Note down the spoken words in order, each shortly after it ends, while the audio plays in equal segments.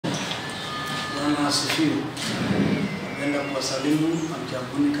Bwana asifiwe. Napenda kuwasalimu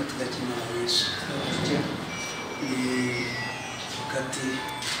hamjamboni katika jina la Yesu. Ni wakati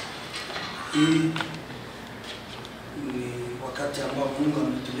hii ni wakati ambao Mungu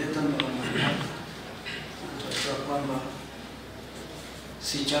ametuleta mahali hapa. Tunajua kwamba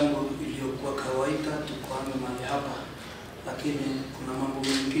si jambo iliyokuwa kawaida tukoame mahali hapa, lakini kuna mambo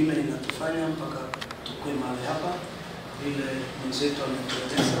mengine inatufanya mpaka tukue mahali hapa vile mwenzetu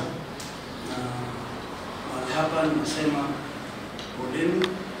ametueleza. Na mahali hapa nimesema poleni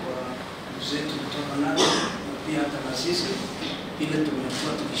kwa mwenzetu kutoka Narok na pia hata na sisi ile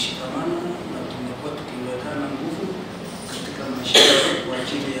tumekuwa tukishikamana na tumekuwa tukiwekana nguvu katika maisha yetu kwa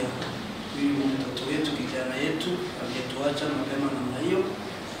ajili ya huyu mtoto wetu, kijana yetu aliyetuacha mapema namna hiyo.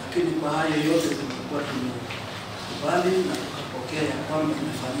 Lakini kwa hayo yote tumekuwa tumekubali na tukapokea ya kwamba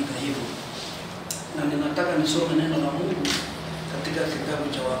imefanyika hivyo. Na ninataka nisome neno la Mungu katika kitabu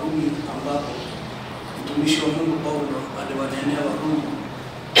cha Warumi ambapo mtumishi wa Mungu Paulo aliwanenea Warumi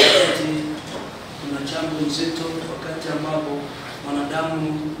wakati kuna jambo nzito, wakati ambapo mwanadamu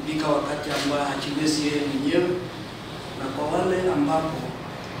bika wakati ambao hajiwezi yeye mwenyewe, na kwa wale ambapo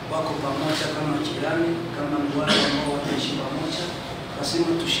wako pamoja kama jirani, kama wale ambao wanaishi pamoja, lazima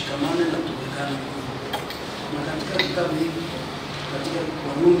tushikamane na tuwekane nguvu. Na katika kitabu hiki katika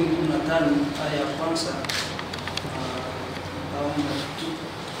Warumi 15 aya ya kwanza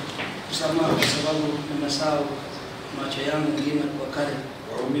kusema kwa sababu nimesahau macho yangu mengine kwa kale.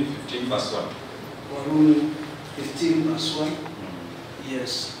 Warumi 15 verse 1. Warumi 15 verse 1.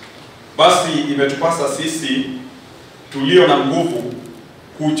 Yes. Basi imetupasa sisi tulio na nguvu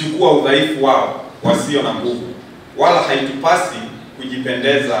kuchukua udhaifu wao wasio na nguvu, wala haitupasi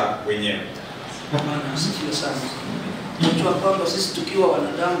kujipendeza wenyewe. Maana asifiwe sana. Tunajua kwamba sisi tukiwa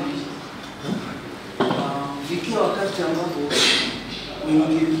wanadamu fikia wakati ambapo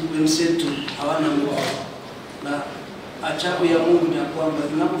wenzetu hawana nguvu, na ajabu ya Mungu ni kwamba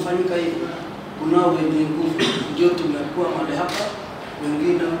tunapofanyika hivyo kunao wenye nguvu ndio tumekuwa mahali hapa,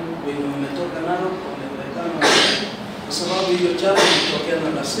 wengine wenye wametoka Narok wamewekana, kwa sababu hiyo jambo litokea na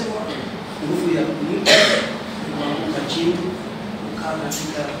nasema nguvu ya mtu kuanguka chini, kukaa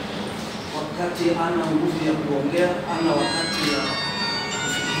katika wakati ana nguvu ya kuongea, ana wakati ya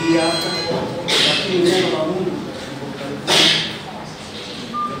kufikiria hata, lakini neno la Mungu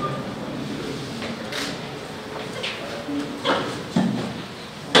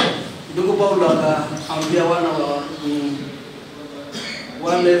ndugu Paulo akaambia wana wa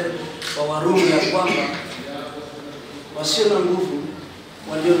wale wa Warumi ya kwamba wasio na nguvu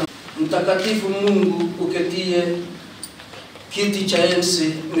walio na mtakatifu Mungu uketie kiti cha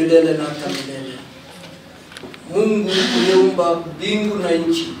enzi milele na hata milele. Mungu uliumba mbingu na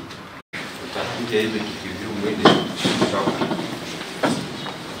nchi. Tutakuja hivi tukivyo mwili kutoka.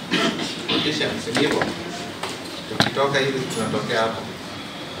 Kisha msemo tukitoka hivi tunatokea hapo.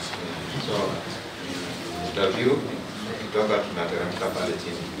 So interview kutoka tunateremka pale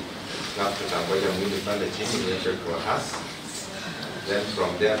chini. Alafu tutangoja mwili pale chini uweze kwa has. Then from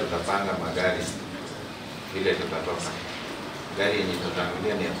there tutapanga magari ile tutatoka. Gari yenye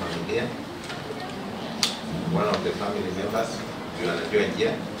tutatangulia ni ya familia. One of the family members anajua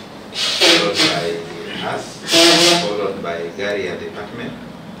njia, followed by us, followed by gari ya department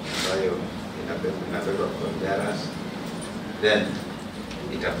ambayo inabeba containers, then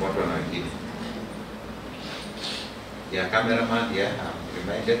itafuatwa na wengine. Ya cameraman, I'm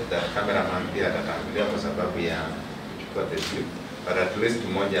reminded that cameraman pia atatangulia kwa sababu ya kuchukua the view, but at least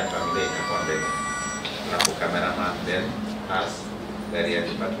mmoja ya familia itakuwa mbele. Alafu cameraman, then us, gari ya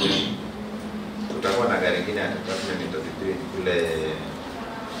department. Tutakuwa na gari nyingine ya department ndio kule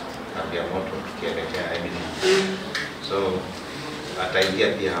Kambia moto tukielekea Irene. So ataingia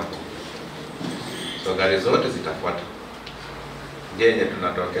pia hapo. So gari zote zitafuata. Njenye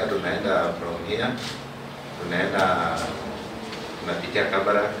tunatokea tunaenda from here, tunapitia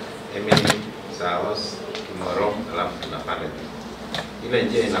Kabara, Irene, Saos, Narok, alafu tunapanda juu. Ile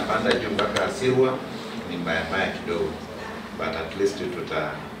njia inapanda juu mpaka Sirwa ni mbaya kidogo. But at least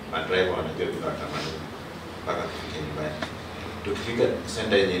madriver wanajua bila tamani mpaka kufika nyumbani. Tukifika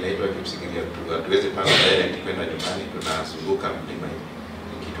center yenye inaitwa Kipchirchir, tuweze panga direct kwenda nyumbani, tunazunguka mlima hivi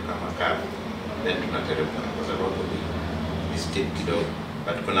kitu kama kavu, then tunateremka kwa sababu ni steep kidogo,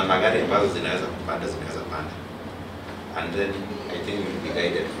 but kuna magari ambazo zinaweza kupanda, zinaweza panda, and then I think we'll be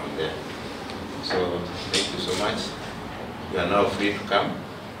guided from there. So thank you so much. You are now free to come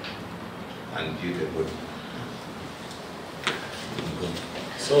and view the body.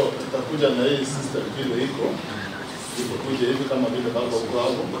 So tutakuja na hii system vile iko kuja hivi kama vile baba uko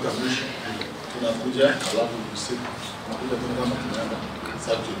hapo mpaka mwisho, tunakuja alafu usiku tunakuja kama tunaenda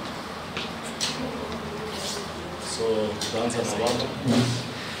subject So tutaanza na baba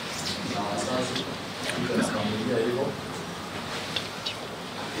na wazazi, tutaangalia hivyo.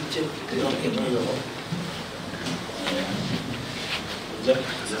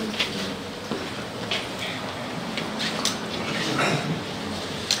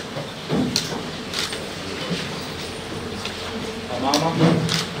 Mama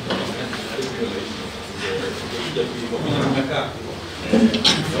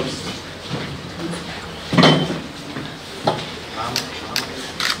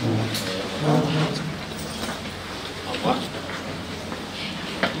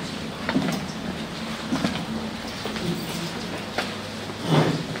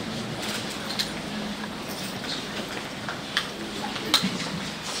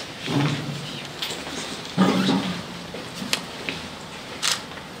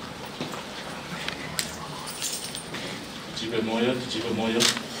tujipe moyo.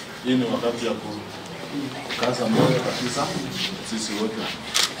 Hii ni wakati ya kukaza moyo kabisa sisi wote.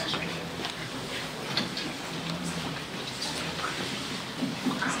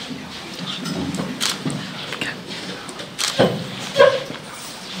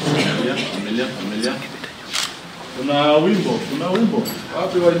 Familia. Kuna wimbo.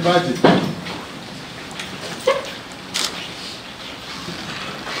 Wapi waimbaji?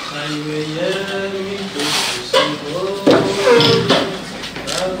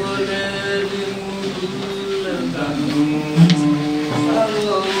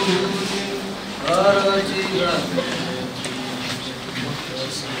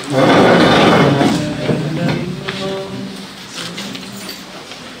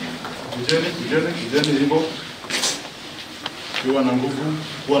 Kijeni hivyo. Kuwa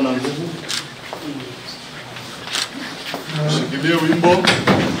na nguvu. Shikilie wimbo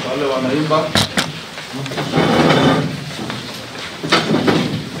wale wanaimba.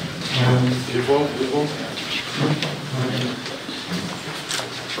 Hivyo.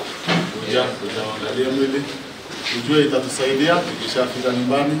 Tutaangalia mwili. Ujue itatusaidia tukishafika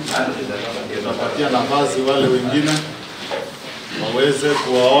nyumbani. Tutapatia nafasi wale wengine waweze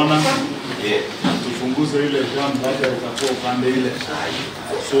kuwaona. Tufunguze ile jambo baada ya utakuwa upande ile.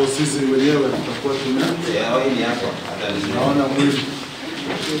 So sisi wenyewe tutakuwa tunaona mwili.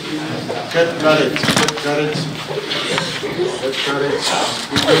 Get courage.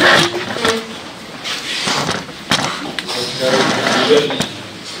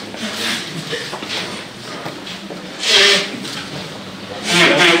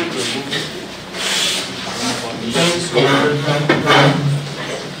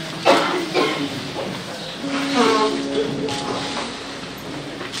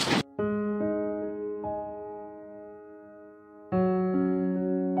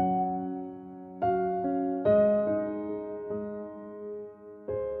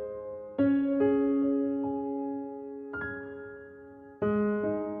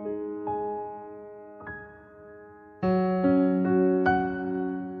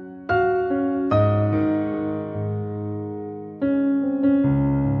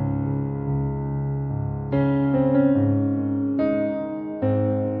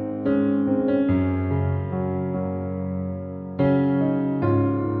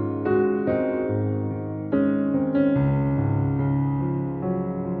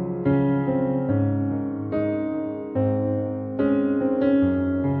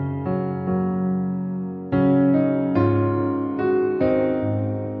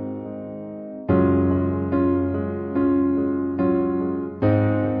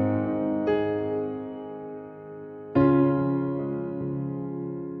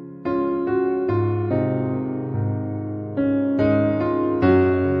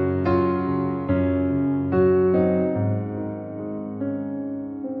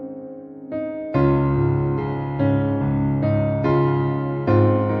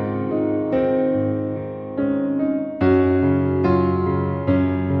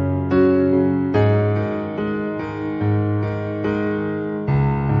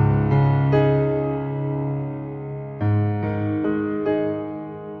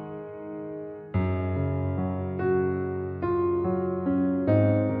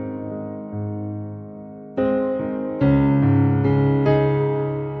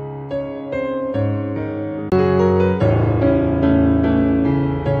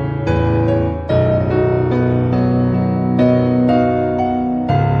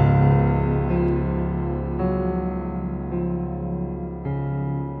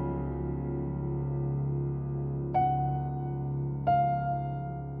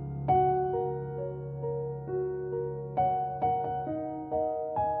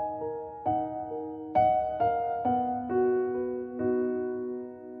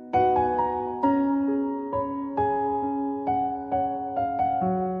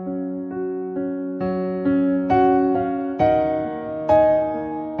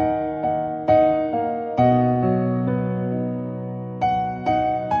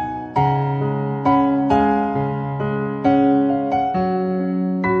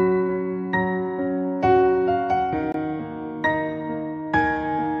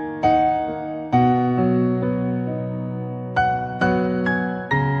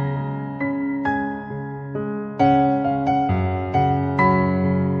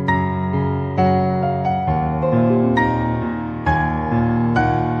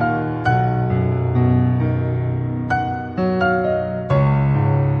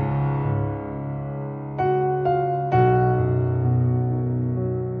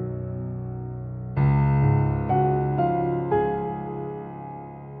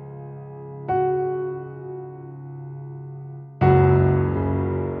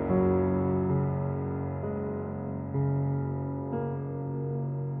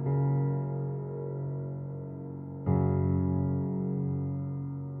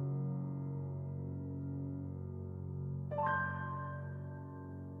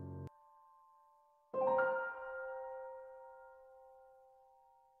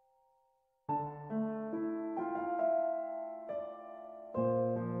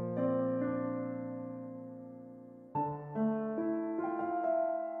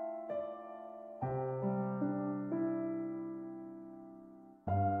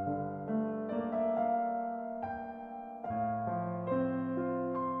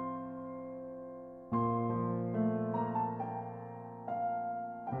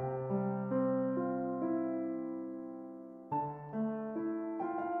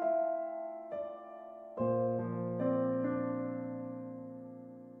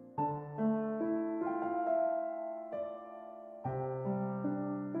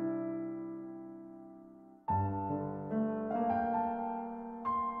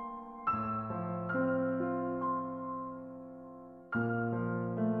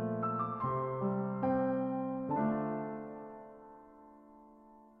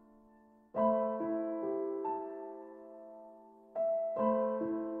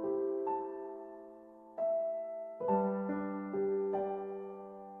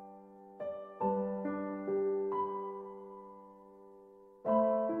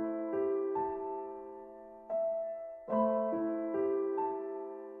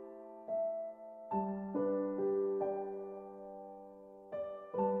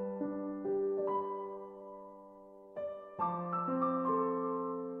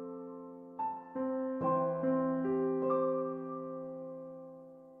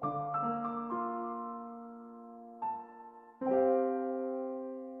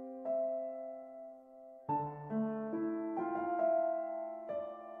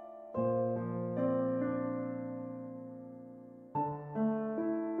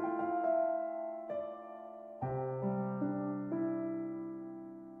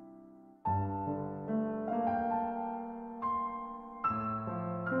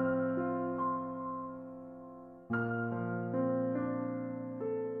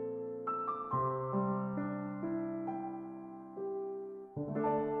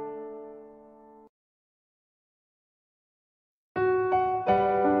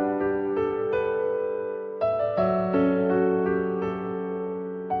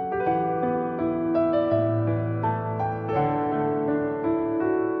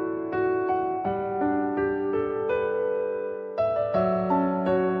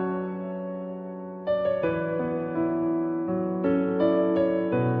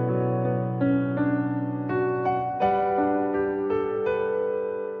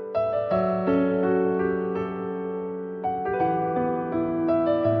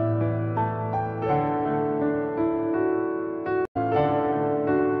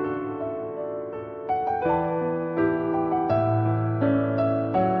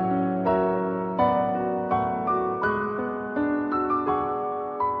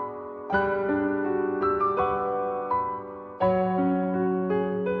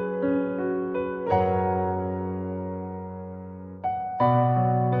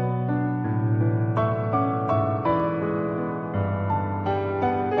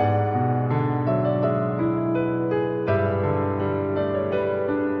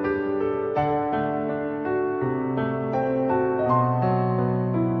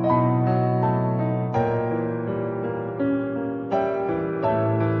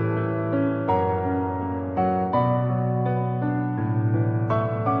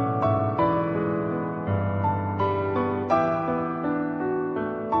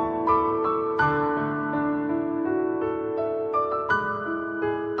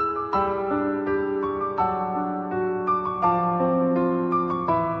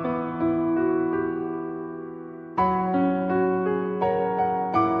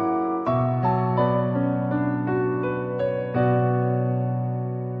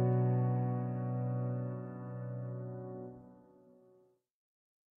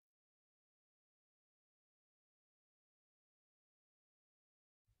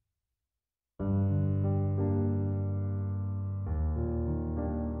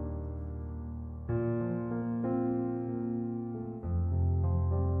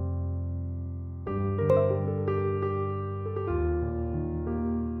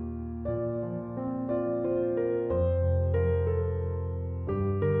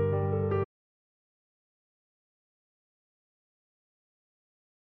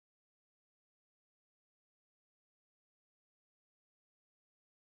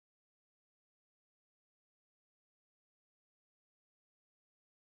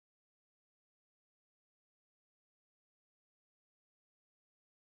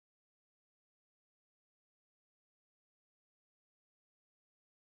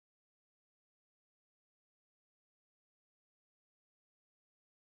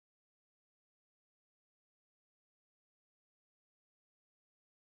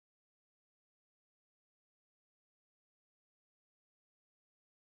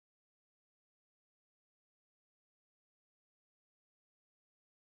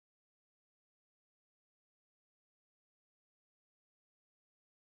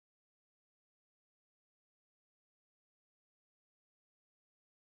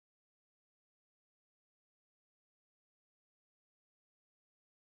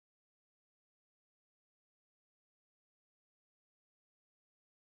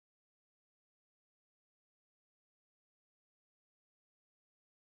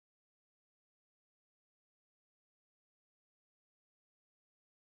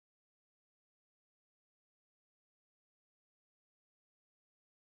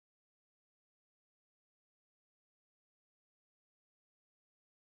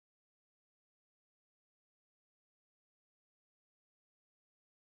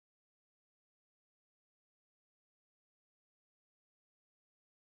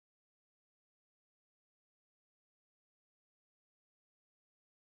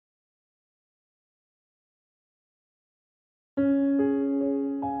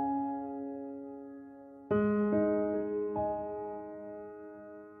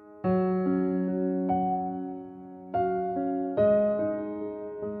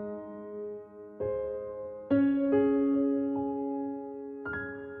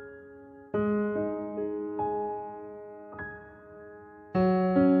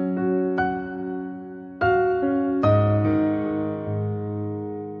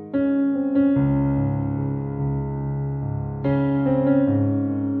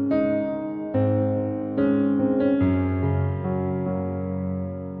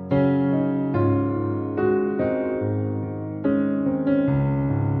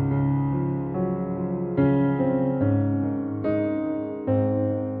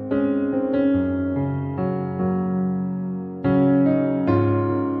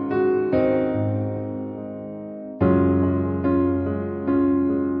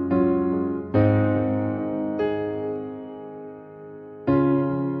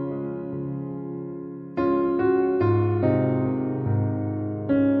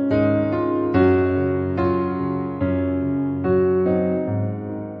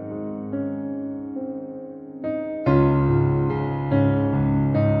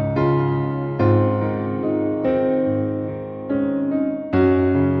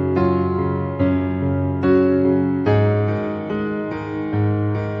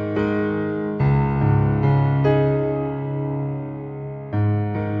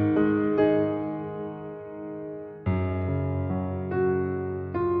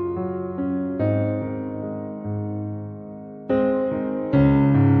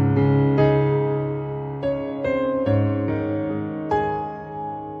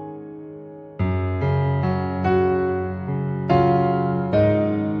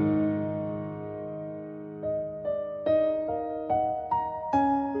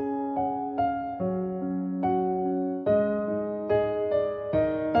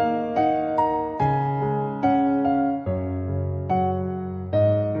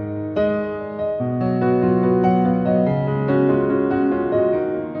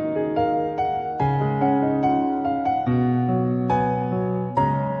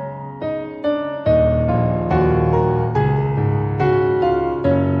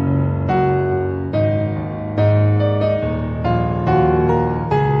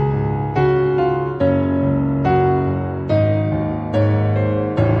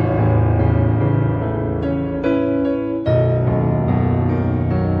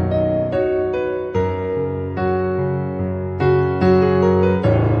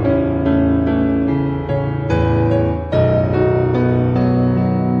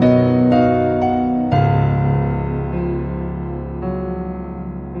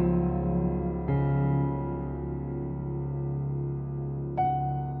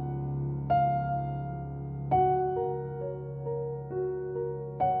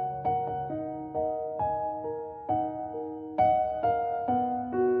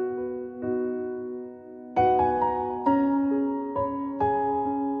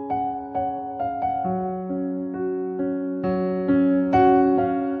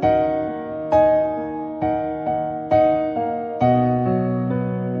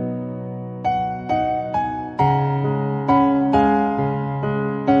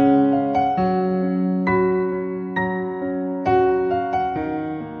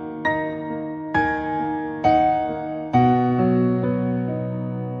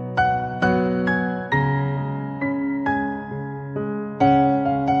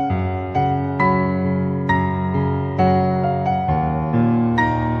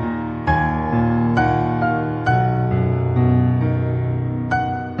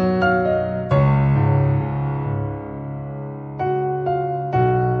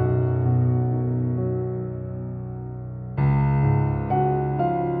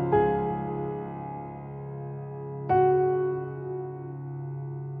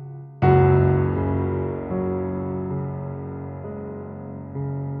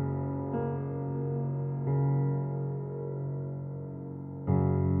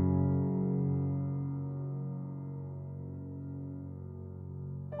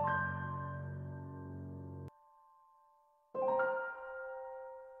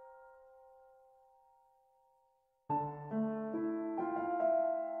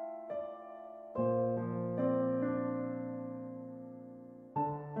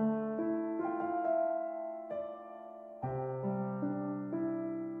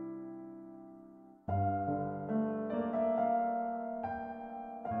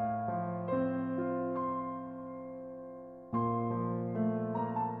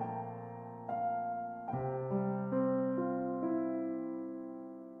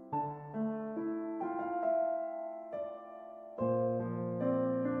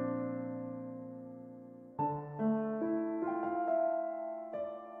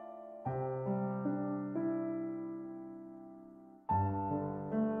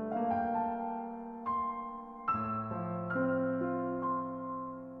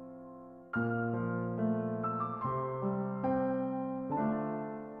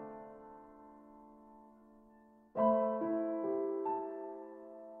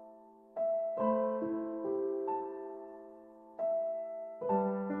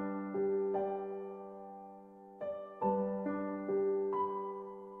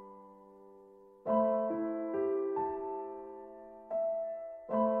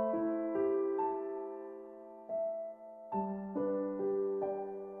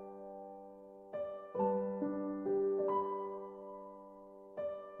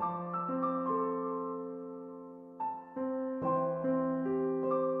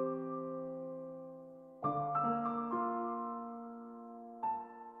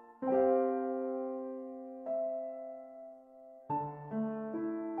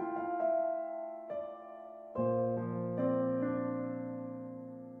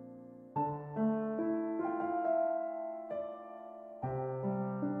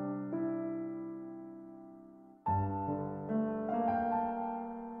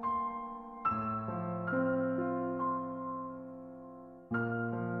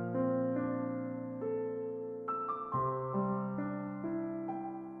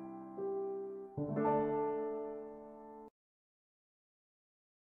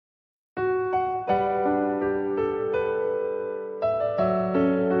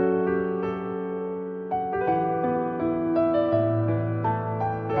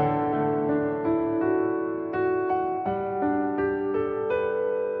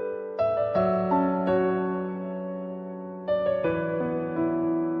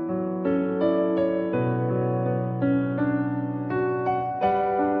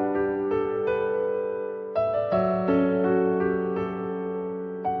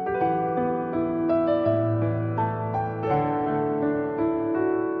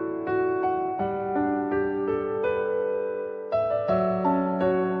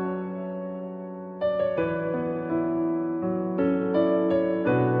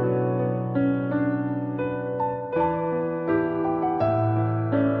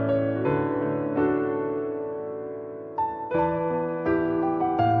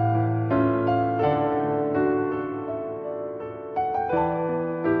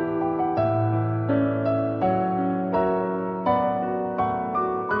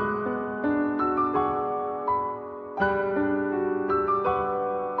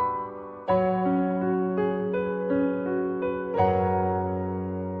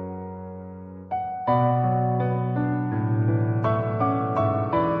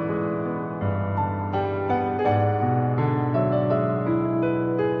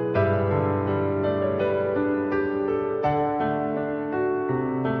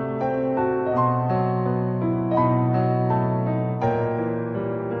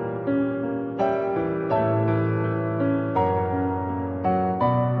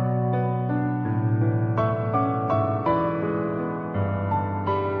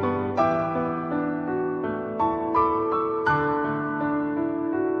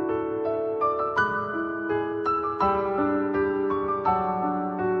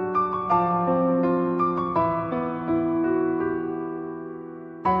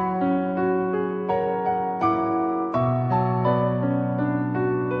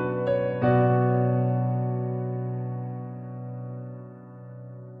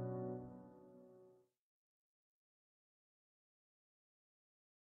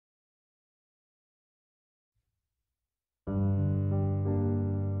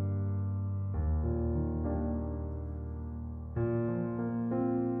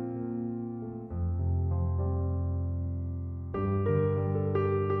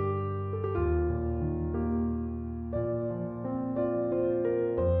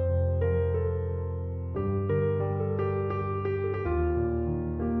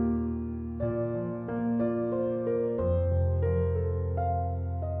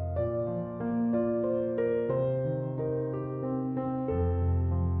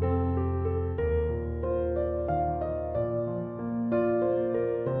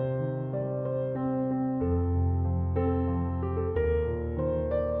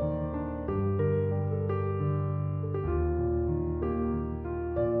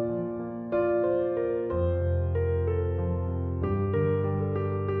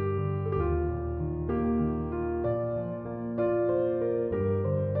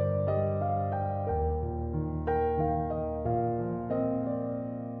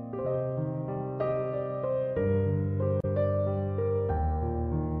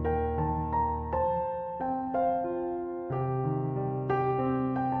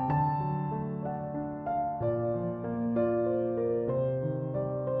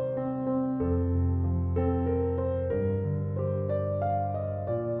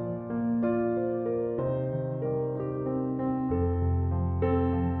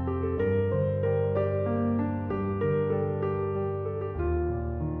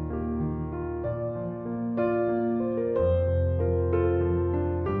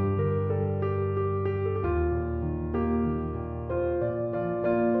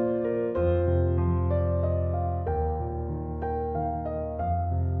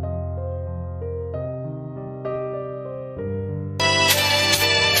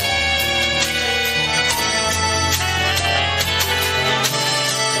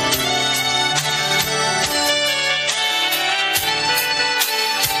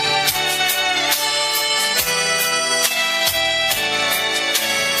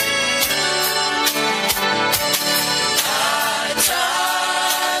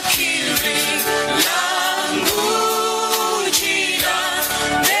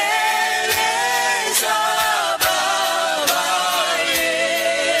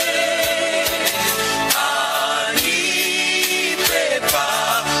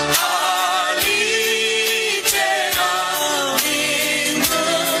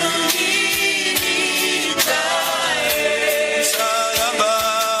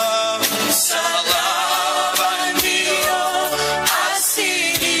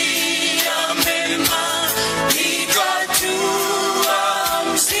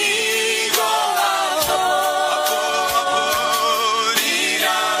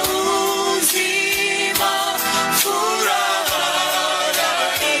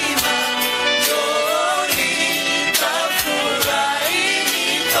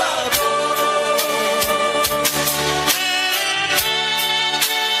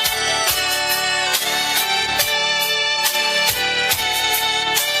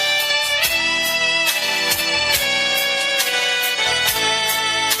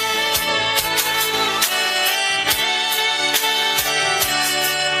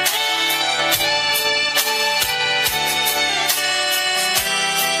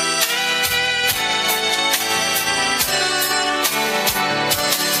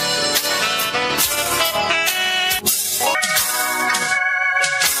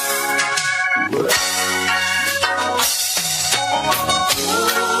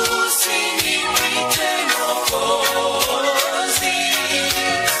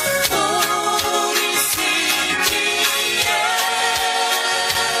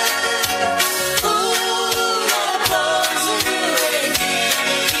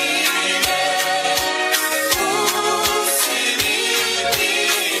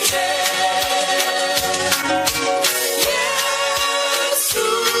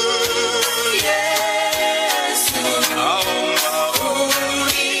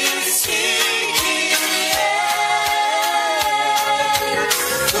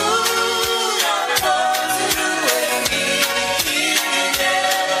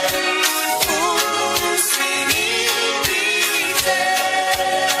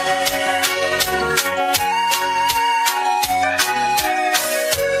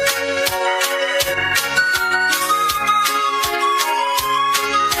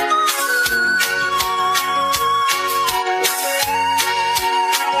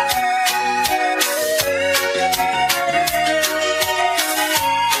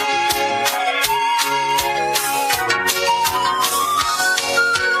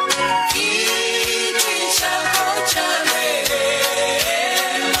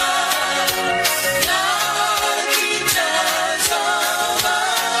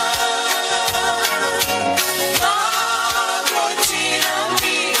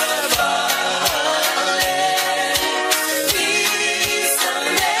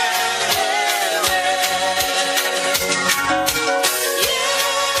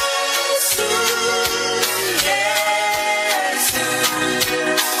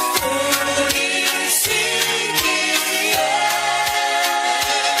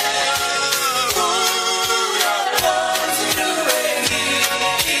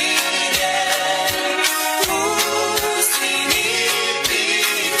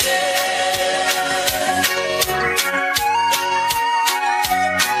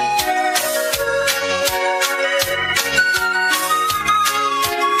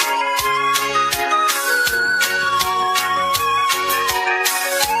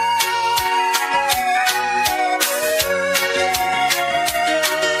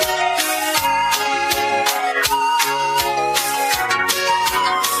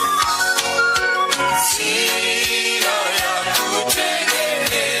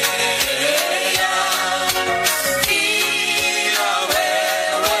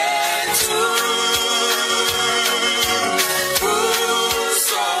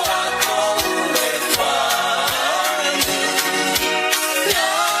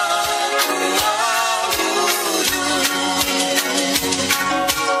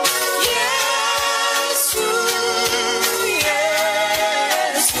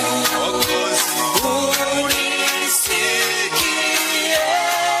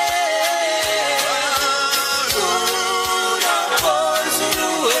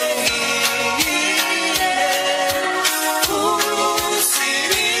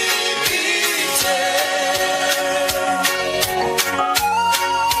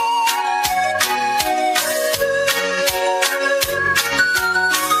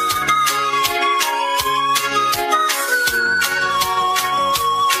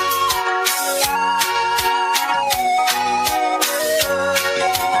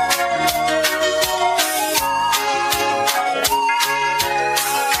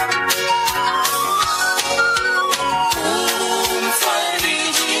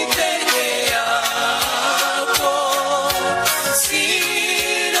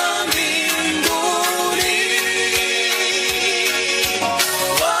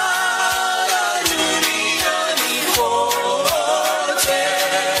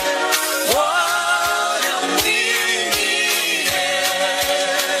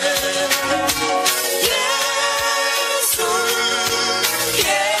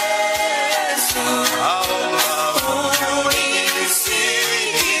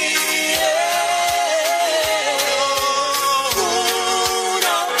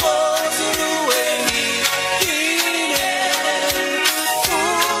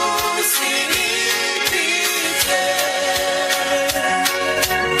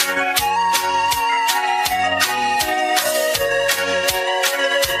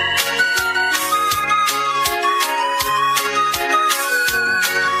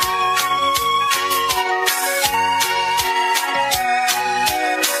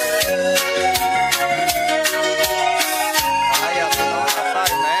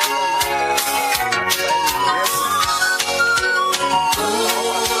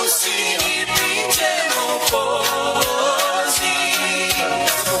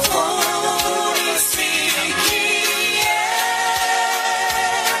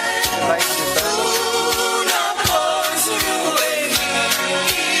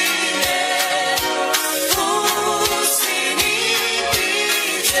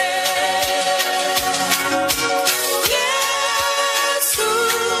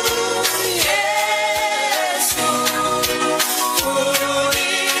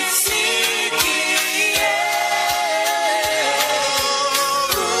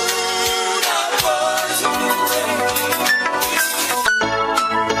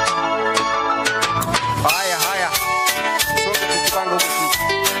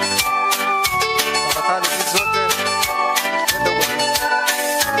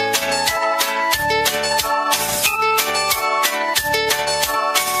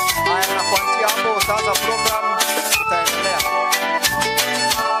 Sasa program itaendelea.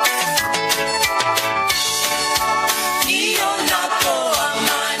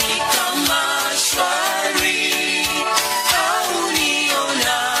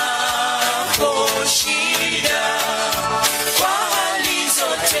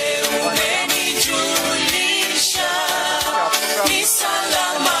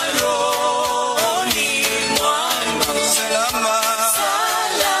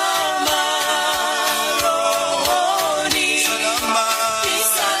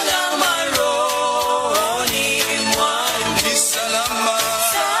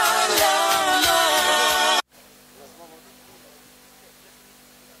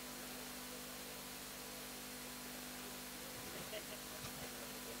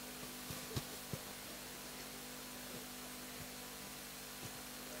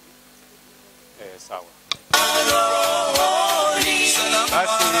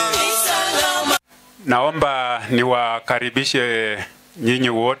 Naomba niwakaribishe nyinyi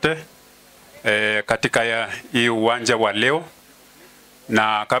wote katika hii uwanja wa leo,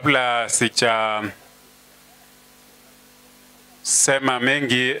 na kabla sema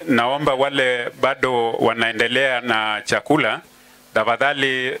mengi, naomba wale bado wanaendelea na chakula,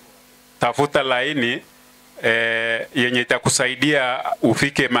 tafadhali tafuta laini yenye itakusaidia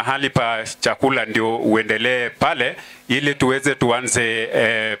ufike mahali pa chakula ndio uendelee pale, ili tuanze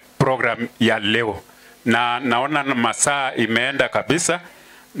program ya leo. Na naona masaa imeenda kabisa,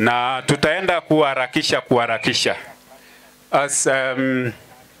 na tutaenda kuharakisha. As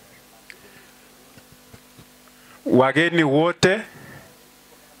wageni wote,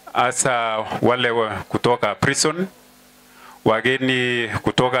 asa wale kutoka prison, wageni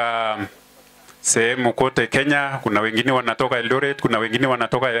kutoka sehemu kote Kenya, kuna wengine wanatoka Eldoret, kuna wengine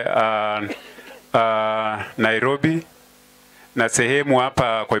wanatoka Nairobi, na sehemu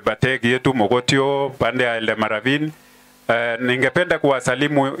hapa kwa Ibategi yetu Mogotio, pande ya Elemaravin. Ningependa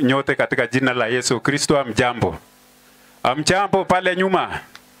kuwasalimu nyote katika jina la Yesu Kristo. Amjambo. Amjambo pale nyuma.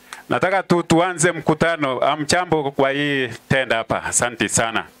 Nataka tuanze mkutano. Amjambo kwa hii tenda hapa. Asante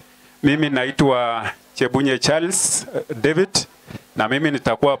sana. Mimi naitwa CHEBUNYEI Charles David, na mimi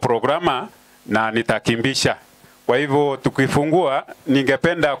nitakuwa programa na nitakimbisha. Kwa hivyo tukifungua,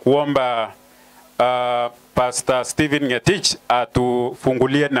 ningependa kuomba Pastor Stephen Ngetich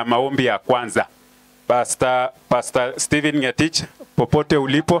atufungulie na maombi ya kwanza. Pastor Stephen Ngetich, popote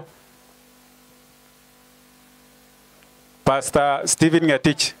ulipo. Pastor Stephen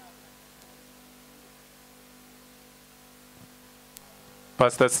Ngetich.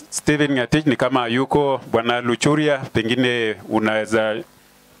 Pastor Stephen Ngetich ni kama yuko. Bwana Luchuria, pengine unaweza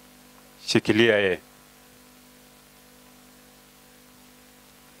shikilia yeye.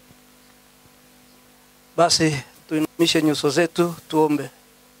 Basi tuinamishe nyuso zetu tuombe.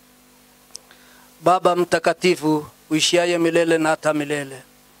 Baba mtakatifu, uishiaye milele na hata milele,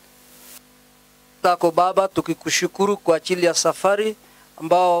 tako Baba, tukikushukuru kwa ajili ya safari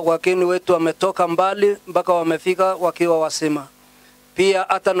ambao wageni wetu wametoka mbali mpaka wamefika wakiwa wasema. Pia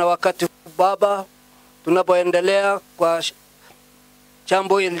hata na wakati Baba tunapoendelea kwa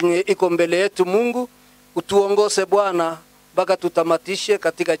jambo yenye iko mbele yetu, Mungu utuongoze Bwana mpaka tutamatishe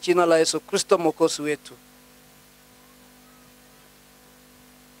katika jina la Yesu Kristo Mwokozi wetu.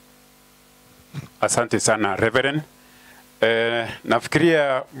 Asante sana Reverend.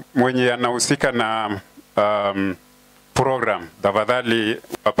 Nafikiria mwenye anahusika na program, tafadhali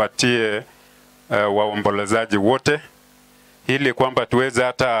wapatie waombolezaji wote, ili kwamba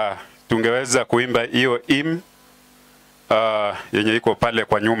tungeweza kuimba hiyo yenye iko pale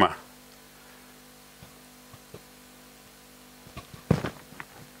kwa nyuma.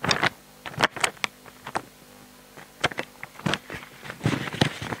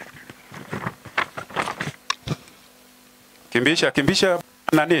 Kimbisha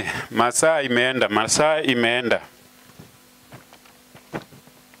nani? Masaa imeenda.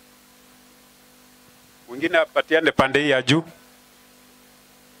 Mwingine apatiane pande hii ya juu.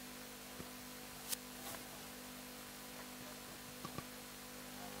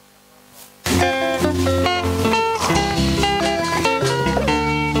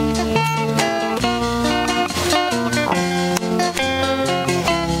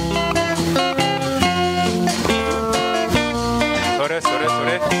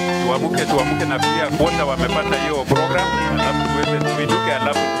 Tuamuke na pia kuota wamepata hiyo program, alafu tuweze tuinuke,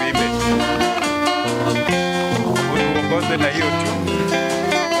 alafu tuimbe. Tuongoze na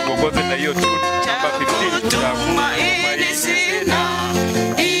hiyo tune. Namba 15.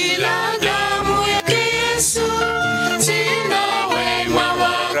 Ila damu ya Yesu, sina wema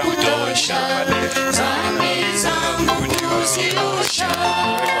wa kutosha, dhambi zangu kuziosha.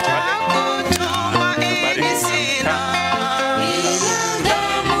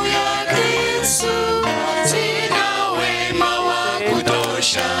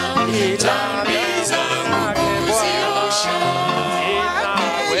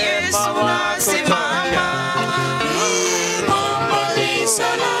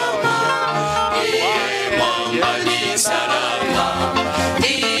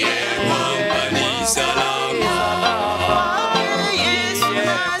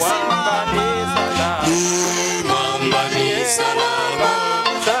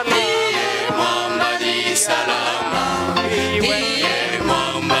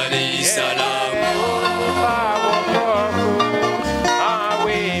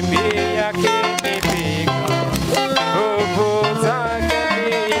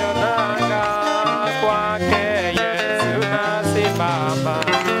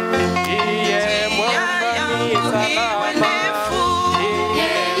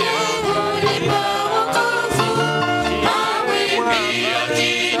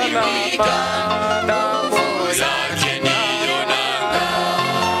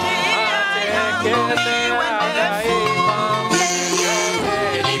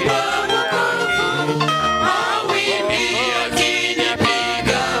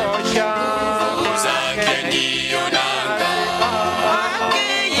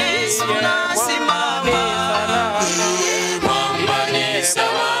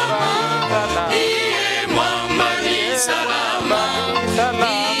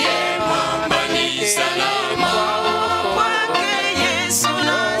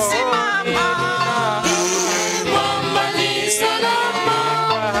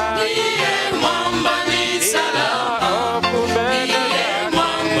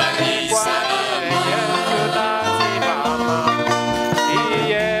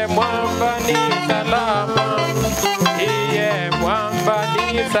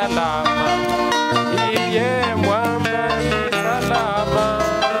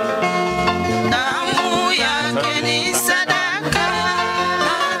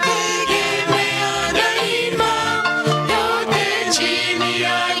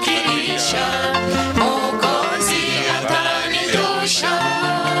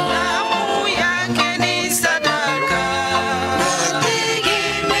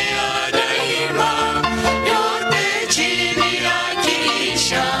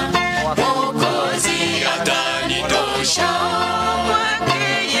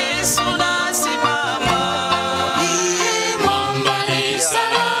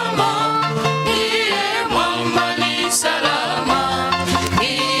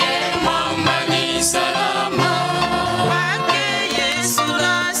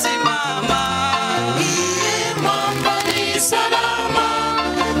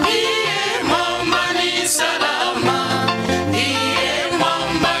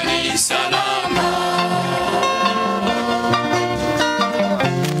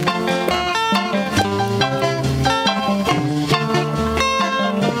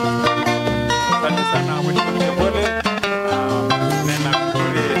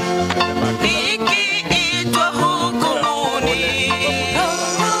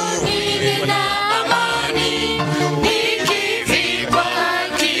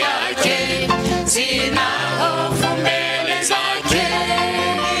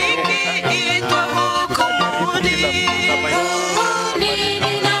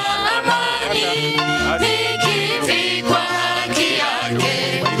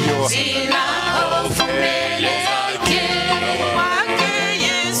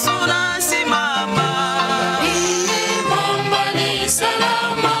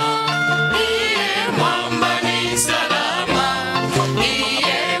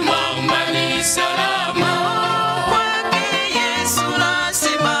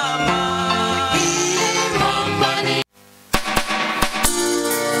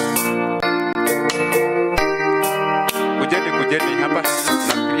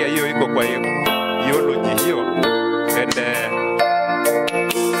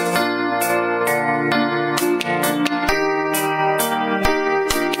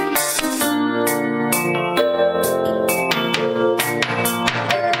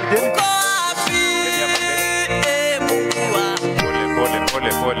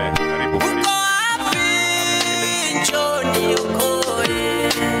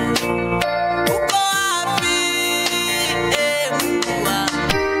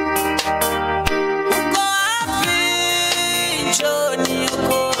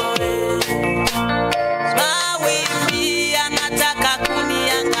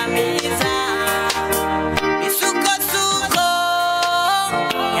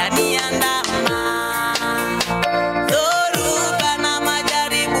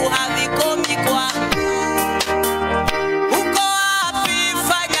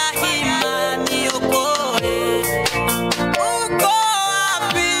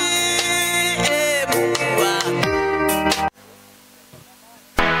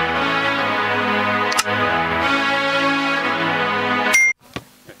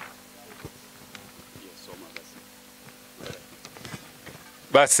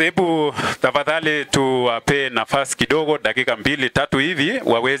 Basi hebu tafadhali tuwape nafasi kidogo, dakika 2-3 hivi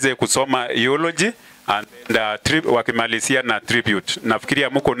waweze kusoma eulogy and wakimalizia na tribute. Nafikiria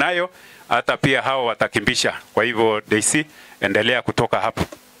mko nayo, hata pia hao watakimbisha. Kwa hivyo Daisy, endelea kutoka hapo.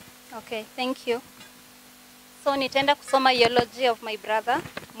 Okay, thank you. So nitaenda kusoma eulogy of my brother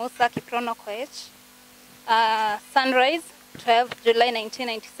Musa Kiprono Koech. Sunrise 12 July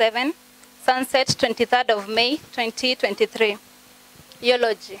 1997, sunset 23rd of May 2023.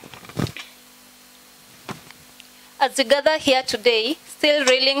 Eulogy. As we gather here today, still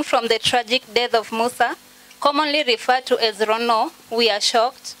reeling from the tragic death of Musa, commonly referred to as Rono, we are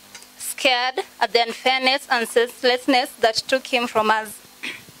shocked, scared at the unfairness and senselessness that took him from us.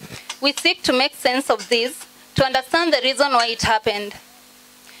 We seek to make sense of this, to understand the reason why it happened.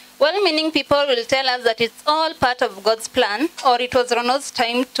 Well-meaning people will tell us that it's all part of God's plan, or it was Rono's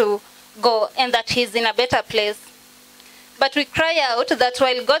time to go and that he's in a better place. But we cry out that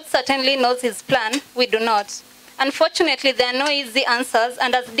while God certainly knows his plan, we do not. Unfortunately, there are no easy answers,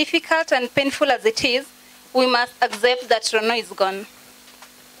 and as difficult and painful as it is, we must accept that Rono is gone.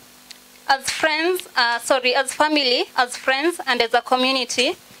 As friends, as family, as friends, and as a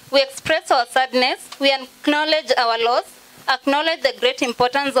community, we express our sadness, we acknowledge our loss, acknowledge the great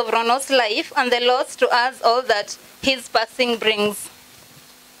importance of Rono's life and the loss to us all that his passing brings.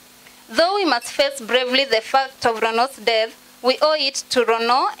 Though we must face bravely the fact of Rono's death, we owe it to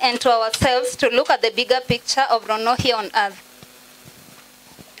Rono and to ourselves to look at the bigger picture of Rono here on earth.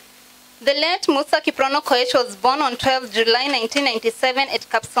 The late Musa Kiprono Koech was born on 12 July 1997 at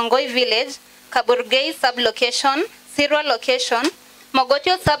Kapsongoi village, Kaburgei sub-location, Sirwa location,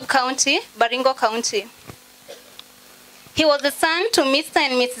 Mogotio sub-county, Baringo County. He was the son to Mr.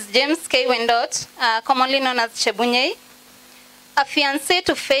 and Mrs. James K. Wendot, commonly known as CHEBUNYEI, a fiancée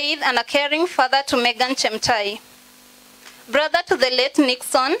to Faith and a caring father to Megan Jemutai. Brother to the late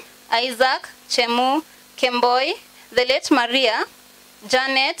Nickson, Isaac, Chemu, Kemboi, the late Maria,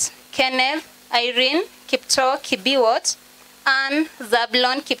 Janet, Kenneth, Irene, Kiptoo, Kibiwot, Anne,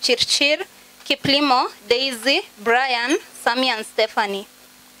 Zablon, Kipchirchir, Kiplimo, Daisy, Brian, Sammy and Stephanie.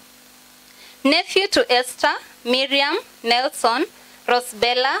 Nephew to Esther, Miriam, Nelson,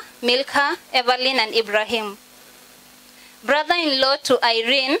 Rosbella, Milka, Evelyn and Ibrahim. Brother-in-law to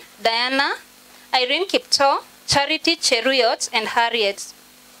Irene, Diana, Irene Kiptoo, Charity Cheruyot and Harriet.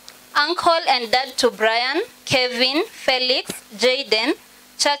 Uncle and dad to Brian, Kevin, Felix, Jaden,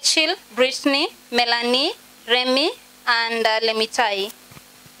 Churchill, Brittany, Melanie, Remy, and Lemitai.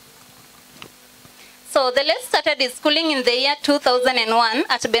 So the lad started his schooling in the year 2001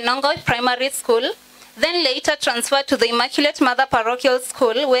 at Benongoi Primary School, then later transferred to the Immaculate Mother Parochial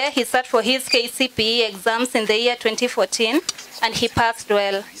School, where he sat for his KCPE exams in the year 2014, and he passed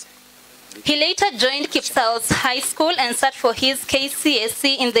well. He later joined Kiptoo High School and sat for his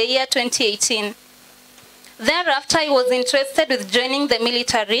KCSE in the year 2018. Thereafter, he was interested with joining the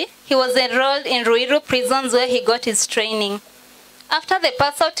military. He was enrolled in Ruiru Prisons, where he got his training. After the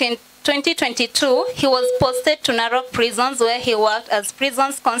pass out in 2022, he was posted to Narok Prisons, where he worked as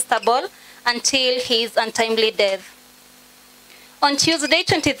prisons constable until his untimely death. On Tuesday,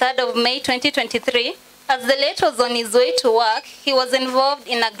 23rd of May 2023, as the late was on his way to work, he was involved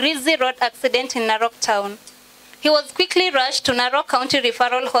in a greasy road accident in Narok town. He was quickly rushed to Narok County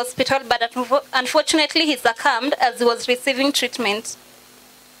Referral Hospital, but unfortunately he succumbed as he was receiving treatment.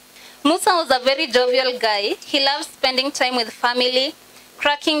 Musa was a very jovial guy. He loved spending time with family,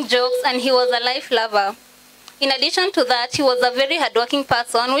 cracking jokes, and he was a life lover. In addition to that, he was a very hardworking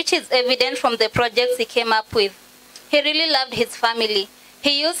person, which is evident from the projects he came up with. He really loved his family.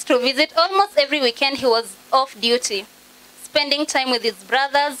 He used to visit almost every weekend he was off duty. Spending time with his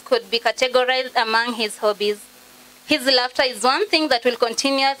brothers could be categorized among his hobbies. His laughter is one thing that will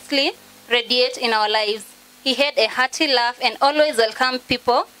continuously radiate in our lives. He had a hearty laugh and always welcomed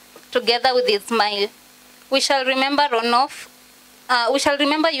people together with his smile. We shall remember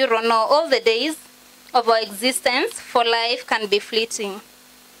you, Rono, all the days of our existence, for life can be fleeting.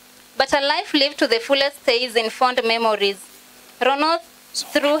 But a life lived to the fullest stays in fond memories. Rono,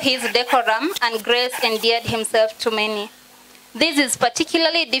 through his decorum and grace, endeared himself to many. This is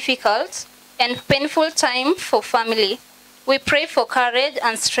particularly difficult and painful time for family. We pray for courage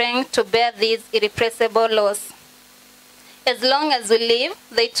and strength to bear this irrepressible loss. As long as we live,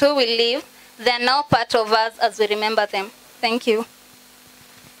 they too will live. They are now part of us as we remember them. Thank you.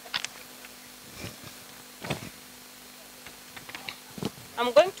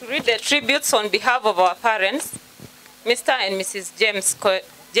 I'm going to read the tributes on behalf of our parents, Mr. and Mrs.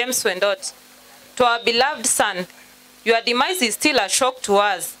 James Wendot. To our beloved son, your demise is still a shock to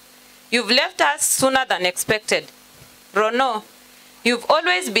us. You've left us sooner than expected. Rono, you've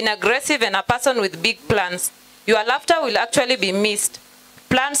always been aggressive and a person with big plans. Your laughter will actually be missed.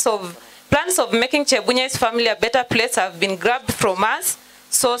 Plans of making Chebunyei's family a better place have been grabbed from us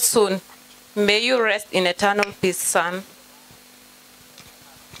so soon. May you rest in eternal peace, son.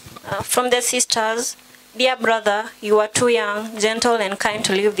 From the sisters, dear brother, you are too young, gentle and kind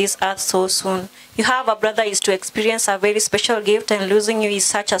to leave this earth so soon. You have a brother is to experience a very special gift, and losing you is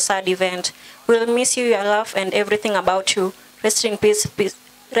such a sad event. We'll miss you, your love and everything about you. Rest in peace,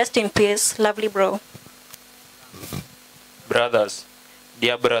 rest in peace, lovely bro. Brothers,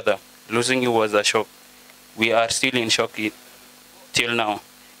 dear brother, losing you was a shock. We are still in shock till now.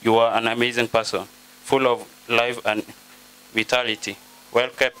 You are an amazing person, full of life and vitality. Well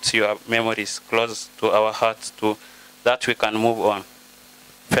kept your memories close to our hearts to that we can move on.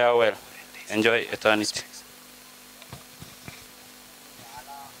 Farewell. Enjoy eternity.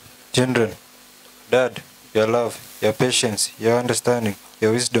 Children, Dad, your love, your patience, your understanding,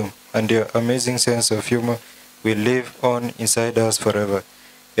 your wisdom, and your amazing sense of humor will live on inside us forever.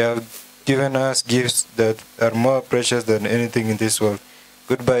 You have given us gifts that are more precious than anything in this world.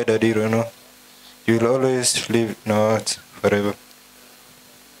 Goodbye, Daddy Rono. You will always live in our hearts forever.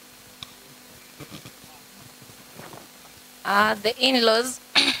 The in-laws,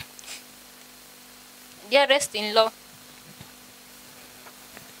 dearest in-law,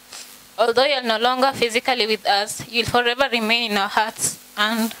 although you're no longer physically with us, you'll forever remain in our hearts,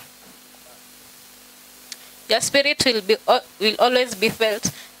 and your spirit will always be felt.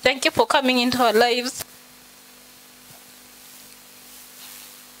 Thank you for coming into our lives.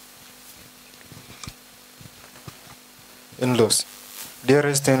 In-laws,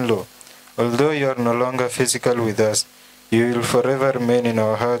 dearest in-law, although you are no longer physical with us, you will forever remain in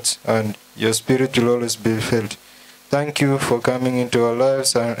our hearts and your spirit will always be felt. Thank you for coming into our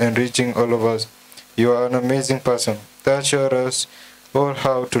lives and enriching all of us. You are an amazing person that showed us all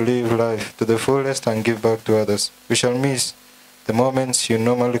how to live life to the fullest and give back to others. We shall miss the moments you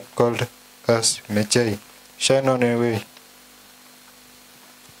normally called us Mechai. Shine on your way.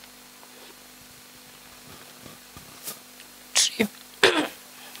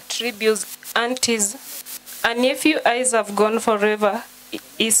 Tributes, aunties, a nephew eyes have gone forever.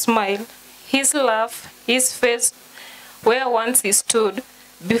 His smile, his laugh, his face, where once he stood,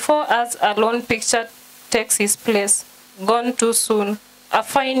 before us a lone picture takes his place. Gone too soon, a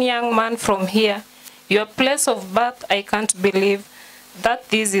fine young man from here. Your place of birth, I can't believe that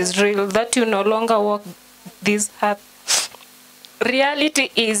this is real, that you no longer walk this earth. Reality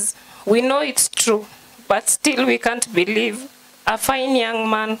is, we know it's true, but still we can't believe. A fine young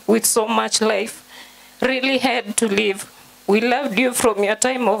man with so much life really had to live. We loved you from your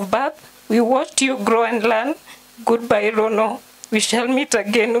time of birth. We watched you grow and learn. Goodbye, Rono. We shall meet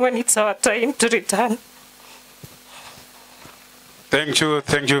again when it's our time to return. Thank you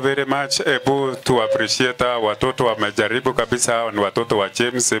very much. Ebu tu appreciate watoto wamejaribu kabisa, hao ni watoto wa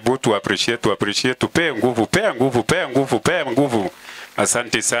James. Ebu tu appreciate, tupe nguvu.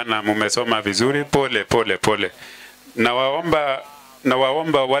 Asante sana, mumesoma vizuri, pole.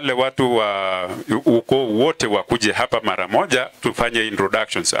 Nawaomba wale watu wa uko wote wakuje hapa mara moja tufanye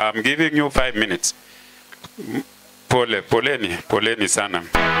introductions. I'm giving you 5 minutes. Poleni sana.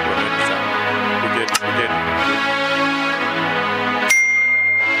 Kujeni.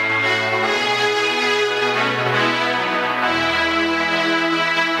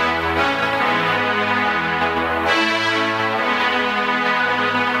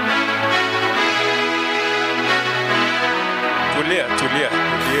 Tulia.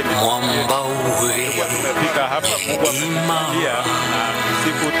 Mwamba uwe Tumefika hapa, Mungu ametujalia na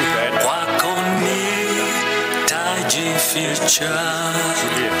siku tutaenda. Kwako nitajificha,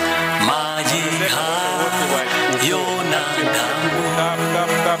 maji hayo na damu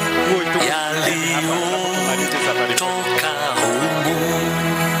yaliyotoka humu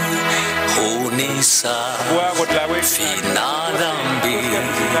hunisafi na dhambi,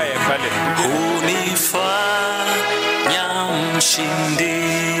 hunifanya mshindi.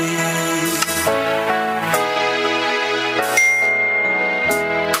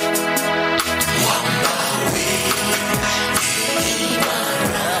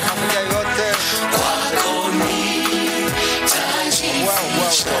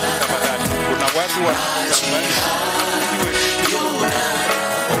 Kuna watu wa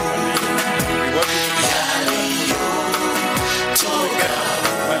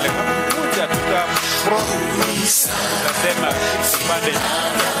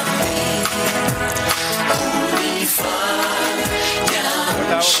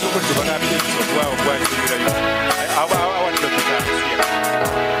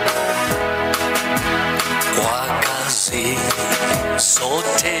Wakazi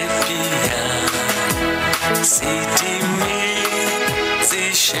sote pia sitimizi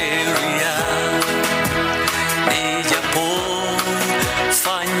sheria,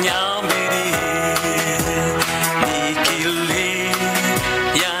 nijapofanya bidii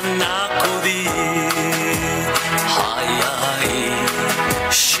nikilia na kudhii,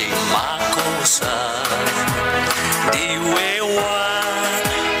 hayaishi makosa, ndiwe wa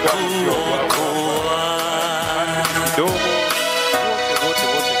kuokoa.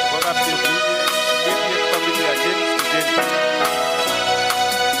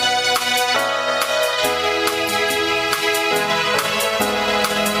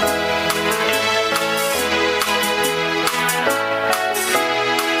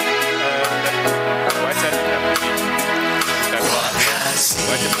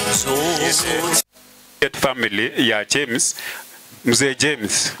 family ya James, mzee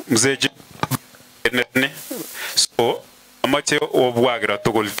James, so amache obwagira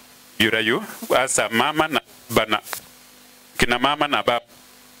tugul yurayu asa mama na bana kina mama na baba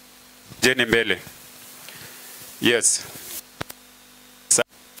jeni mbele. Yes.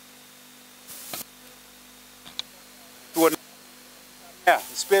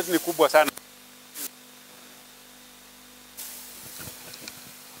 Space ni kubwa sana.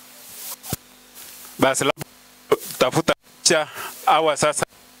 Basi tafuta cha awa sasa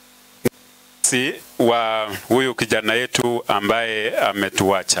si wa huyu kijana yetu ambaye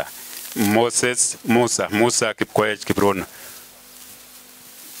ametuacha, Musa Kiprono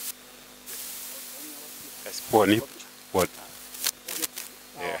Koech.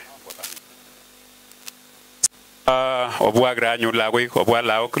 Obwagra nyu lagoi obwa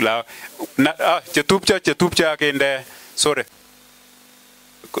laok la na chetupcha kende sorry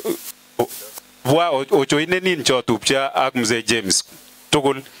wa ochoine nin cho tupcha ak mzee James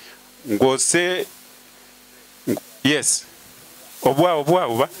tugul ngose yes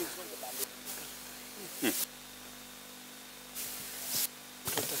obwa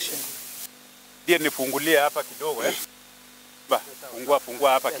Dia nifungulie hapa kidogo ba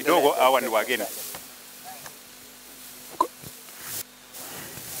fungua hapa kidogo, hawa ni wageni.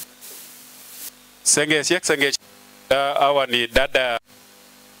 Senge hawa ni dada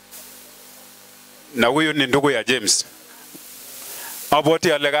na huyu ni ndugu ya James.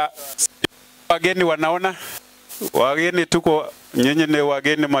 Aboti alega wageni wanaona, wageni tuko, nyenye ni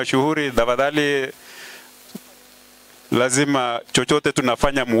wageni mashuhuri, tafadhali lazima chochote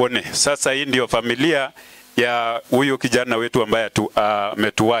tunafanya muone. Sasa hii ndio familia ya huyu kijana wetu ambaye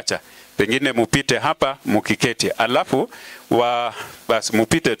ametuacha. Pengine mupite hapa mukiketi, alafu basi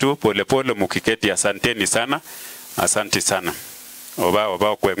mupite tu polepole mukiketi. Asanteni sana, asante sana.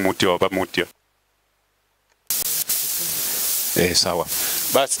 Oba kwa mutio. Sawa.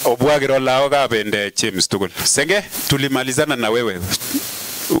 Basi obwagiro laoga bende James tugul. Senge tulimalizana na wewe.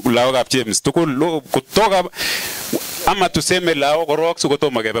 Laoga James tugul kutoka ama tuseme lao korok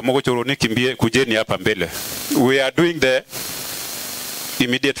sukoto magebe moko choroni kimbie kujeni hapa mbele. We are doing the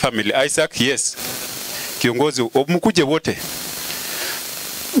immediate family. Isaac, yes. Kiongozi mkuje wote.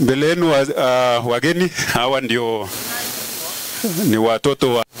 Mbele yenu wageni hawa ndio ni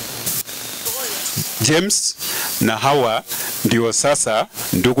watoto wa James na hawa ndio sasa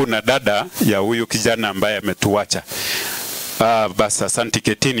ndugu na dada ya huyu kijana ambaye ametuacha. Basi asante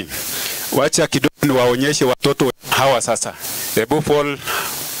ketini. Wacha kidogo niwaonyeshe watoto hawa sasa. Hebu fall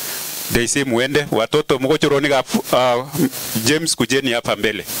Daisy muende watoto mkochoroni James kujeni hapa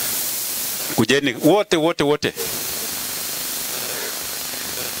mbele. Kujeni wote.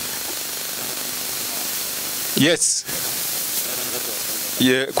 Yes.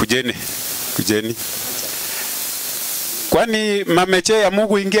 Kujeni. Kwani mameche ya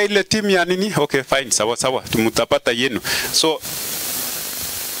Mungu ingia ile timu ya nini? Okay, fine, sawa. Tumutapata yenu. So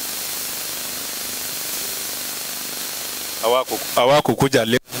hawaku kuja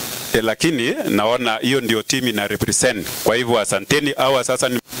leo, lakini naona hiyo ndio timu ina represent. Kwa hivyo asanteni. Hawa sasa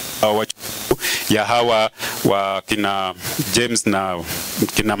ni ya hawa wa kina James na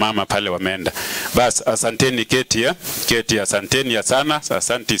kina mama pale wameenda. Bas asanteni Keti asanteni sana,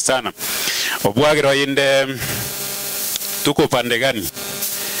 asanti sana. Obwagiro inde tuko pande gani?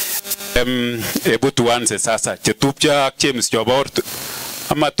 Hebu tuanze sasa. Chetupcha James Chobor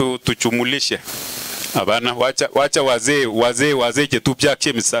ama tuchumulishe. Abana wacha wazee Chetupcha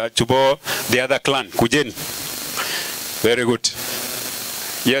James chubo the other clan kujeni. Very good.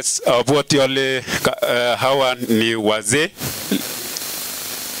 Yes, aboti wale hawa ni wazee.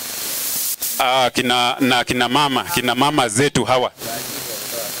 Kina mama zetu hawa.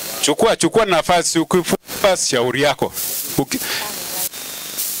 Chukua nafasi ukifupa shauri yako.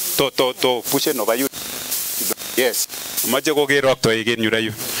 To pushe no bayu. Yes. Maje kogero to again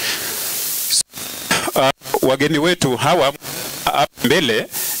yurayu. Wageni wetu hawa mbele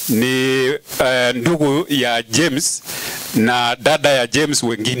ni ndugu ya James na dada ya James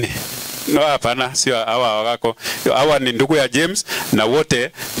wengine. No, hapana, sio hawa wako. Hawa ni ndugu ya James na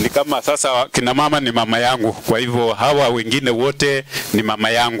wote ni kama sasa kina mama ni mama yangu. Kwa hivyo hawa wengine wote ni mama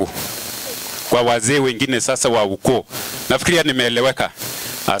yangu. Kwa wazee wengine sasa wa ukoo. Nafikiria nimeeleweka.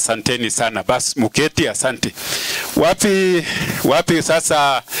 Asanteni sana. Bas muketi asante. Wapi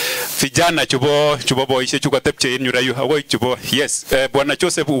sasa vijana chubo boishe chuko tepche nyurayu hawa chubo. Yes, Bwana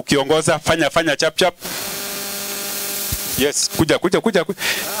Joseph ukiongoza fanya chap. Yes, kuja.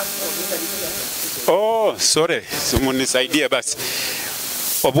 Oh, sorry. Simunisaidie basi.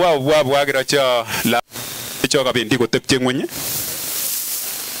 Obwa agira cha la choka bindi ko tepche ngwenye.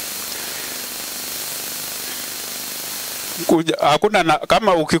 hakuna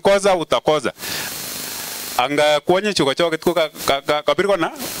kama ukikoza utakoza. Anga kuonye chuko choke tuko kapiriko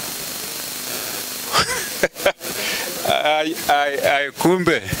na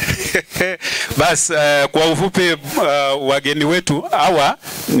kumbe. Bas kwa ufupi wageni wetu hawa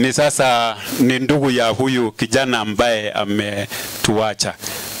ni sasa ni ndugu ya huyu kijana ambaye ametuacha.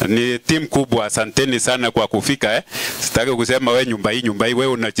 Ni timu kubwa, asanteni sana kwa kufika Sitaki kusema we nyumba hii wewe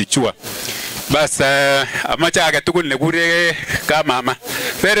unajichua. Bas amacha agatukul negure kama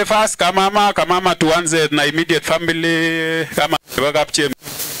very fast kama mama tuanze na immediate family kama bagap James.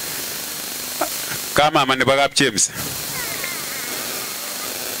 Kama mama ni bagap James.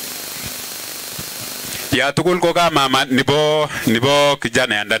 Ya tukul ko kama mama nibo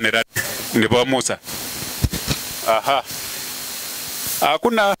kijana ya ndani nibo Musa. Aha.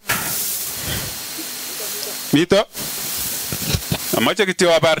 Hakuna mito amache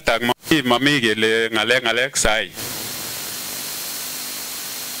kityo apartag mami kele ngalek sai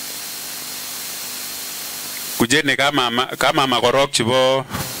kujeni kama makorok chubo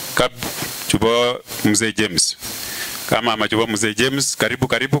mzee James. Kama machubo mzee James,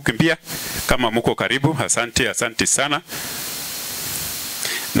 karibu kimbia kama muko karibu. Asante sana.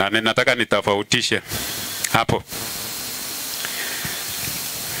 Na ninataka nitafautishe hapo.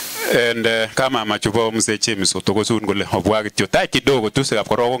 And kama machubo mzee James utokosun ngole obwa kityo tai kidogo tu sika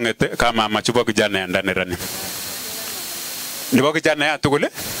koroko ngete kama machubo kijana ya ndani rani. Nibo kijana ya tukule?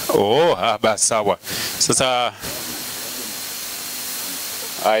 Oh, basi sawa. Sasa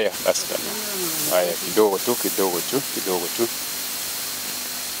haya basi. Haya kidogo tu.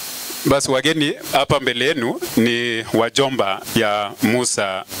 Basi wageni hapa mbele yenu ni wajomba ya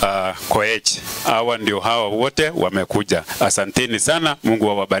Musa Koech. Hawa ndio hawa wote wamekuja. Asanteni sana, Mungu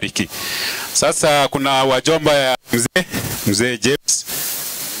awabariki. Sasa kuna wajomba ya mzee James.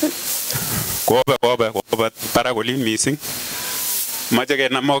 Koba paragoli missing. Majage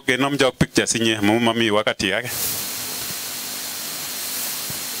na moge nomjok picture sinye mumami wakati yake.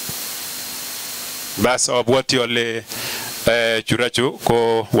 Basi obwati ole churachu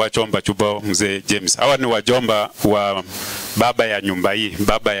ko wajomba chubo mzee James. Hawa ni wajomba wa baba ya nyumba hii,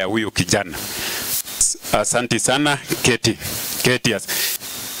 baba ya huyu kijana. Asante sana Keti.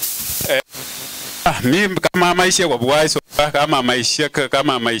 Mimi kama maisha kwa bwaiso kama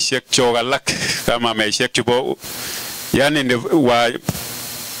maisha chogalak kama maisha chubo yani ni wa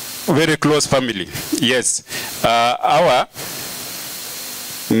very close family. Yes. Hawa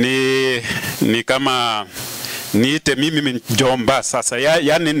ni kama niite mimi jomba sasa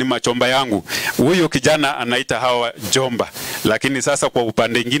yani ni machomba yangu. Huyo kijana anaita hawa jomba, lakini sasa kwa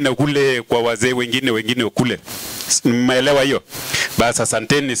upande mwingine kule kwa wazee wengine kule. Mmeelewa hiyo? Basi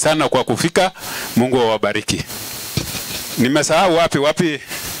asanteni sana kwa kufika. Mungu awabariki. Nimesahau wapi?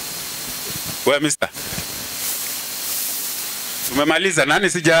 Wewe mister. Umemaliza nani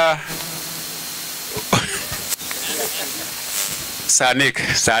sija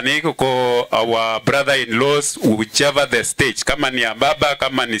Sanik ko our brother-in-laws, whichever the stage, kama ni baba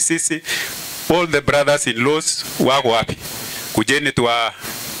kama ni sisi, all the brothers-in-laws wako wapi? Kujeni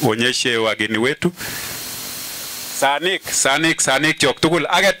tuwaonyeshe wageni wetu. Sanik chok tukul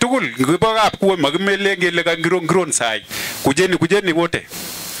age tukul ngibogap kuwe magimele ngele ka ngron sai. Kujeni wote.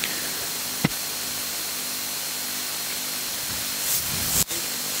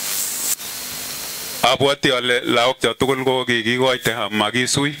 Abwati ale laok cha tukul ko kikikoite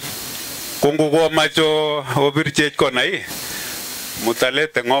makisui. Kongo macho obirchech kona hii.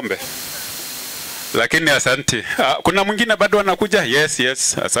 Mutalete ng'ombe. Lakini asante. Kuna mwingine bado anakuja?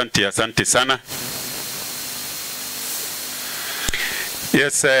 Yes. Asante sana.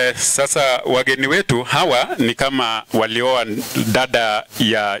 Yes, sasa wageni wetu hawa ni kama walioa dada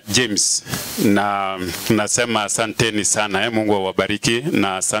ya James, na tunasema asanteni sana. Mungu awabariki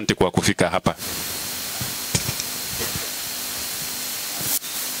na asante kwa kufika hapa.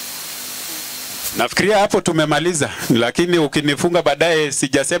 Nafikiria hapo tumemaliza, lakini ukinifunga baadaye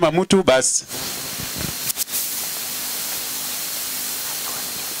sijasema mtu basi.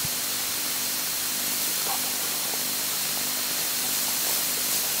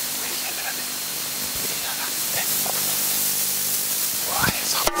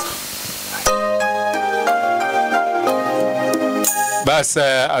 Basi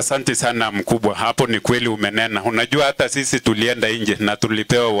asante sana mkubwa. Hapo ni kweli umenena. Unajua hata sisi tulienda nje na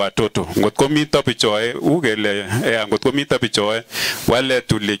tulipewa watoto. Ngotkomita pichoe ugele ngotkomita pichoe wale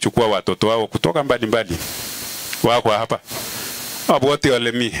tulichukua watoto wao kutoka mbali. Wako hapa. Abwati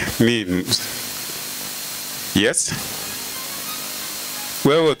wale mi. Yes.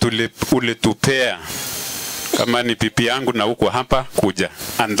 Wewe ulitupea kama ni pipi yangu na uko hapa kuja,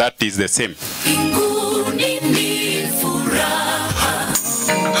 and that is the same.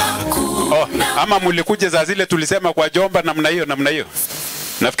 Oh, ama mulikuja za zile tulisema kwa Jomba namna hiyo.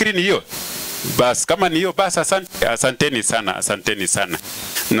 Nafikiri ni hiyo. Bas kama ni hiyo basi asanteni sana.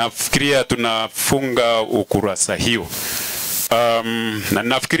 Nafikiria tunafunga ukurasa hiyo. Na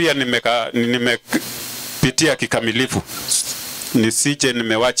nafikiria nimepitia kikamilifu. Nisije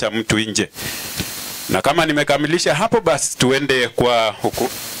nimewacha mtu nje. Na kama nimekamilisha hapo basi tuende kwa huku.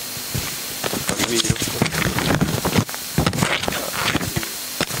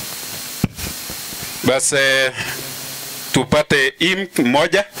 Basi tupate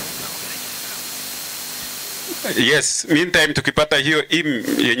moja. Yes, meantime tukipata hiyo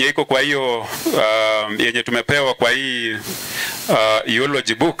yenye iko kwa hiyo yenye tumepewa kwa hii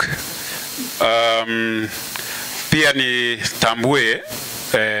eulogy book, pia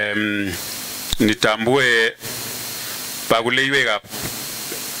nitambue Paguleiwe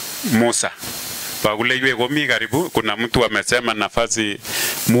Musa. Paguleiwe gomi karibu. Kuna mtu amesema nafasi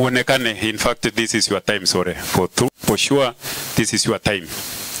muonekane. In fact this is your time, sorry. For sure this is your time.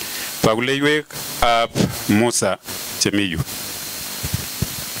 Paguleiwe Musa Chemiyu.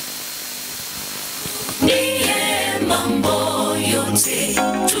 Niye mambo yote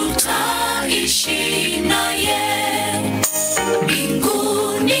tutaishi naye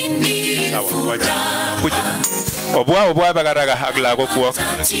mbinguni ni furaha. Obwa bagaraga haglago kwa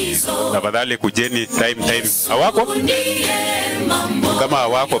tafadhali kujeni time hawako kama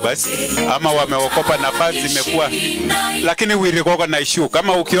hawako basi ama wameokopa nafasi imekuwa, lakini wirikoga na issue.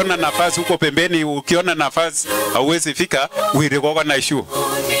 Kama ukiona nafasi huko pembeni, ukiona nafasi hauwezi fika, wirikoga na issue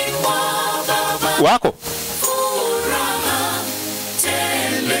wako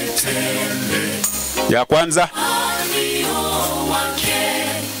ya kwanza.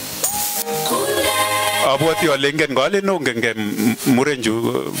 Aboti olengen ngale nongenge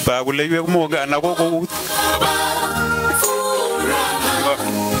murenju Paguleiwe moga anako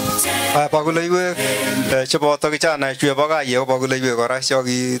Paguleiwe cheboto kichana chwe boga ye Paguleiwe kora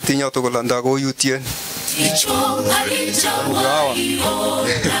shoki tinyo tugul ndo ko yutien.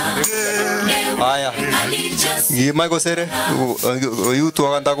 Haya. Gimai kosere yutu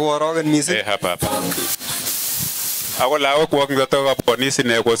akanda ko orogen misi. Hapa. Ako lawa kwa ngatoka polisi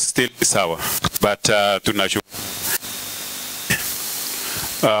na ko still sawa. But tunashukuru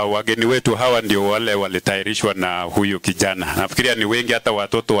wageni wetu hawa ndio wale walitayarishwa na huyu kijana. Nafikiria ni wengi, hata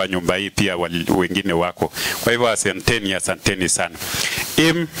watoto wa nyumba hii pia wengine wako. Kwa hivyo asanteni sana.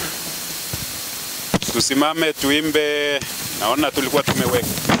 Tusimame tuimbe. Naona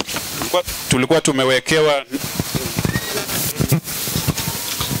tulikuwa tumewekewa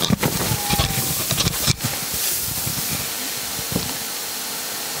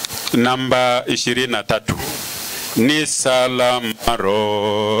namba 23. Ni salama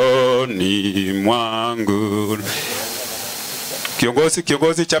rohoni mwangu.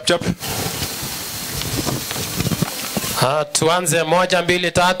 Kiongozi chap. Tuanze 1,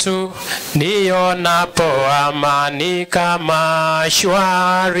 2, 3. Nionapo amani kama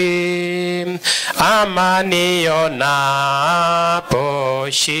shwari, amani nionapo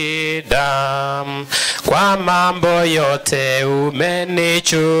shida, kwa mambo yote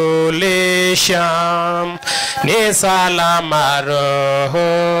umenijulisha, ni salama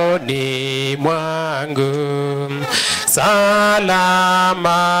rohoni mwangu,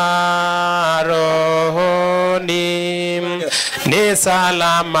 salama rohoni, ni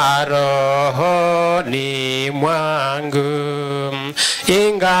salama rohoni mwangu,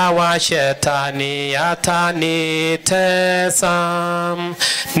 ingawa shetani atanitesa,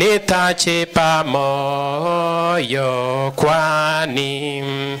 nitajipa moyo kwani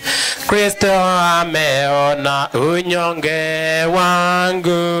Kristo ameona unyonge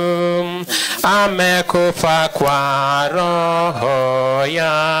wangu, amekufa kwa roho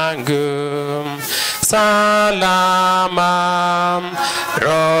yangu, salama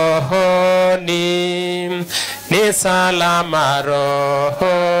rohoni, ni salama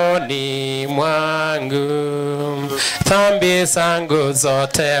rohoni mwangu, dhambi zangu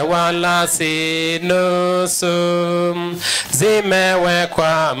zote wala si nusu,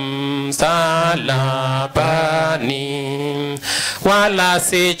 zimewekwa msalabani, wala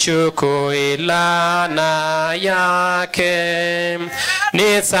sichukui laana yake,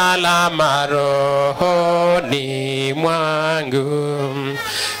 ni salama rohoni mwangu,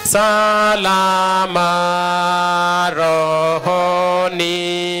 salama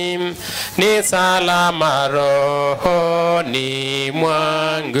rohoni, ni salama rohoni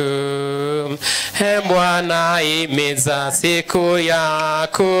mwangu. Bwana imiza siku ya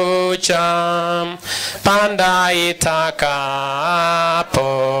kucha, panda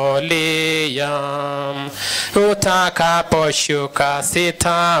itakapolia, utakaposhuka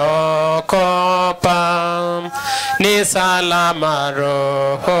sitaogopa, ni salama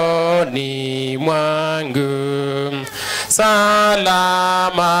rohoni mwangu,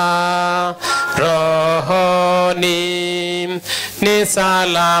 salama rohoni, ni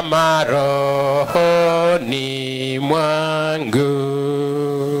salama rohoni mwangu.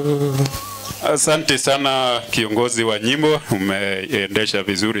 Asante sana kiongozi wa nyimbo, umeendesha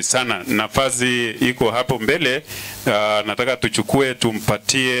vizuri sana. Nafasi iko hapo mbele. Nataka tuchukue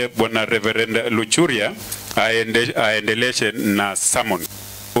tumpatie Bwana Reverend Luchuria aendeleshe na sermon.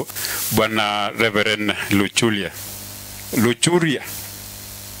 Bwana Reverend Luchuria.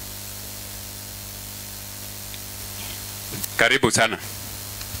 Karibu sana.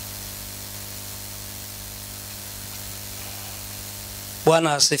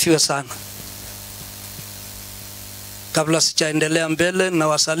 Bwana asifiwe sana. Kabla sijaendelea mbele, na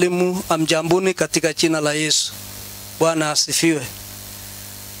wasalimu amjambuni katika jina la Yesu. Bwana asifiwe.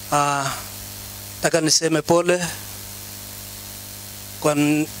 Nataka niseme pole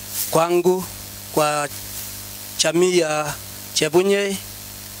kwangu, kwa jamii ya CHEBUNYEI.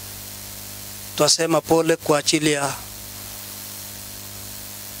 Twasema pole kwa ajili ya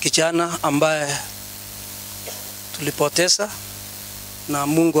kijana ambaye tulipoteza, na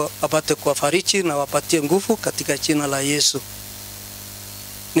Mungu apate kuwafariji na wapatie nguvu katika jina la Yesu.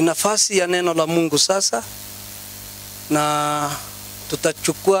 Ni nafasi ya neno la Mungu sasa, na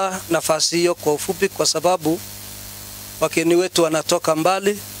tutachukua nafasi hiyo kwa ufupi kwa sababu wageni wetu wanatoka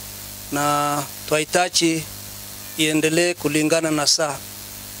mbali na twahitaji iendelee kulingana na saa.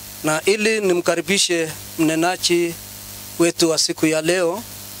 Na ili nimkaribishe mnenaji wetu wa siku ya leo,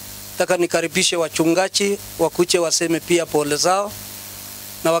 nataka nikaribishe wachungaji wakuje waseme pia pole zao.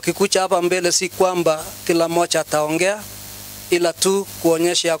 Na wakikuja hapa mbele, si kwamba kila mmoja ataongea, ila tu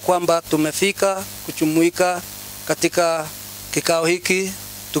kuonyesha kwamba tumefika kujumuika katika kikao hiki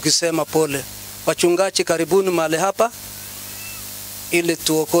tukisema pole. Wachungaji, karibuni mahali hapa ili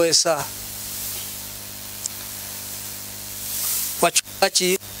tuokoe saa.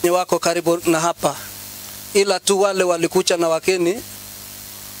 Wachungaji ni wako karibu na hapa, ila tu wale walikuja na wageni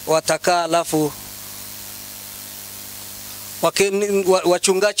watakaa, alafu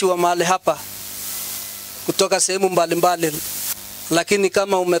wachungaji wa mahali hapa kutoka sehemu mbalimbali. Lakini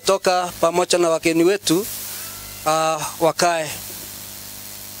kama umetoka pamoja na wageni wetu, wakae.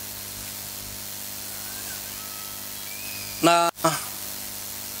 Na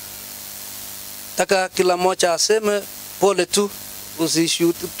taka kila mmoja aseme pole tu,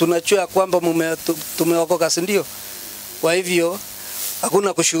 tunajua kwamba tumeokoka, si ndio? Kwa hivyo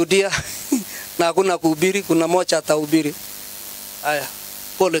hakuna kushuhudia na hakuna kuhubiri, kuna mmoja atahubiri. Haya,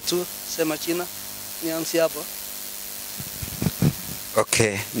 pole tu, sema china. Nianze hapo.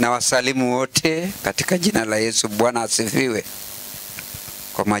 Okay, na wasalimu wote katika jina la Yesu. Bwana asifiwe.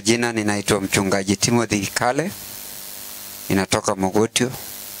 Kwa majina ninaitwa mchungaji Timothy Kale. Ninatoka Mogotio.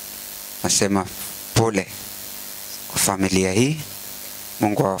 Nasema pole kwa familia hii.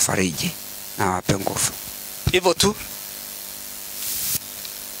 Mungu awafariji na awape nguvu. Hivyo tu.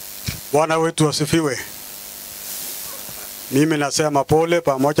 Bwana wetu asifiwe. Mimi nasema pole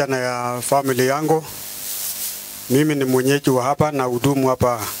pamoja na ya familia yangu. Mimi ni mwenyeji wa hapa na hudumu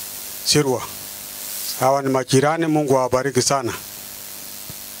hapa Sirwa. Hawa ni majirani, Mungu awabariki sana.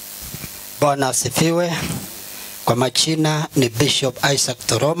 Bwana asifiwe. Kwa majina ni Bishop Isaac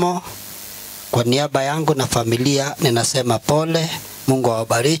Toromo. Kwa niaba yangu na familia ninasema pole. Mungu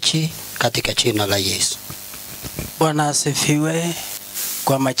awabariki katika jina la Yesu. Bwana asifiwe.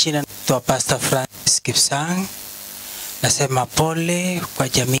 Kwa majina naitwa Pastor Francis Kipsang. Nasema pole kwa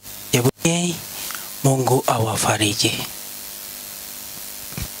jamii ya CHEBUNYEI. Mungu awafariji.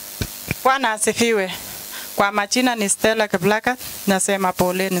 Bwana asifiwe. Kwa majina ni Stella Kiblaka. Nasema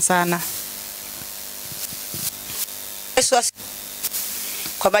poleni sana.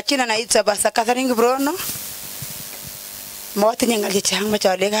 Kwa majina naitwa Basa Catherine Kiprono. Mwati nyangali chang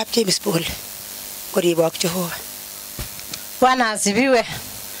machale kapche mispole. Koribok Jehova. Bwana asifiwe.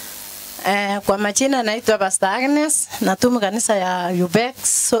 Kwa majina naitwa Pastor Agnes, natumu kanisa ya Ubek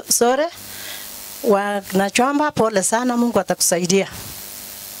Sore. Nachomba pole sana, Mungu atakusaidia.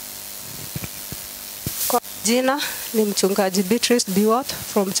 Kwa jina ni mchungaji Beatrice Kibiwot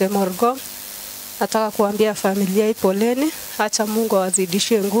from Chemorgo. Nataka kuambia familia hii poleni, acha Mungu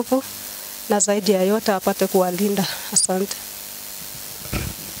awazidishie nguvu na zaidi ya yote apate kuwalinda. Asante.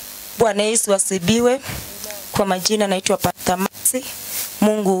 Bwana Yesu asifiwe. Kwa majina naitwa Pastor Masi.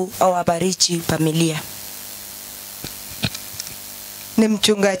 Mungu awabariki familia. Ni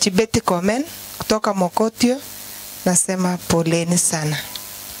mchungaji Betty Komen kutoka Mokotio. Nasema poleni sana.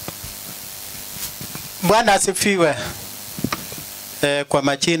 Bwana asifiwe. Kwa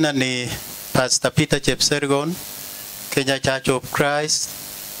majina ni Pastor Peter Chepsergon, Kenya Church of Christ,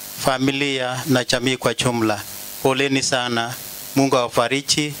 familia na jamii kwa jumla. Poleni sana. Mungu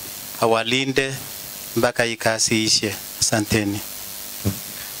awafariji, awalinde mpaka hii kazi ishe. Asanteni.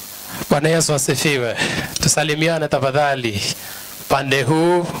 Bwana Yesu asifiwe. Tusalimiane tafadhali. Pande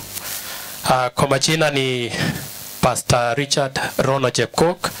huu kwa majina ni Pastor Richard Rono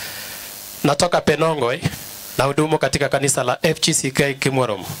Chepkok. Natoka Penongoi na hudumu katika kanisa la FGCK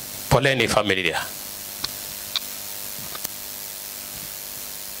Kimorom. Poleni familia.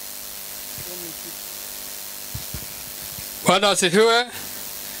 Bwana asifiwe.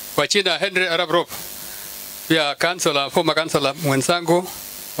 Kwa jina Henry Arab Rob. Pia kansela, former kansela mwenzangu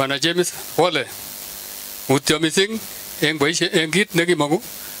Bwana James Wole. Mutyo mising eng boishe eng kit nekimongu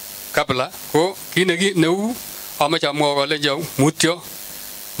kabla ko kineki neu amache amwa kole jo mutyo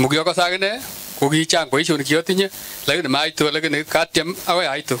mugyo ko sagene ko kichang boishonik kiotinye lakini maitu lakini katyem akoi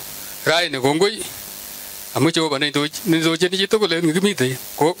aitu raini kongoi amu Jehova nindochini chitugul eng kimite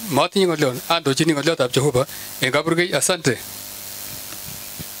ko matinye ng'olyon andochini ng'olyotab Jehova eng kaburgei. Asante.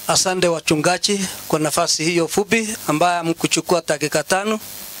 Asante wachungaji kwa nafasi hiyo fupi ambayo mkuchukua dakika 5.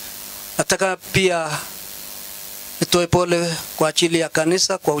 Nataka pia nitoe pole kwa ajili ya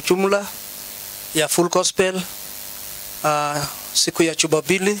kanisa kwa ujumla ya Full Gospel. Siku ya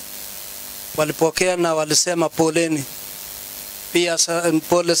Jumapili walipokea na walisema poleni. Pia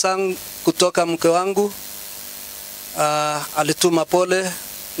pole zangu kutoka mke wangu. Alituma pole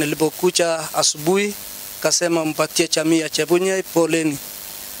nilipokuja asubuhi, kasema mpatie jamii ya CHEBUNYEI poleni.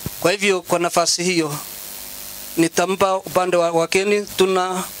 Kwa hivyo kwa nafasi hiyo nitampa upande wa wakeni.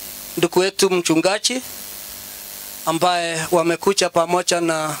 Tuna ndugu wetu mchungaji ambaye wamekuja pamoja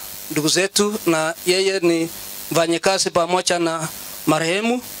na ndugu zetu, na yeye ni mfanyakazi pamoja na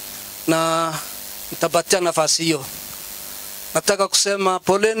marehemu, na nitapatia nafasi hiyo. Nataka kusema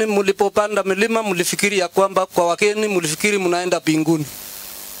poleni. Mlipopanda milima mlifikiri ya kwamba kwa wakeni mlifikiri mnaenda mbinguni,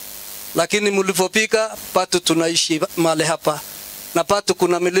 lakini mlipofika patu tunaishi mahali hapa na patu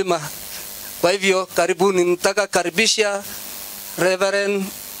kuna milima. Kwa hivyo karibuni. Nataka karibisha Reverend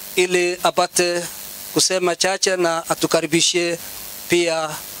ili apate kusema chache na atukaribishie pia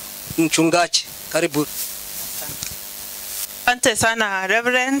mchungaji. Karibu. Asante sana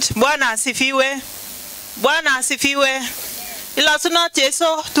Reverend. Bwana asifiwe. Bwana asifiwe. Ila suna Yesu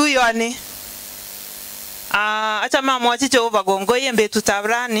tuyoni. Acha mama Jehova gongoye mbetu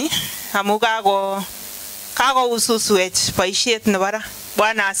tabrani amuga go kago ususwech boisiet nebara.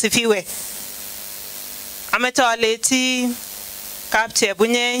 Bwana asifiwe. Ametoleti kap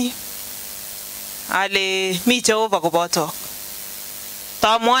CHEBUNYEI ale mi Jehova koboto.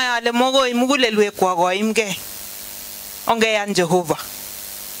 Tamwae ale mogoi mugulelwe kwa goimge. Ongeyan Jehova.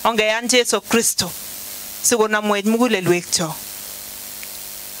 Ongeyan Yesu Kristo. Sigona mwej mugulelwekcho.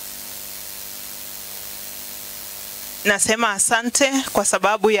 Nasema asante kwa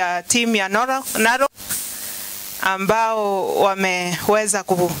sababu ya timu ya Narok ambao wameweza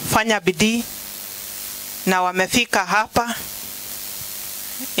kufanya bidii na wamefika hapa.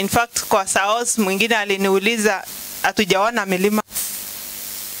 In fact kwa Saos mwingine aliniuliza hatujaona milima.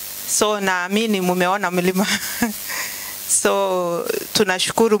 So naamini mumeona milima. So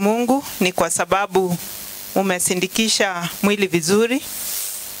tunashukuru Mungu ni kwa sababu umesindikisha mwili vizuri,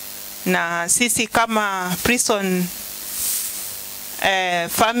 na sisi kama prison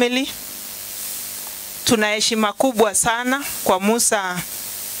family tuna heshima kubwa sana kwa Musa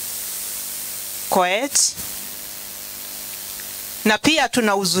Koech, na pia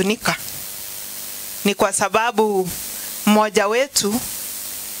tunahuzunika ni kwa sababu mmoja wetu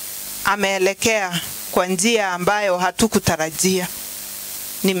ameelekea kwa njia ambayo hatukutarajia.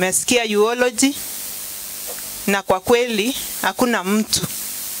 Nimesikia eulogy na kwa kweli hakuna mtu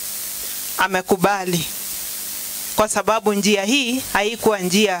amekubali, kwa sababu njia hii haikuwa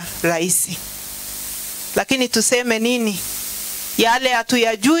njia rahisi. Lakini tuseme nini? Yale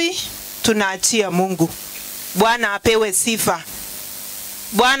hatuyajui tunaachia Mungu. Bwana apewe sifa.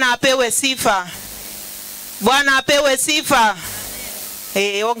 Bwana apewe sifa. Bwana apewe sifa.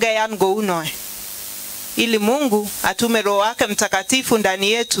 Ongeyan go uno. Ili Mungu atume Roho wake Mtakatifu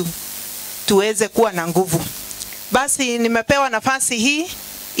ndani yetu tuweze kuwa na nguvu. Basi nimepewa nafasi hii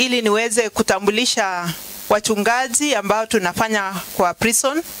ili niweze kutambulisha wachungaji ambao tunafanya kwa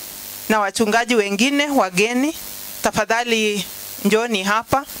prison na wachungaji wengine wageni. Tafadhali njoni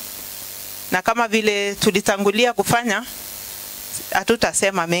hapa, na kama vile tulitangulia kufanya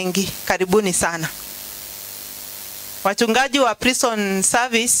hatutasema mengi. Karibuni sana. Wachungaji wa prison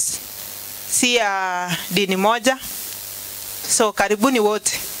service si ya dini moja, so karibuni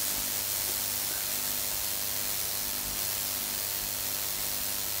wote.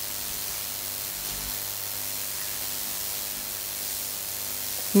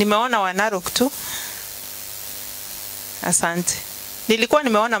 Nimeona wa Narok tu. Asante. Nilikuwa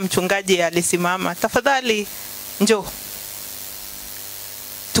nimeona mchungaji alisimama. Tafadhali njoo.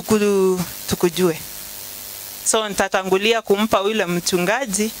 Tukujue. So nitatangulia kumpa yule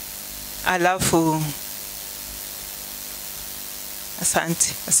mchungaji alafu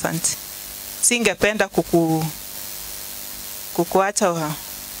asante. Singependa kukuacha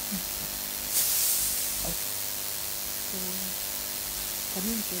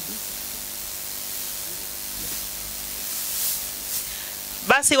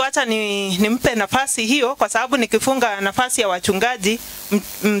basi wacha nimpe nafasi hiyo, kwa sababu nikifunga nafasi ya wachungaji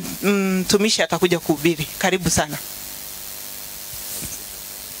mtumishi atakuja kuhubiri. Karibu sana.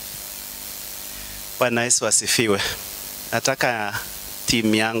 Bwana Yesu asifiwe. Nataka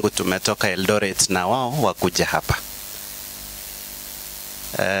timu yangu tumetoka Eldoret na wao wakuja hapa.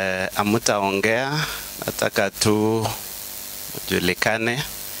 Amutaongea, nataka tu ujulikane.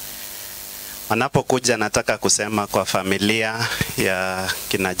 Wanapokuja nataka kusema kwa familia ya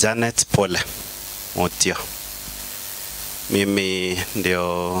kina Janet pole. Mutio. Mimi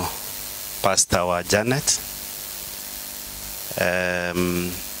ndio pastor wa Janet.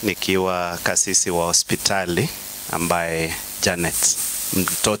 Nikiwa kasisi wa hospitali ambaye Janet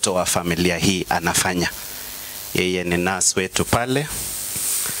mtoto wa familia hii anafanya. Yeye ni nurse wetu pale.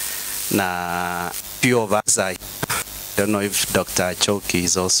 Na few of us are, I don't know if Dr. Choki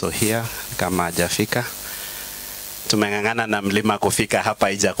is also here kama hajafika. Tumengangana na mlima kufika hapa,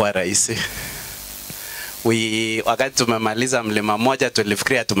 haijakuwa rahisi. Wakati tumemaliza mlima moja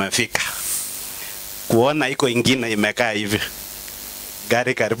tulifikiria tumefika. Kuona iko ingine imekaa hivi.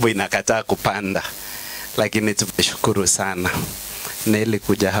 Gari karibu inakataa kupanda. Lakini tumeshukuru sana. Neli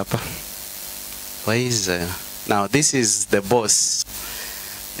kuja hapa. Where is now this is the boss.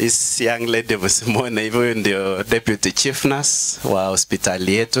 This young lady msimone hivyo ndio deputy chief nurse wa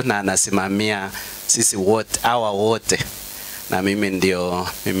hospitali yetu na anasimamia sisi wote hawa wote. Na mimi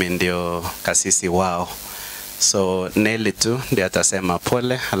ndio kasisi wao. So Neli tu ndio atasema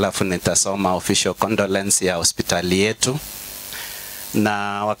pole, alafu nitasoma official condolence ya hospitali yetu.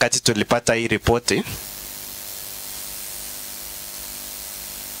 Na wakati tulipata hii ripoti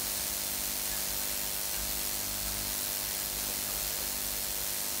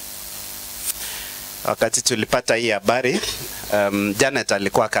habari, Janet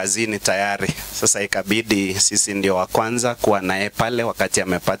alikuwa kazini tayari. Sasa ikabidi sisi ndio wa kwanza kuwa naye pale wakati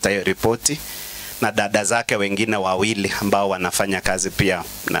amepata hiyo ripoti, na dada zake wengine wawili ambao wanafanya kazi pia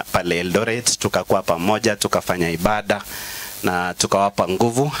na pale Eldoret. Tukakuwa pamoja, tukafanya ibada na tukawapa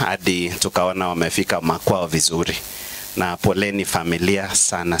nguvu hadi tukaona wamefika makwao vizuri. Na poleni familia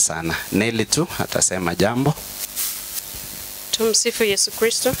sana sana. Neli tu atasema jambo. Tumsifu Yesu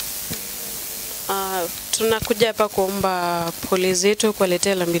Kristo. Tunakuja hapa kuomba pole zetu,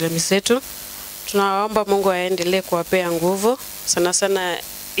 kuwaletea rambirambi zetu. Tunaomba Mungu aendelee kuwapea nguvu sana sana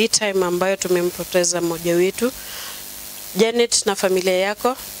hii time ambayo tumempoteza mmoja wetu. Janet na familia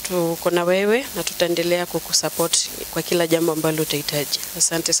yako tuko na wewe na tutaendelea kukusupport kwa kila jambo ambalo utahitaji.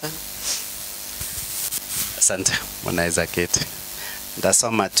 Asante sana. Asante. Mnaweza keti.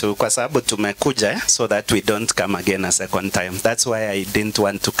 Ndasoma tu kwa sababu tumekuja so that we don't come again a second time. That's why I didn't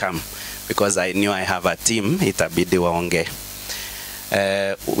want to come, because I knew I have a team. Itabidi waongee.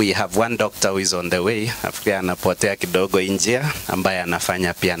 We have one doctor who is on the way. Afrika anapotea kidogo njia ambaye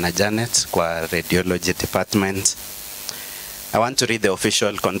anafanya pia na Janet kwa radiology department. I want to read the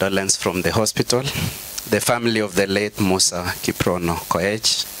official condolence from the hospital. The family of the late Musa Kiprono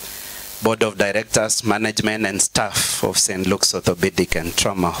Koech, Board of Directors, management and staff of St. Luke's Orthopedic and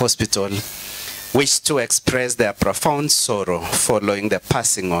Trauma Hospital wish to express their profound sorrow following the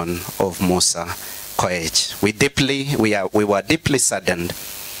passing on of Musa Koech. We were deeply saddened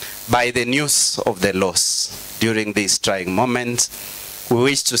by the news of the loss. During this trying moment, we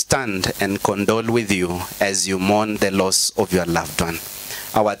wish to stand and condole with you as you mourn the loss of your loved one.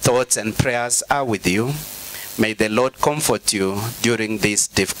 Our thoughts and prayers are with you. May the Lord comfort you during this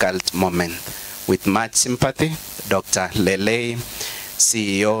difficult moment. With much sympathy, Dr. Lele,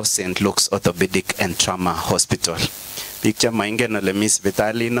 CEO, St. Luke's Orthopedic and Trauma Hospital. Picture mainge no le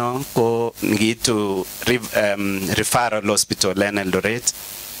hospitali no ko ngitu referral hospital en Eldoret.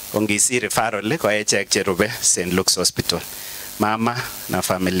 Ongisi referral le kwa Chepchumba St. Luke's Hospital. Mama na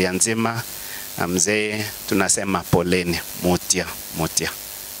familia nzima, mzee, tunasema poleni, mutia.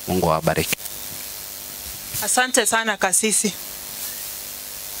 Mungu awabariki. Asante sana kasisi.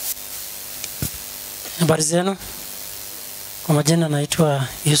 Habari zenu? Kwa majina naitwa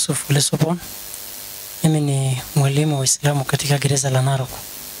Yusuf Lesopon. Mimi ni mwalimu wa Uislamu katika gereza la Narok.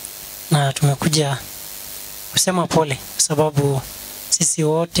 Na tumekuja kusema pole kwa sababu sisi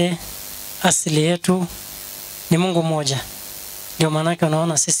wote asili yetu ni Mungu mmoja. Ndio maana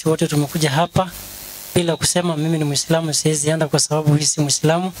unaona sisi wote tumekuja hapa bila kusema mimi ni Muislamu, siwezi enda kwa sababu hii si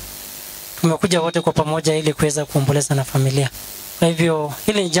Muislamu. Tumekuja wote kwa pamoja ili kuweza kuomboleza na familia. Kwa hivyo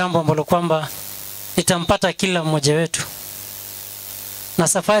hili ni jambo ambalo kwamba litampata kila mmoja wetu. Na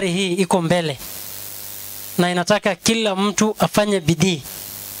safari hii iko mbele. Na inataka kila mtu afanye bidii,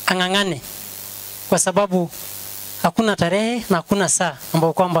 ang'ang'ane, kwa sababu hakuna tarehe na hakuna saa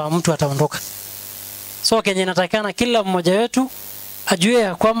ambayo kwamba mtu ataondoka. So kenye inatakana kila mmoja wetu ajue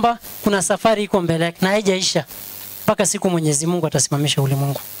ya kwamba kuna safari iko mbele na haijaisha mpaka siku Mwenyezi Mungu atasimamisha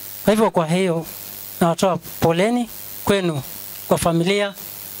ulimwengu. Kwa hivyo kwa hiyo nawatoa poleni kwenu, kwa familia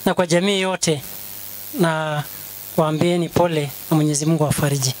na kwa jamii yote, na waambieni pole na Mwenyezi Mungu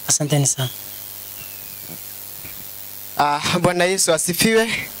awafariji. Asanteni sana. Bwana Yesu asifiwe.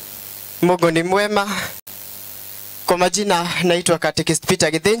 Mungu ni mwema. Kwa majina naitwa Katekist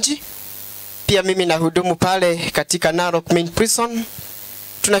Peter Githenji. Pia mimi nahudumu pale katika Narok Main Prison.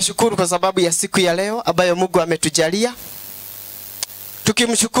 Tunashukuru kwa sababu ya siku ya leo ambayo Mungu ametujalia.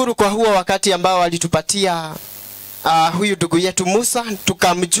 Tukimshukuru kwa huo wakati ambao alitupatia huyu ndugu yetu Musa,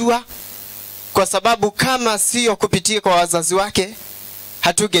 tukamjua, kwa sababu kama sio kupitia kwa wazazi wake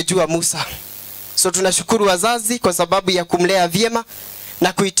hatungejua Musa. So tunashukuru wazazi kwa sababu ya kumlea vyema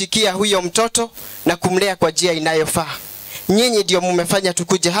na kuitikia huyo mtoto na kumlea kwa njia inayofaa. Nyinyi ndio mmefanya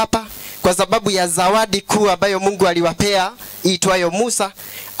tukuje hapa kwa sababu ya zawadi kuu ambayo Mungu aliwapea iitwayo Musa,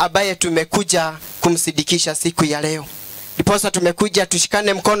 ambaye tumekuja kumsidikisha siku ya leo. Ndiposa tumekuja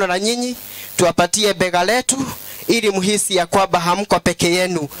tushikane mkono na nyinyi, tuwapatie bega letu ili muhisi ya kwamba hamko peke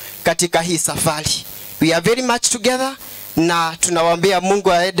yenu katika hii safari. We are very much together, na tunawaambia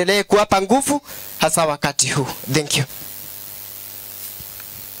Mungu aendelee kuwapa nguvu hasa wakati huu. Thank you.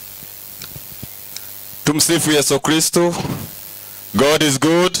 Tumsifu Yesu Kristo. God is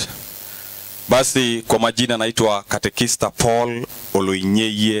good. Basi kwa majina naitwa Katekista Paul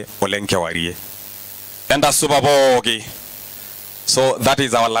Oluinyeye Olenkewarie. Enda subabogi. So that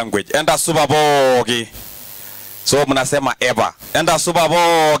is our language. Enda subabogi. So mnasema eba. Enda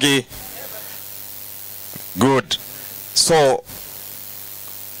subabogi. Good. So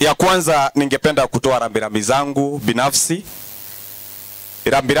ya kwanza ningependa kutoa rambirambi zangu binafsi.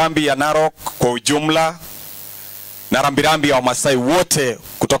 Rambirambi ya Narok kwa ujumla na rambirambi ya Wamasai wote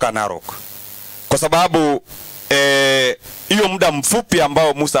kutoka Narok. Kwa sababu hiyo muda mfupi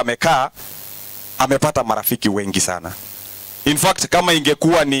ambao Musa amekaa amepata marafiki wengi sana. In fact kama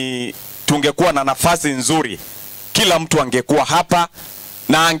ingekuwa ni tungekuwa na nafasi nzuri, kila mtu angekuwa hapa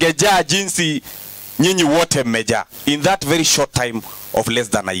na angejaa jinsi nyinyi wote mmejaa in that very short time of less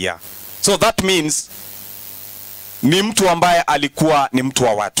than a year. So that means ni mtu ambaye alikuwa ni mtu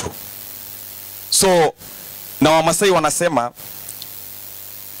wa watu. So na Wamasai wanasema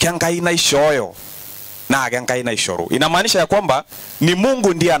kiangaina ishoyo na kiangaina ishoru. Inamaanisha ya kwamba ni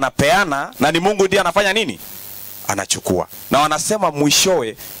Mungu ndiye anapeana na ni Mungu ndiye anafanya nini? Anachukua. Na wanasema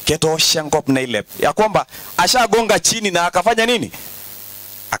mwishowe keto shangop na ile ya kwamba ashagonga chini na akafanya nini?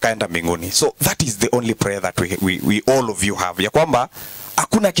 Akaenda mbinguni. So that is the only prayer that we all of you have. Ya kwamba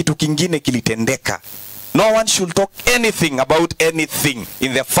hakuna kitu kingine kilitendeka. No one should talk anything about anything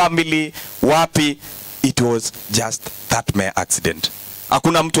in the family, wapi. It was just that mere accident.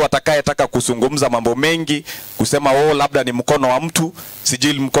 Hakuna mtu atakayetaka kuzungumza mambo mengi, kusema labda ni mkono wa mtu,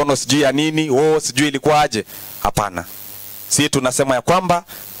 sijui mkono sijui ya nini, sijui ilikuwa aje. Hapana. Sisi tunasema ya kwamba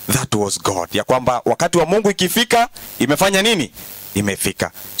that was God. Ya kwamba wakati wa Mungu ikifika, imefanya nini?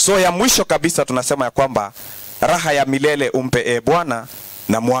 Imefika. So ya mwisho kabisa tunasema ya kwamba raha ya milele umpe Bwana,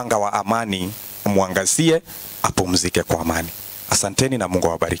 na mwanga wa amani muangazie, apumzike kwa amani. Asanteni na Mungu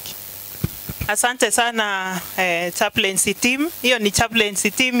awabariki. Asante sana chaplaincy team. Hiyo ni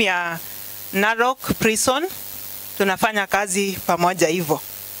chaplaincy team ya Narok Prison. Tunafanya kazi pamoja hivyo.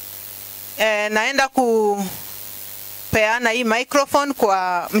 Naenda kupeana hii microphone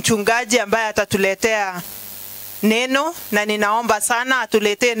kwa mchungaji ambaye atatuletea neno, na ninaomba sana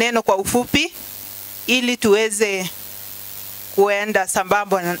atuletee neno kwa ufupi ili tuweze kuenda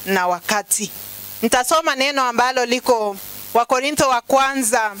sambamba na wakati. Nitasoma neno ambalo liko Wakorintho wa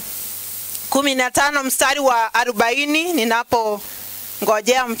kwanza 15 mstari wa 40 ninapo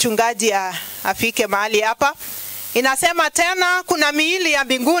ngojea mchungaji afike mahali hapa. Inasema tena, kuna miili ya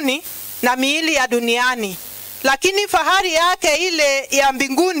mbinguni na miili ya duniani, lakini fahari yake ile ya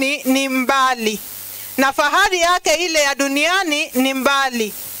mbinguni ni mbali na fahari yake ile ya duniani ni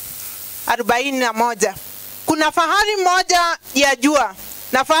mbali. 41. Kuna fahari moja ya jua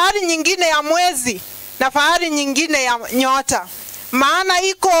na fahari nyingine ya mwezi na fahari nyingine ya nyota. Maana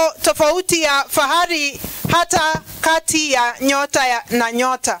iko tofauti ya fahari hata kati ya nyota na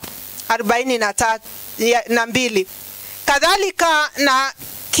nyota 42. Kadhalika na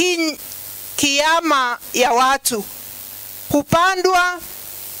kiama ya watu hupandwa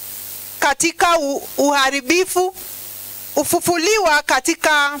katika uharibifu, ufufuliwa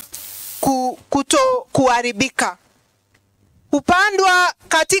katika kuto kuharibika. Upandwa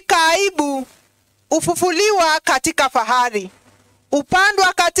katika aibu, ufufuliwa katika fahari.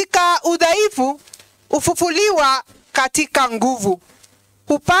 Upandwa katika udhaifu, ufufuliwa katika nguvu.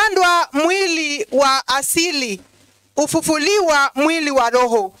 Upandwa mwili wa asili, ufufuliwa mwili wa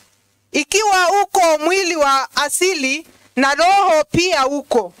roho. Ikiwa uko mwili wa asili na roho pia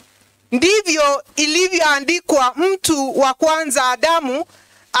uko, ndivyo ilivyoandikwa, mtu wa kwanza Adamu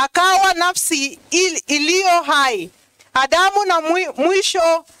akawa nafsi iliyo hai. Adamu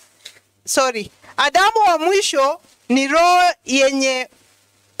wa mwisho ni roho yenye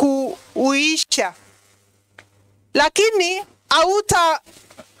kuisha, lakini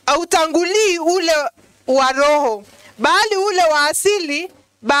hautangulii ule wa roho, bali ule wa asili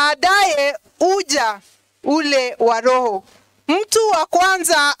baadaye uja ule wa roho. Mtu wa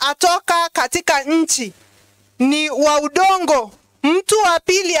kwanza atoka katika nchi, ni wa udongo. Mtu wa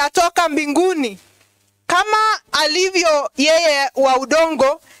pili atoka mbinguni. Kama alivyo yeye wa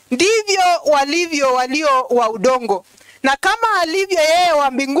udongo, ndivyo walivyo walio wa udongo. Na kama alivyo yeye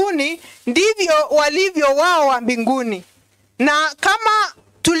wa mbinguni, ndivyo walivyo wao wa mbinguni. Na kama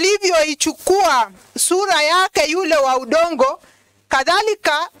tulivyoichukua sura yake yule wa udongo,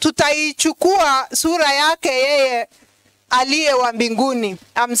 kadhalika tutaichukua sura yake yeye aliye wa mbinguni.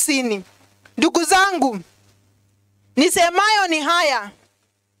 50. Ndugu zangu, nisemayo ni haya,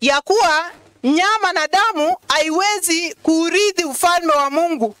 ya kuwa nyama na damu haiwezi kuurithi ufalme wa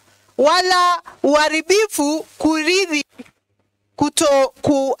Mungu, wala uharibifu kurithi kuto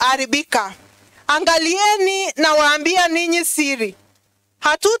kuharibika. Angalieni, na waambia ninyi siri,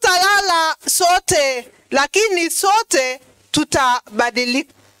 hatutalala sote, lakini sote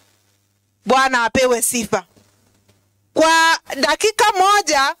tutabadilika. Bwana apewe sifa. Kwa dakika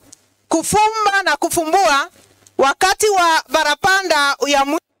moja kufumba na kufumbua, wakati wa parapanda ya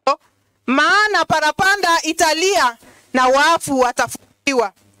mwisho, maana parapanda italia na wafu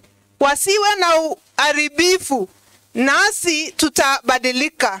watafufuliwa. Wasiwe na uharibifu, nasi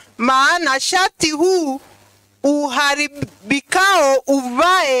tutabadilika. Maana shati huu uharibikao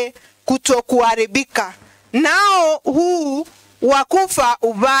uvae kutokuharibika, nao huu wakufa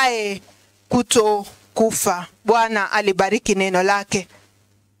uvae kutokufa. Bwana alibariki neno lake.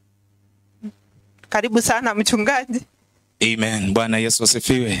 Karibu sana mchungaji. Amen. Bwana Yesu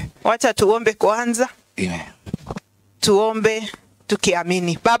asifiwe. Wacha tuombe kwanza. Amen. Tuombe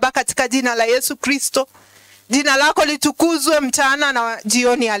tukiamini. Baba, katika jina la Yesu Kristo, jina lako litukuzwe mchana na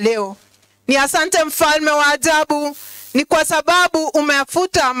jioni ya leo. Ni asante mfalme wa ajabu, ni kwa sababu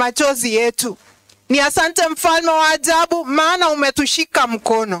umefuta machozi yetu. Ni asante mfalme wa ajabu, maana umetushika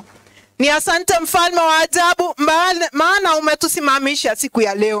mkono. Ni asante mfalme wa ajabu, maana umetusimamisha siku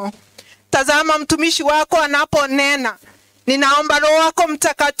ya leo. Tazama mtumishi wako anaponena. Ninaomba Roho wako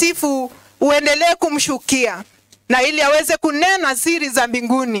Mtakatifu uendelee kumshukia, na ili aweze kunena siri za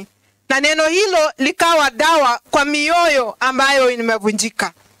mbinguni, na neno hilo likawa dawa kwa mioyo ambayo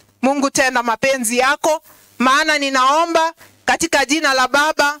imevunjika. Mungu, tenda mapenzi yako, maana ninaomba katika jina la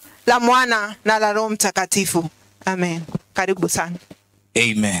Baba, la Mwana na la Roho Mtakatifu. Amen. Karibu sana.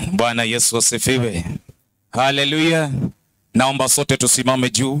 Amen. Bwana Yesu asifiwe. Haleluya. Naomba sote tusimame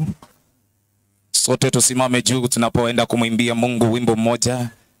juu. Sote tusimame juu tunapoenda kumwimbia Mungu wimbo mmoja.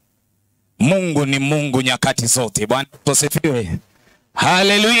 Mungu ni Mungu nyakati zote. Bwana Yesu asifiwe.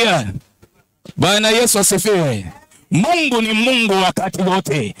 Haleluya. Bwana Yesu asifiwe. Mungu ni Mungu wakati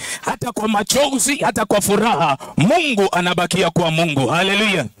wote. Hata kwa machozi, hata kwa furaha, Mungu anabakia kuwa Mungu.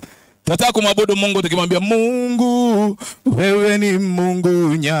 Haleluya. Tunataka kumwabudu Mungu tukimwambia Mungu, wewe ni Mungu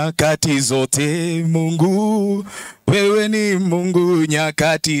nyakati zote. Mungu, wewe ni Mungu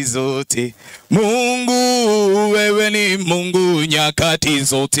nyakati zote. Mungu, wewe ni Mungu nyakati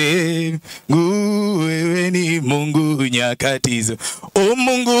zote. Mungu, wewe ni Mungu nyakati zote. O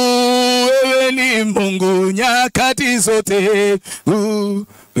Mungu, wewe ni Mungu nyakati zote. Mungu,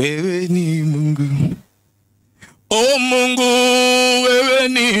 wewe ni Mungu. O Mungu, wewe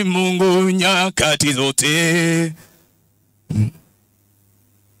ni Mungu nyakati zote.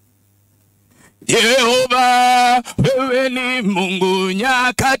 Yehova, wewe ni Mungu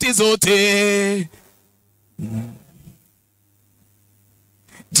nyakati zote.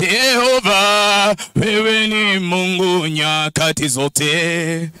 Yehova, wewe ni Mungu nyakati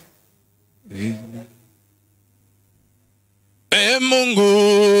zote. E Mungu,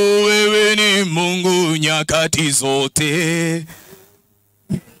 wewe ni Mungu nyakati zote.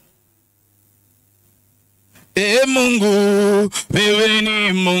 E Mungu, wewe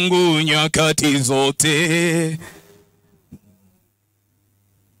ni Mungu nyakati zote.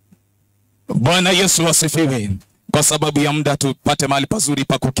 Bwana Yesu asifiwe. Kwa sababu ya muda tupate mahali pazuri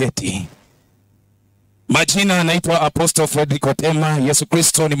pa kuketi. Majina anaitwa Apostle Frederick Otema. Yesu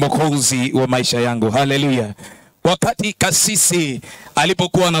Kristo ni mwokozi wa maisha yangu. Haleluya. Wakati kasisi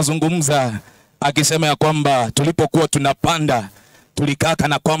alipokuwa anazungumza akisema ya kwamba tulipokuwa tunapanda tulikaa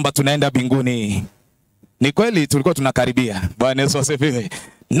kana kwamba tunaenda mbinguni. Ni kweli tulikuwa tunakaribia. Bwana Yesu asifiwe.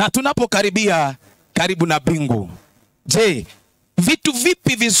 Na tunapokaribia karibu na mbingu, je, vitu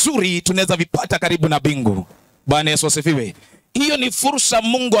vipi vizuri tunaweza vipata karibu na mbingu? Bwana Yesu asifiwe. Hiyo ni fursa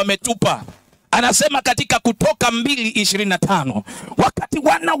Mungu ametupa. Anasema katika Kutoka 2:25, wakati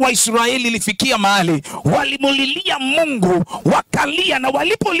wana wa Israeli lifikia mahali walimulilia Mungu, wakalia, na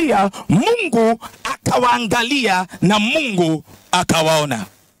walipolia Mungu akawaangalia na Mungu akawaona.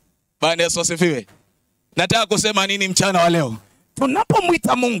 Bwana Yesu asifiwe. Nataka kusema nini mchana wa leo?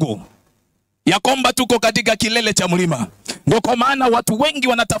 Tunapomwita Mungu ya kwamba tuko katika kilele cha mlima, ndio kwa maana watu wengi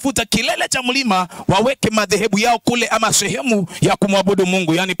wanatafuta kilele cha mlima waweke madhehebu yao kule, ama sehemu ya kumwabudu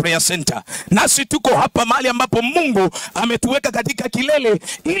Mungu, yani prayer center. Nasi tuko hapa mahali ambapo Mungu ametuweka katika kilele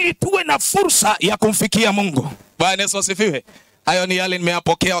ili tuwe na fursa ya kumfikia Mungu. Bwana Yesu asifiwe. Hayo ni yale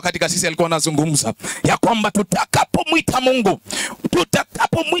nimeyapokea wakati kasisi alikuwa anazungumza ya kwamba tutakapomwita Mungu,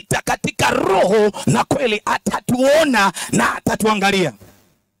 tutakapomwita katika roho na kweli, atatuona na atatuangalia.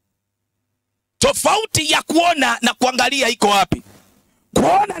 Tofauti ya kuona na kuangalia iko wapi?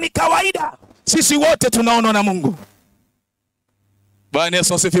 Kuona ni kawaida, sisi wote tunaona na Mungu. Bwana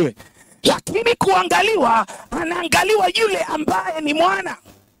Yesu asifiwe. Lakini kuangaliwa, anaangaliwa yule ambaye ni mwana.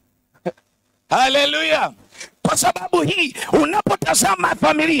 Haleluya. Kwa sababu hii unapotazama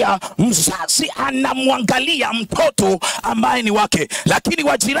familia, mzazi anamwangalia mtoto ambaye ni wake, lakini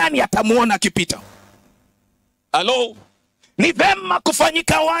wa jirani atamuona akipita. Halo. Ni vema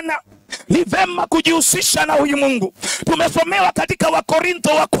kufanyika wana, ni vema kujihusisha na huyu Mungu. Tumesomewa katika Wakorintho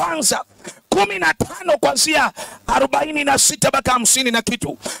wa kwanza 15 kuanzia 46 mpaka 50 na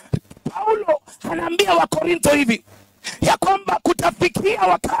kitu. Paulo anaambia Wakorintho hivi ya kwamba kutafikia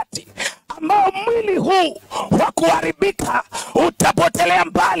wakati ambao mwili huu wa kuharibika utapotelea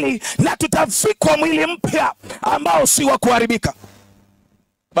mbali na tutafikwa mwili mpya ambao si wa kuharibika.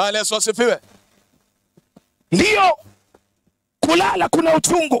 Bwana Yesu asifiwe. Ndio kulala kuna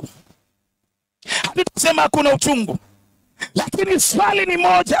uchungu, hatutasema kuna uchungu, lakini swali ni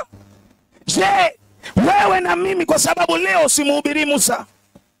moja. Je, wewe na mimi, kwa sababu leo simuhubiri Musa.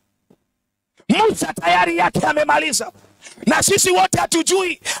 Musa tayari yake amemaliza, na sisi wote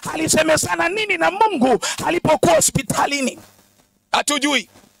hatujui alisemezana nini na Mungu alipokuwa hospitalini. Hatujui.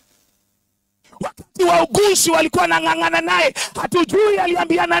 Wakati wauguzi walikuwa nang'ang'ana naye, hatujui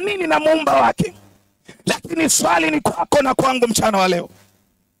aliambiana nini na muumba wake. Lakini swali ni kwako na kwangu mchana wa leo.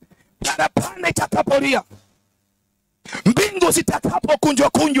 Parapanda itakapolia, mbingu zitakapokunjwa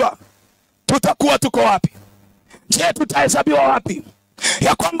kunjwa, tutakuwa tuko wapi? Je, tutahesabiwa wapi?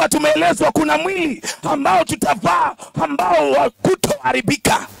 Ya kwamba tumeelezwa kuna mwili ambao tutavaa ambao wa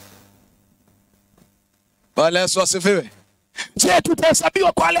kutoharibika. Bwana Yesu asifiwe. Je,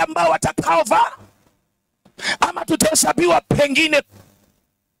 tutahesabiwa kwa wale ambao watakaovaa, ama tutahesabiwa pengine?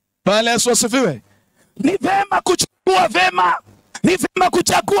 Bwana Yesu asifiwe. Ni vema kuchagua vema, ni vema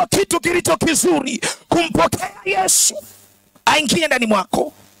kuchagua kitu kilicho kizuri, kumpokea Yesu aingie ndani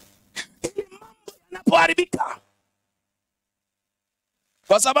mwako ili mambo yanapoharibika.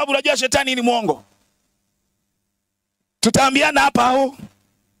 Kwa sababu unajua shetani ni mwongo. Tutaambiana hapa au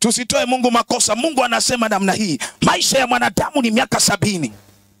tusitoe Mungu makosa. Mungu anasema namna hii, maisha ya mwanadamu ni miaka 70.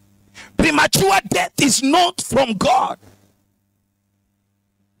 Premature death is not from God.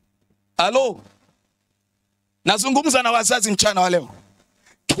 Halo. Nazungumza na wazazi mchana wa leo.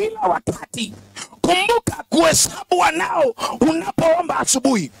 Kila wakati kumbuka kuhesabu wanao unapoomba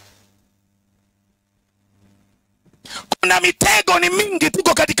asubuhi. Kuna mitego ni mingi,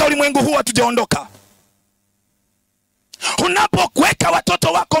 tuko katika ulimwengu huu hatujaondoka. Unapokuweka watoto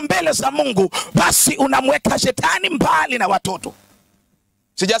wako mbele za Mungu, basi unamweka shetani mbali na watoto.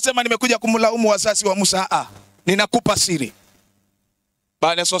 Sijasema nimekuja kumlaumu wazazi wa Musa, ninakupa siri.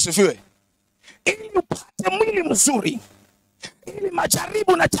 Bwana Yesu asifiwe. Ili upate mwili mzuri, ili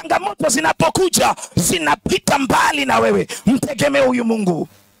majaribu na changamoto zinapokuja zinapita mbali na wewe, mtegemee huyu Mungu.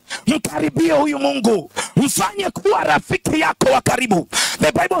 Mkaribie huyu Mungu, mfanye kuwa rafiki yako wa karibu.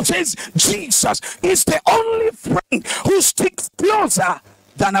 The Bible says Jesus is the only friend who sticks closer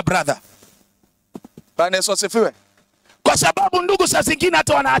than a brother. Bwana Yesu asifiwe. Kwa sababu ndugu, saa zingine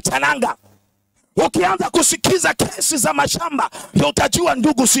hata wanaachananga. Ukianza kusikiza kesi za mashamba ndio utajua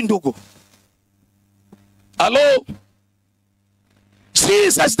ndugu si ndugu. Hello?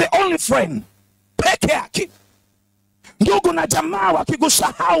 Jesus the only friend. Peke yake. Ndugu na jamaa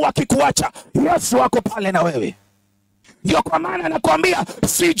wakikusahau, wakikuacha, Yesu wako pale na wewe. Ndio kwa maana nakwambia,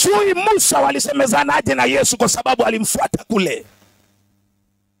 sijui Musa walisemezanaje na Yesu kwa sababu alimfuata kule.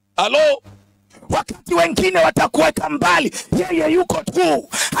 Hello? Wakati wengine watakuweka mbali, yeye yuko tu.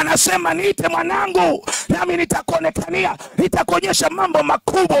 Anasema niite mwanangu, nami nitakuonekania, nitakuonyesha mambo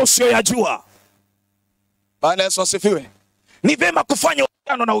makubwa usiyoyajua. Bwana Yesu asifiwe. Ni vema kufanya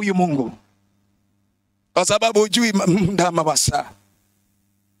uhusiano na huyu Mungu. Kwa sababu hujui muda masaa.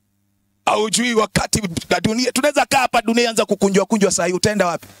 Au hujui wakati wa dunia. Tunaweza kaa hapa dunia anza kukunjwa saa hii, utaenda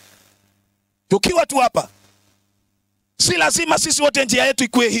wapi? Tukiwa tu hapa. Si lazima sisi wote njia yetu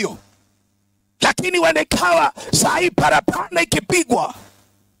ikuwe hiyo. Lakini wanekawa saa hii parapanda ikipigwa.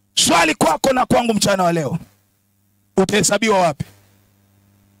 Swali kwako na kwangu mchana wa leo. Utahesabiwa wapi?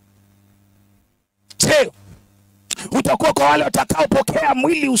 Je, utakuwa kwa wale watakaopokea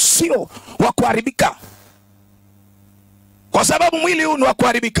mwili usio wa kuharibika? Kwa sababu mwili huu ni wa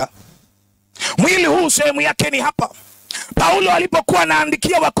kuharibika. Mwili huu sehemu yake ni hapa. Paulo alipokuwa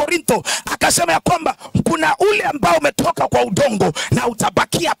anaandikia wa Korintho akasema ya kwamba kuna ule ambao umetoka kwa udongo na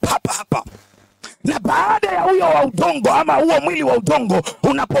utabakia papa hapa. Na baada ya huyo wa udongo ama huo mwili wa udongo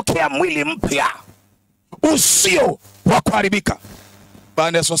unapokea mwili mpya usio wa kuharibika.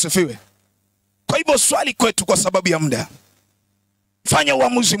 Bwana Yesu asifiwe. Kwa hivyo swali kwetu kwa sababu ya muda, fanya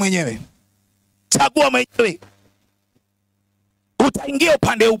uamuzi mwenyewe. Chagua mwenyewe. Utaingia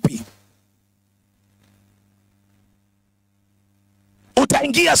upande upi?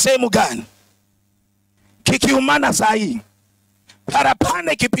 Utaingia sehemu gani? Kikiumana saa hii,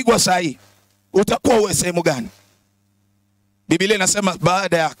 parapanda ikipigwa saa hii, utakuwa uwe sehemu gani? Biblia inasema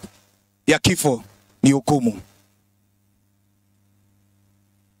baada ya kifo ni hukumu.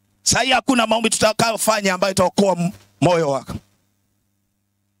 Saa hii hakuna maombi tutakayofanya ambayo itaokoa moyo wako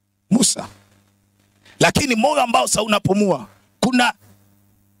Musa. Lakini moyo ambao sasa unapumua, kuna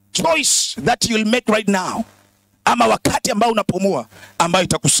choice that you'll make right now, ama wakati ambao unapumua ambayo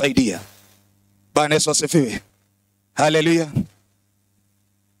itakusaidia. Bwana Yesu asifiwe. Haleluya.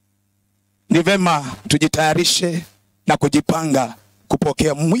 Ni vema tujitayarishe na kujipanga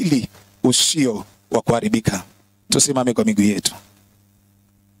kupokea mwili usio wa kuharibika. Tusimame kwa miguu yetu.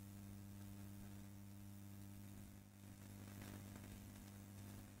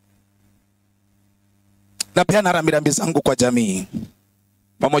 Napeana rambirambi zangu kwa jamii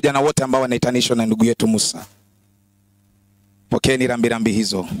pamoja na wote ambao wanaitanishwa na ndugu yetu Musa. Pokeeni rambirambi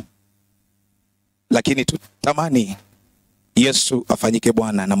hizo. Lakini tutamani Yesu afanyike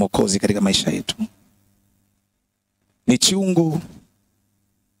Bwana na Mwokozi katika maisha yetu. Ni chungu,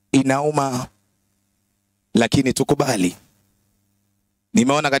 inauma, lakini tukubali.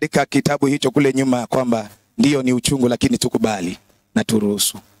 Nimeona katika kitabu hicho kule nyuma kwamba ndio ni uchungu, lakini tukubali na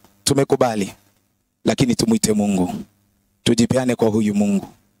turuhusu. Tumekubali, lakini tumuite Mungu. Tujipeane kwa huyu Mungu.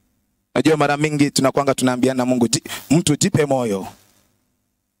 Najua mara mingi tunakuanga tunaambiana Mungu, mtu jipe moyo.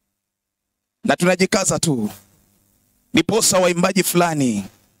 Na tunajikaza tu. Niposa waimbaji fulani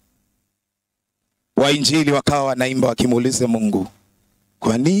wa injili wakawa wanaimba wakimuuliza Mungu,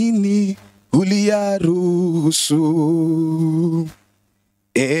 kwa nini uliyaruhusu,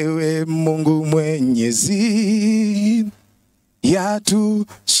 ewe Mungu Mwenyezi,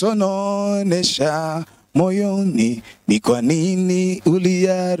 yatusononesha moyoni, ni kwa nini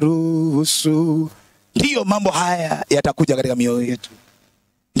uliyaruhusu? Ndiyo mambo haya yatakuja katika mioyo yetu.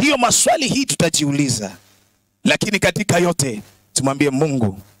 Ndiyo maswali hii tutajiuliza. Lakini katika yote tumwambie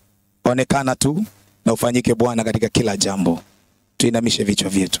Mungu, onekana tu na ufanyike Bwana katika kila jambo. Tuinamishe vichwa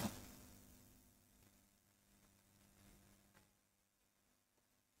vyetu.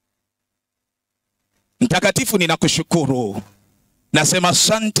 Mtakatifu, ninakushukuru. Nasema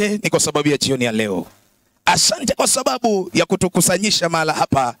asante ni kwa sababu ya jioni ya leo. Asante kwa sababu ya kutukusanyisha mahala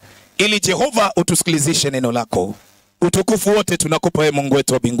hapa ili Jehova utusikilizishe neno lako. Utukufu wote tunakupa wewe Mungu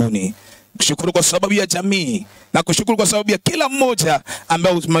wetu wa mbinguni. Kushukuru kwa sababu ya jamii na kushukuru kwa sababu ya kila mmoja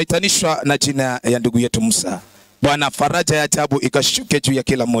ambaye umeitanishwa na jina ya ndugu yetu Musa. Bwana, faraja ya ajabu ikashuke juu ya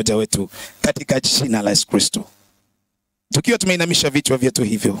kila mmoja wetu katika jina la Yesu Kristo. Tukiwa tumeinamisha vichwa vyetu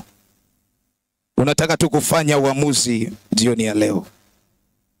hivyo, unataka tu kufanya uamuzi jioni ya leo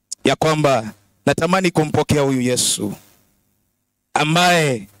ya kwamba natamani kumpokea huyu Yesu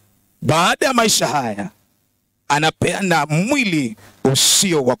ambaye baada ya maisha haya anapeana mwili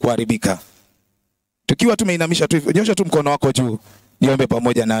usio wa kuharibika. Tukiwa tumeinamisha tu hivyo, nyosha tu mkono wako juu, niombe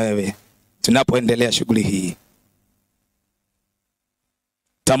pamoja na wewe tunapoendelea shughuli hii.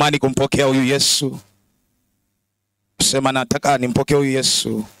 Unatamani kumpokea huyu Yesu? Sema nataka nimpokee huyu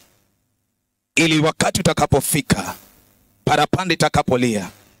Yesu, ili wakati utakapofika, parapanda itakapolia,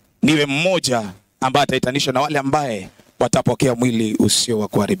 niwe mmoja ambaye ataitanishwa na wale ambaye watapokea mwili usio wa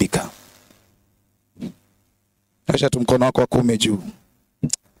kuharibika. Kasha tu mkono wako wa kuume juu.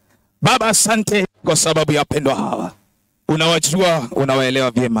 Baba, asante kwa sababu ya pendwa hawa. Unawajua,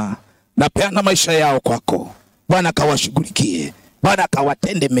 unawaelewa vyema. Napeana maisha yao kwako. Bwana kawashughulikie. Bwana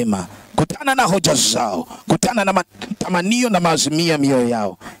kawatende mema. Kutana na hoja zao. Kutana na matamanio na maazimio mioyo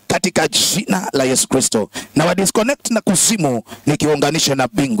yao. Katika jina la Yesu Kristo. Na wa disconnect na kuzimu nikiunganisha na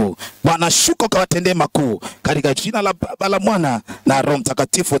bingu. Bwana shuka kawatende makuu. Katika jina la Baba, la Mwana na Roho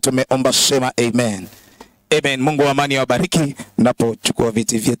Mtakatifu tumeomba, sema amen. Amen. Mungu wa amani awabariki. Napochukua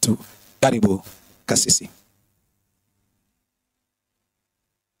viti vyetu. Karibu kasisi.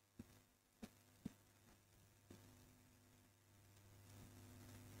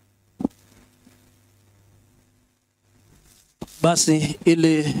 Basi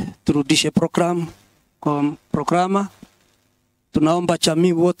ili turudishe kwa programa, tunaomba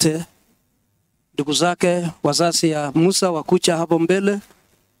jamii wote, ndugu zake, wazazi ya Musa wakucha hapo mbele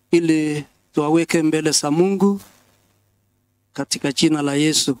ili tuwaweke mbele za Mungu katika jina la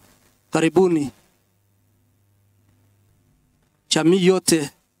Yesu. Karibuni jamii yote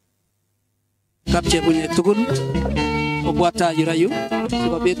kapche bunye tukun obwata jirayu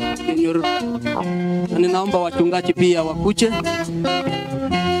sibabit kenyor. Na ninaomba wachungaji pia wakuje.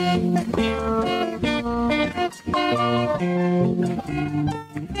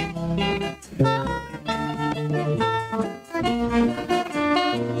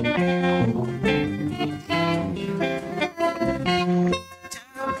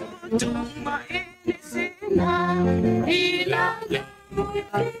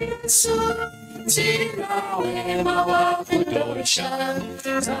 Jina wema wa kutosha,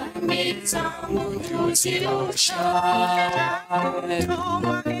 dhambi zangu kuziosha.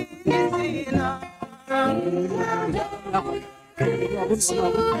 Tumaini sina,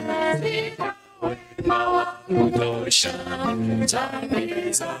 wema wa kutosha,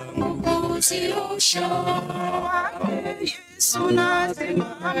 dhambi zangu kuziosha. Yesu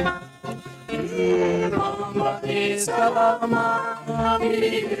nasimama, Mama ni salama, Mama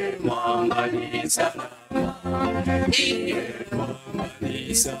ni salama, Mama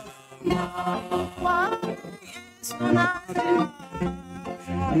ni salama. Yesu nasimama,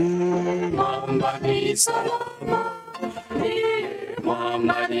 Mama ni salama,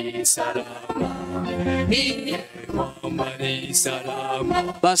 Mama ni salama, Mama ni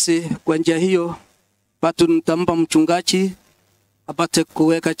salama. Basi kwa njia hiyo watu nitampa mchungaji apate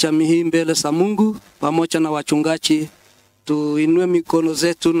kuweka jamii hii mbele za Mungu pamoja na wachungaji. Tuinue mikono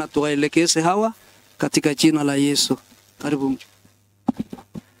zetu na tuwaelekeze hawa katika jina la Yesu. Karibu.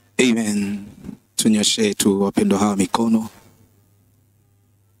 Amen. Tunyoshe tu wapendwa hawa mikono.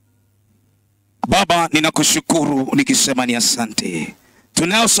 Baba, ninakushukuru nikisema ni asante.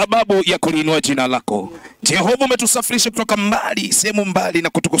 Tunayo sababu ya kuliinua jina lako. Jehova, umetusafirisha kutoka mbali, sehemu mbali na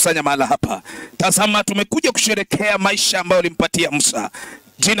kutukusanya mahali hapa. Tazama, tumekuja kusherehekea maisha ambayo ulimpatia Musa.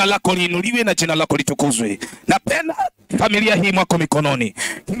 Jina lako liinuliwe na jina lako litukuzwe. Napenda familia hii mwako mikononi.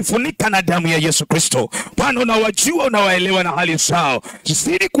 Kifunika na damu ya Yesu Kristo. Bwana, unawajua, unawaelewa na hali zao.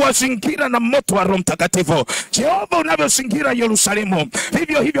 Zidi kuwazingira na moto wa Roho Mtakatifu. Jehova, unavyozingira Yerusalemu,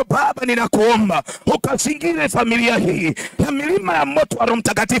 vivyo hivyo Baba ninakuomba ukazingire familia hii na milima ya moto wa Roho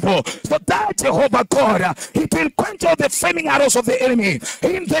Mtakatifu, so that Jehovah God, it will quench all the flaming arrows of the enemy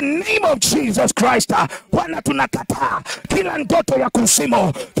in the name of Jesus Christ. Bwana, tunakataa kila ndoto ya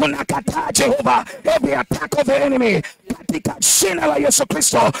kuzimu. Tunakataa Jehova every attack of the enemy katika jina la Yesu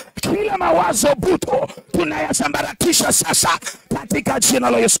Kristo. Kila mawazo buto tunayasambaratisha sasa katika jina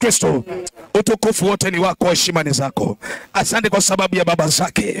la Yesu Kristo. Utukufu wote ni wako, heshima ni zako. Asante kwa sababu ya baba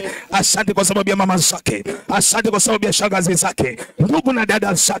zake, asante kwa sababu ya mama zake, asante kwa sababu ya shangazi zake, ndugu na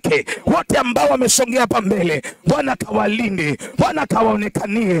dada zake, wote ambao wamesongea hapa mbele. Bwana kawalinde, Bwana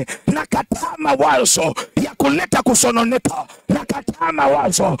kawaonekanie. Na kataa mawazo ya kuleta kusononeka, na kataa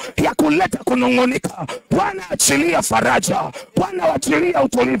mawazo ya kuleta kunungunika. Bwana achilia faraja, Bwana achilia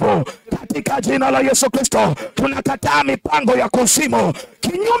utulivu katika jina la Yesu Kristo. Tunakataa mipango ya kuzimu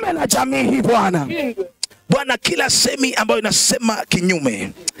kinyume na jamii hii Bwana. Bwana, kila semi ambayo inasema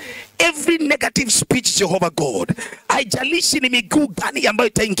kinyume, every negative speech Jehovah God, haijalishi ni miguu gani ambayo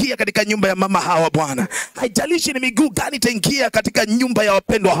itaingia katika nyumba ya mama hawa Bwana, haijalishi ni miguu gani itaingia katika nyumba ya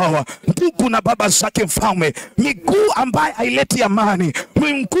wapendwa hawa, ndugu na baba zake Mfalme, miguu ambayo haileti amani,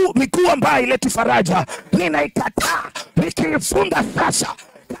 miguu ambayo haileti faraja, ninaikataa nikifunga sasa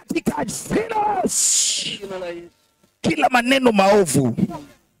katika jina. Kila maneno maovu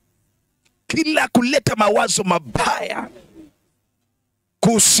kila kuleta mawazo mabaya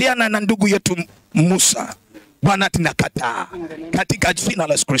kuhusiana na ndugu yetu Musa, Bwana tunakataa katika jina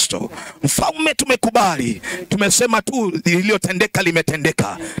la Yesu Kristo. Mfalme, tumekubali, tumesema tu lililotendeka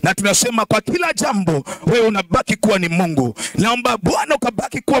limetendeka, na tunasema kwa kila jambo wewe unabaki kuwa ni Mungu. Naomba Bwana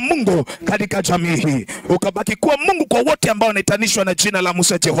ukabaki kuwa Mungu katika jamii hii, ukabaki kuwa Mungu kwa wote ambao wanaitanishwa na jina la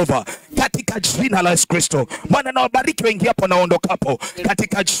Musa Jehova, katika jina la Yesu Kristo. Bwana, na wabariki wengi hapo na ondokapo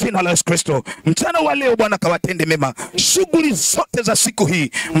katika jina la Yesu Kristo. Mchana wa leo Bwana kawatende mema, shughuli zote za siku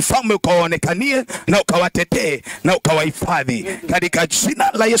hii Mfalme ukawaonekanie na ukawatetee na ukawahifadhi katika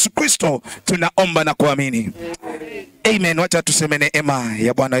jina la Yesu Kristo tunaomba na kuamini. Amen. Wacha tuseme neema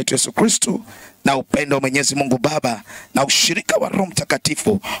ya Bwana wetu Yesu Kristo na upendo wa Mwenyezi Mungu Baba na ushirika wa Roho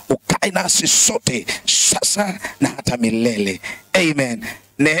Mtakatifu ukae nasi sote sasa na hata milele. Amen.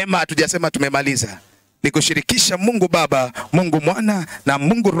 Neema hatujasema tumemaliza. Ni kushirikisha Mungu Baba, Mungu Mwana na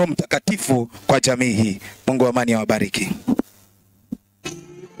Mungu Roho Mtakatifu kwa jamii hii. Mungu wa amani awabariki.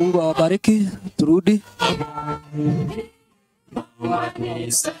 Mungu awabariki. Turudi.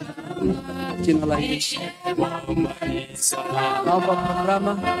 Jina la Yesu. Naomba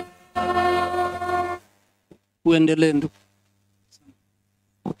programa uendelee ndugu.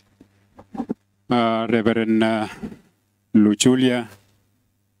 Reverend Luchulia,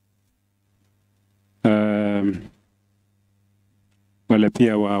 wale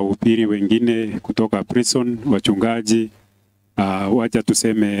pia wahubiri wengine kutoka prison, wachungaji, wacha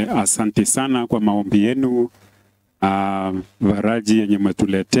tuseme asante sana kwa maombi yenu, varaji yenye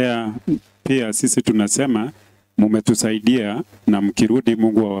mmetuletea. Pia sisi tunasema mumetusaidia, na mkirudi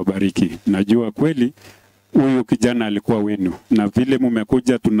Mungu awabariki. Najua kweli huyu kijana alikuwa wenu, na vile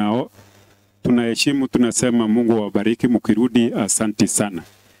mumekuja tunaheshimu, tunasema Mungu awabariki. Mkirudi asante sana.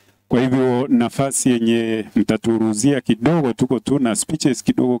 Kwa hivyo nafasi yenye mtaturuzia kidogo, tuko tu na speeches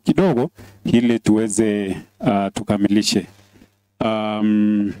kidogo kidogo ili tuweze tukamilishe.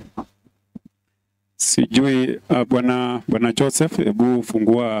 Sijui Bwana Joseph, hebu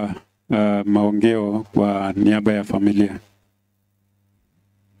fungua maongeo kwa niaba ya familia.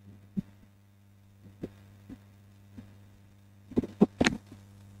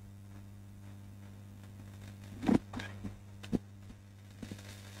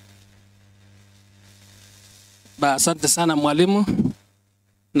 Asante sana mwalimu,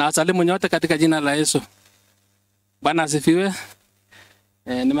 na wasalimu nyote katika jina la Yesu. Bwana asifiwe.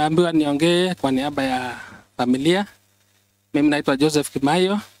 Nimeambiwa niongee kwa niaba ya familia. Mimi naitwa Joseph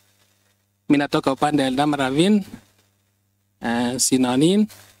Kimayo. Mimi natoka upande wa Eldama Ravine, Sinonin.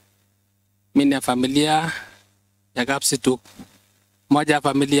 Mimi ni familia ya Kapsitu, moja ya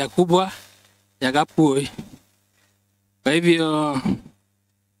familia kubwa ya Kapui. Kwa hivyo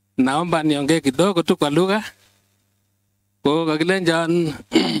naomba niongee kidogo tu kwa lugha. Ko kakilenjon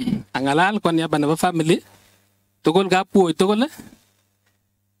angalal kwa niaba nebo family tugul Kapui tugul.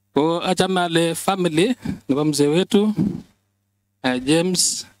 Ko achame ale family nebo mzee wetu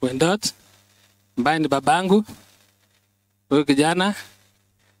James Wendot, ambaye ni babangu. Huyu kijana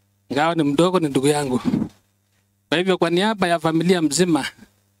ingawa ni mdogo ni ndugu yangu. Kwa hivyo kwa niaba ya familia mzima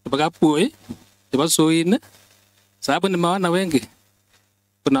nebo Kapui, nebo Soin, sababu nimeona wengi,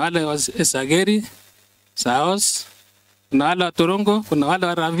 kuna wale wa Sageri, Saos, kuna wale wa Torongo, kuna wale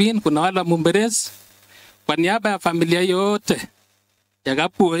wa Ravine, kuna wale wa Mumberes. Kwa niaba ya familia yote ya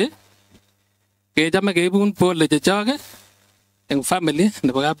Kapui, kejame keibun pole chechoke eng family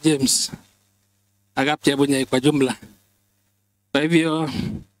nebo Kap James ak Kap Chebunyei kwa jumla. Kwa hivyo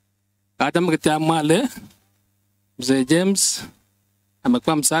kachame kitiamwa ale mzee James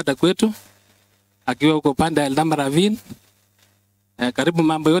amekuwa msaada kwetu akiwa huko pande ya Eldama Ravine. Karibu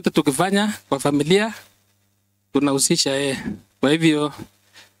mambo yote tukifanya kwa familia tunahusisha yeye. Kwa hivyo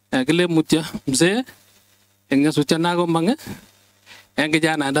kile mutya mzee engasucha nago mange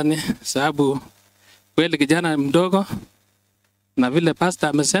kijana ndani, sababu kweli kijana mdogo, na vile pastor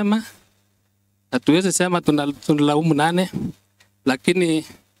amesema hatuwezi sema tunalaumu nane, lakini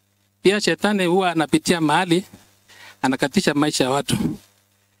pia shetani huwa anapitia mahali anakatisha maisha ya watu.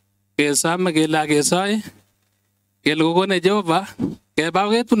 Kesame kela kesoi kele kokone Jehova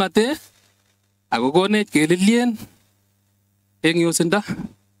kebawe tunate akokone kelilien eng yusinda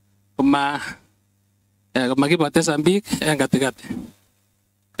kama kipoteza mbik eng katikati.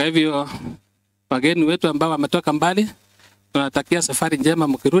 Kwa hivyo wageni wetu ambao wametoka mbali tunatakia safari njema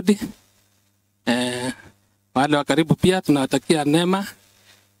mkirudi. Wale wa karibu pia tunawatakia neema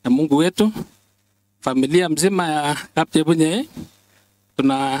ya Mungu wetu. Familia mzima ya Kap Chebunyei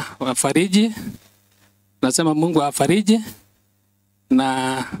tunawafariji, nasema Mungu awafariji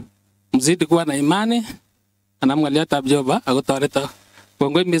na mzidi kuwa na imani anamwaliata Jehova agotoreta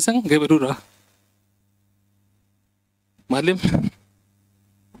Kongoi mising keberura. Mwalimu.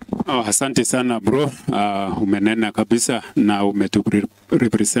 Asante sana bro, umenena kabisa na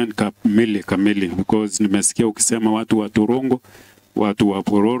umeturepresent kamili because nimesikia ukisema watu wa Torongo, watu wa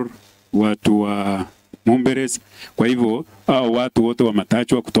Poror, watu wa Mumberes. Kwa hivyo watu wote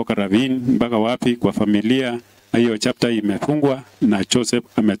wametachwa kutoka Ravine mpaka wapi kwa familia. Hiyo chapter imefungwa na Joseph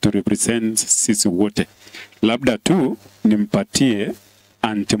ameturepresent sisi wote. Labda tu nimpatie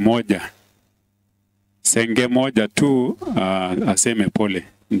anti moja, senge moja tu aseme pole,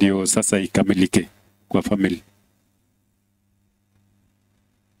 ndio sasa ikamilike kwa family.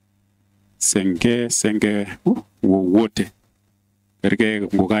 Senge wote kerke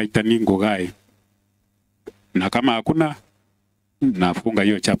ngogai tani ngogai, na kama hakuna nafunga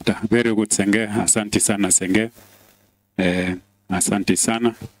hiyo chapter. Very good Senge, asante sana Senge. Asante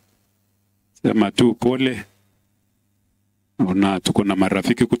sana, sema tu pole. Una tuko na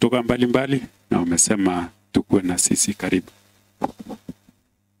marafiki kutoka mbali na umesema tukue na sisi karibu.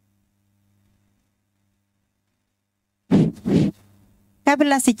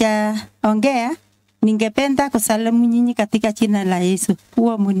 Kabla sijaongea, ningependa kusalimu nyinyi katika jina la Yesu.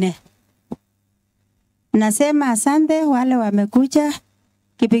 Huo mune. Nasema asante wale wamekuja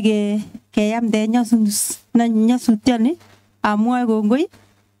kipige keyamde nyosutioni amwoe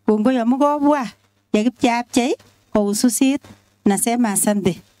kongoi amukobwa ya Kipchirchir kwa ususit. Nasema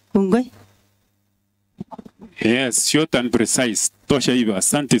asante. Kongoi. Yes, short and precise. Tosha hivyo.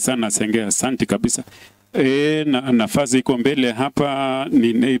 Asante sana Senge, asante kabisa. Nafasi iko mbele hapa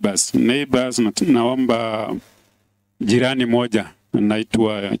ni neighbors. Naomba jirani moja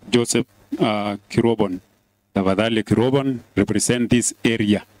anaitwa Joseph Kirobon. Tafadhali Kirobon, represent this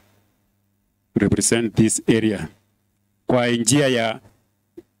area. Represent this area. Kwa njia ya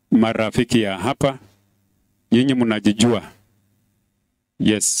marafiki ya hapa, nyinyi mnajijua.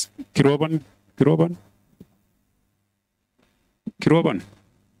 Yes, Kirobon.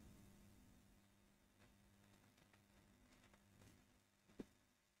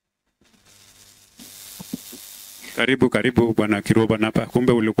 Karibu bwana Kirobon hapa.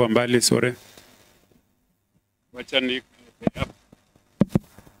 Kumbe ulikuwa mbali, sore. Wacha ni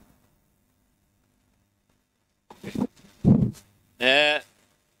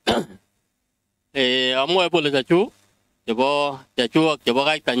amwoe pole chachu ak chebo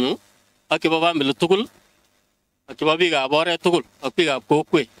kaitanyu ak chebo family tugul ak chebo biikab oret tugul ak biikab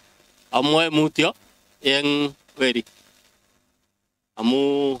kokwet. Amwoe mutyo eng weri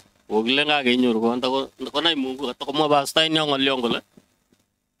amu kokile kakenyoru konai Mungu katakomwa pastor ino ng'olyon kole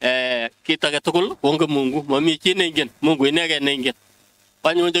kit age tugul kongen Mungu, mami chi neingen, Mungu inegei neingen.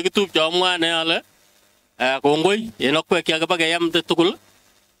 Panyun chekitupche amwae ale kongoi en okwek chakiba keyamde tugul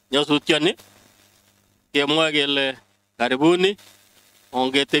nyosutioni kemwoe kele karibuni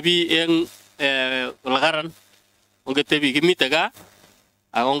ongetebi eng olekaran, ongetebi kimite gaa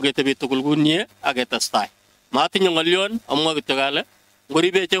ak ongetebi tugul kunye ak ketestai. Matinye ng'olyon, amwoe kityo kale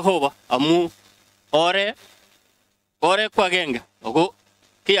ngoribe Jehova amu ore ko agenge ako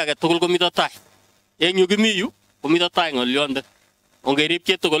kiy age tugul komito tai. Eng yu kimi yu komito tai ng'olyondet. Ongerib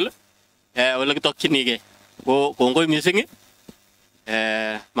chi tugul ole kitokchinigei. Ko kongoi mising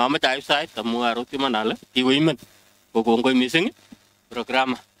mamache aib sait amu aroti iman ale kikoimen. Ko kongoi mising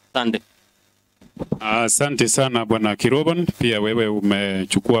programa. Asante. Asante sana bwana Kirobon, pia wewe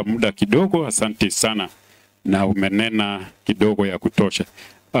umechukua muda kidogo. Asante sana na umenena kidogo ya kutosha.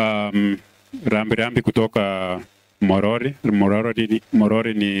 Rambi kutoka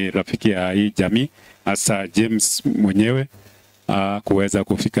Morori ni rafiki ya hii jamii, hasa James mwenyewe kuweza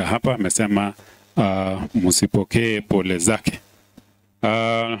kufika hapa. Amesema msipokee pole zake.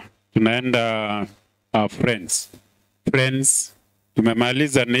 Tunaenda friends.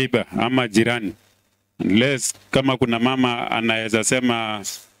 Tumemaliza neighbor ama jirani. Unless kama kuna mama anaweza sema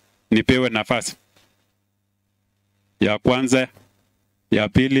nipewe nafasi ya kwanza, ya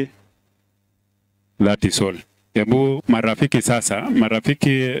pili, that is all. Hebu marafiki sasa,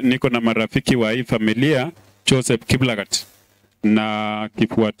 niko na marafiki wa hii familia, Joseph Kiblagat na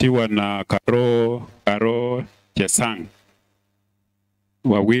kifuatiwa na Karo Chesang.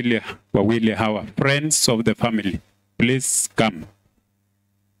 Wawili hawa, friends of the family. Please come.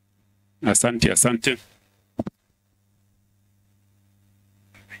 Asante.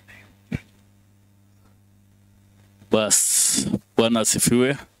 Bas, Bwana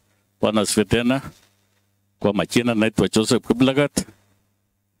asifiwe tena. Kwa majina naitwa Joseph Kiblagat.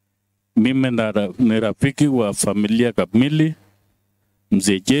 Mimi ni rafiki wa familia kamili.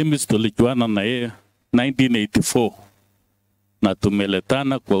 Mzee James tulijuana na yeye 1984 na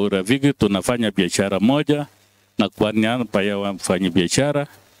tumeletana kwa urafiki, tunafanya biashara moja na kwa niaba ya wafanyabiashara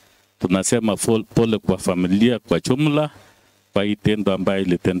tunasema pole kwa familia kwa jumla kwa hii tendo ambayo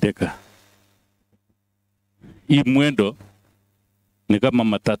ilitendeka. Hii mwendo ni kama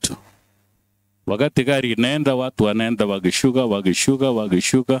matatu. Wakati gari inaenda, watu wanaenda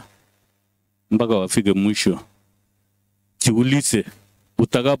wakishuka mpaka wafike mwisho. Jiulize,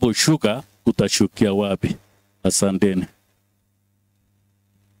 utakaposhuka utashukia wapi? Asanteni.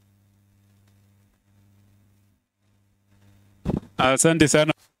 Asante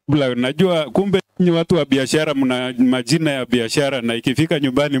sana. Najua kumbe ni watu wa biashara, mna majina ya biashara na ikifika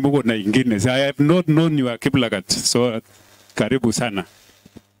nyumbani mko na ingine. So I have not known you are Kiplagat. So karibu sana.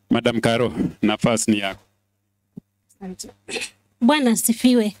 Madam Karo, nafasi ni yako. Bwana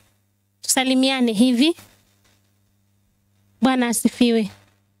asifiwe. Tusalimiane hivi. Bwana asifiwe.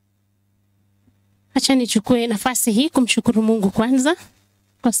 Acha nichukue nafasi hii kumshukuru Mungu kwanza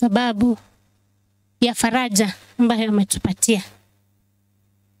kwa sababu ya faraja ambayo ametupatia.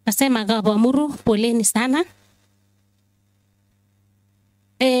 Nasema Gabamuru, poleni sana.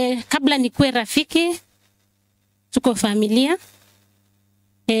 Kabla nikuwe rafiki, tuko familia.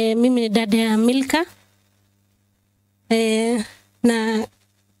 Mimi ni dada ya Milka. Na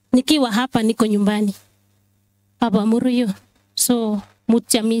nikiwa hapa niko nyumbani. Gabamuru yo. So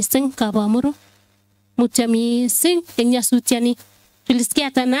mutamising Gabamuru. Mutamising enyasutiani.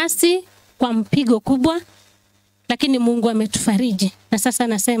 Tulisikia tanasi kwa mpigo kubwa, lakini Mungu ametufariji. Na sasa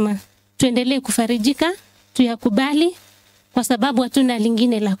nasema tuendelee kufarijika, tuyakubali kwa sababu hatuna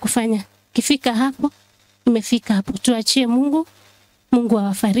lingine la kufanya. Kifika hapo, tumefika hapo. Tuachie Mungu. Mungu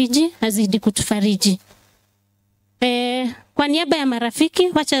awafariji, azidi kutufariji. Kwa niaba ya marafiki,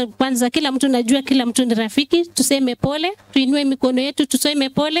 wacha kwanza kila mtu najua kila mtu ni rafiki, tuseme pole, tuinue mikono yetu tuseme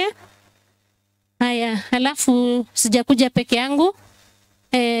pole. Haya, halafu sijakuja peke yangu.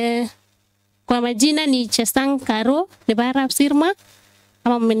 Kwa majina ni Chesang Karo, ni Barab Sirma,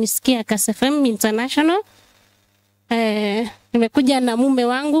 ama mmenisikia KSFM International. Nimekuja na mume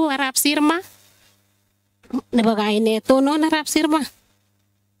wangu Arab Sirma. Nibagaine tono na Arab Sirma.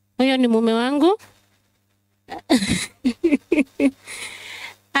 Huyo ni mume wangu.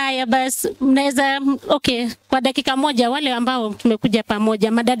 Haya basi, mnaweza kwa dakika moja wale ambao tumekuja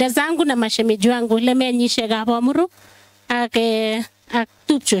pamoja, madada zangu na mashemeji wangu, lemenyishe Gabamuru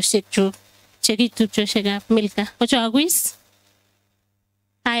tupcho sekchu cheki tupcho shega Milka ocho agwis.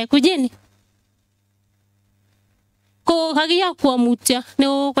 Haya kujeni ko hagia kwa mutia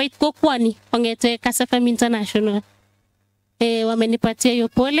ne kwa itko kwani ongete KSFM International. Wamenipatia hiyo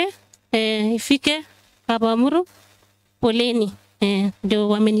pole, ifike Gabamuru, poleni. Ndio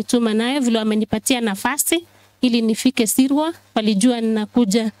wamenituma nayo vile wamenipatia nafasi ili nifike Sirwa, walijua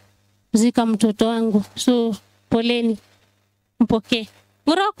ninakuja kuzika mtoto wangu. So poleni, mpokee.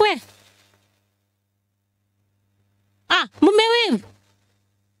 Murokwe. Mume wewe.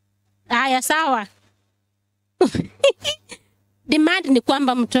 Haya sawa. Demand ni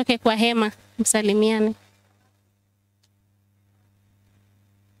kwamba mtoke kwa hema, msalimiane.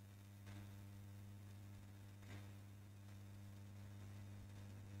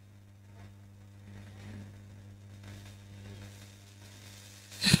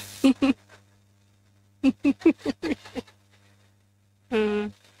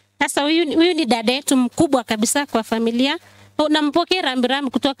 Sasa huyu ni dada yetu mkubwa kabisa kwa familia. Nampokea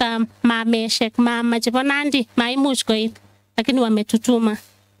rambirambi kutoka mameshek mama Chiponandi maimush kwa hivi, lakini wametutuma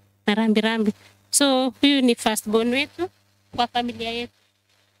na rambirambi. So huyu ni first born wetu kwa familia yetu.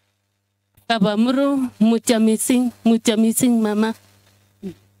 Gabamuru, mutia missing mama.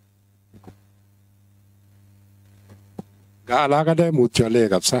 Galaga de mutia le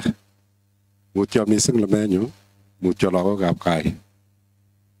kapsa. Mutia missing lemenyo, mutia lago kapkai.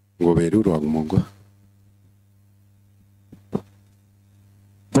 Ngoberu rong Mungu.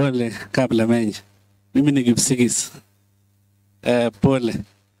 Pole kabla mengi. Mimi ni Kipsigis. Pole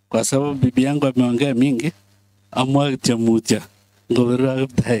kwa sababu bibi yangu ameongea mingi, amwa Jemutai. Ngoberu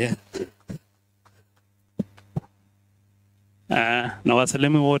Kiptaya. Na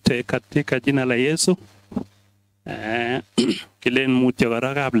wasalimu wote katika jina la Yesu. Kilen mutya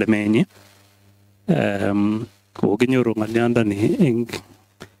kora kabla menyi. Kokinyoru ng'olyonda ni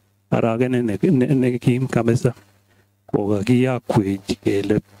aragene ne kim kabisa. Kokakiyakwech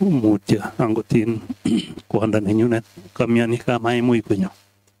kele mutyo angotin kwanda nenyunet kamiani kama haimuch konyo.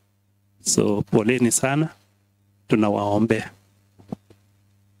 So poleni sana, tunawaombea.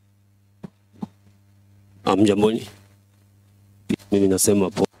 Mjamboni, mimi nasema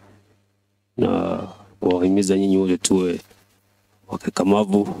po na wahimiza nyinyi wote tuwe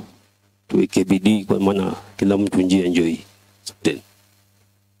wakakamavu, tuweke bidii kwa maana kila mtu njia enjoy.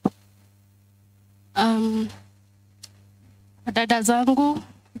 dada zangu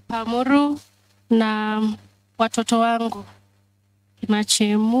Pamuru na watoto wangu kina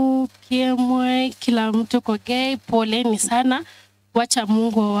Chemu, Kemboi, kila mtu Koech, poleni sana. Wacha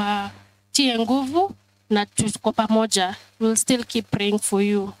Mungu watie nguvu na tuko pamoja. We'll still keep praying for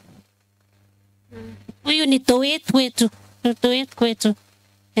you. Huyu ni towet wetu, towet kwetu.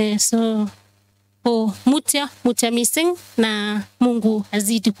 So mutia missing na Mungu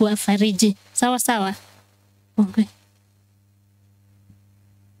azidi kuwafariji. Sawa sawa. Okay.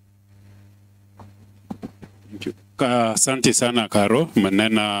 Asante sana Karo,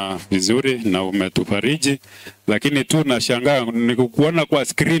 manena vizuri na umetufariji, lakini tu nashangaa nikukuona kwa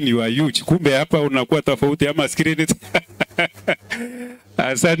screen you are huge, kumbe hapa unakuwa tofauti ama screen.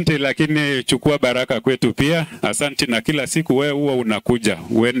 Asante, lakini chukua baraka kwetu pia. Asante, na kila siku wewe huwa unakuja,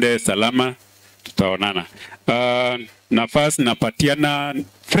 uende salama, tutaonana. Nafasi napatiana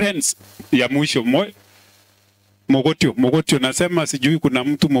friends ya mwisho Mogotio nasema sijui kuna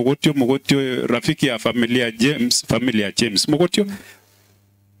mtu Mogotio rafiki ya familia James. Mogotio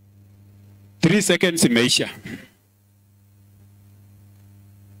 3 seconds imeisha.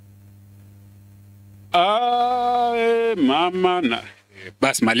 Mama na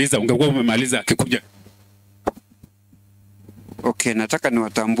bas maliza, ungekuwa umemaliza akikuja. Okay, nataka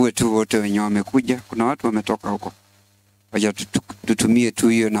niwatambue tu wote wenye wamekuja. Kuna watu wametoka huko. Wacha tutumie tu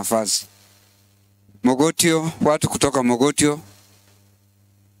hiyo nafasi. Mogotio, watu kutoka Mogotio.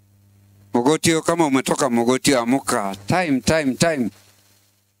 Mogotio, kama umetoka Mogotio amuka. Time.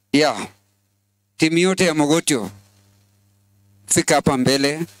 Yeah. Timu yote ya Mogotio fika hapa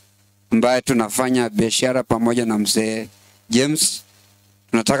mbele, ambaye tunafanya biashara pamoja na mzee James.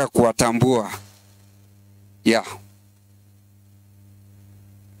 Tunataka kuwatambua. Yeah.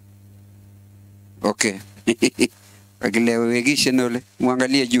 Okay. Wakile wegishe nole,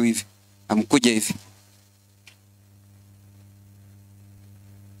 muangalie juu hivi. Amkuja hivi.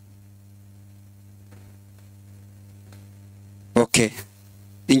 Okay.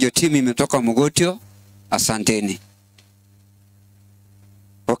 Injo timu imetoka Mogotio. Asanteni.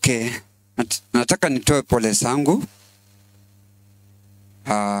 Okay. Nataka nitoe pole zangu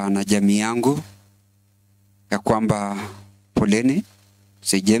na jamii yangu ya kwamba poleni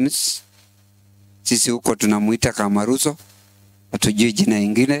si James. Sisi huko tunamuita kama Ruso. Hatujui jina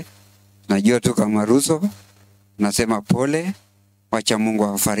ingine. Tunajua tu kama Ruso. Nasema pole. Wacha Mungu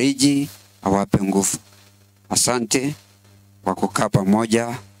awafariji, awape nguvu. Asante kwa kukaa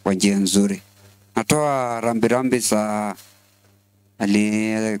pamoja kwa njia nzuri. Natoa rambirambi za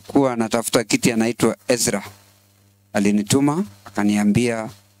alikuwa anatafuta kiti anaitwa Ezra. Alinituma akaniambia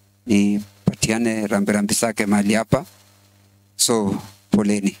nipatiane rambirambi zake mahali hapa. So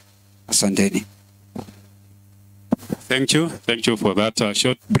poleni. Asanteni. Thank you for that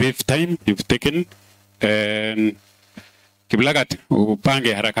short brief time you've taken. And Kiblagat,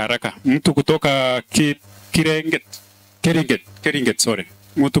 upange haraka. Mtu kutoka Keringet, sorry.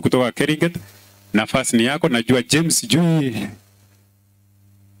 Mtu kutoka Keringet, nafasi ni yako. Najua James juu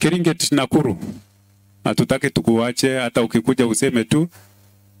Keringet Nakuru. Hatutaki tukuache, hata ukikuja useme tu.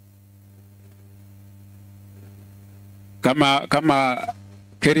 Kama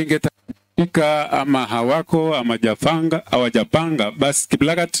Keringet ika ama hawako ama hawajapanga, basi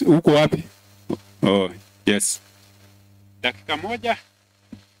Kiblagat uko wapi? Oh, yes. Dakika moja.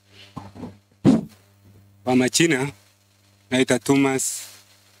 Kwa majina naitwa Thomas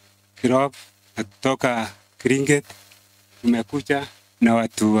Kirop, natoka Keringet. Nimekuja na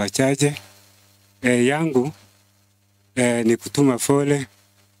watu wachache. Yangu ni kutuma pole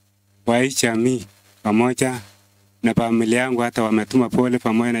kwa hii jamii pamoja na familia yangu, hata wametuma pole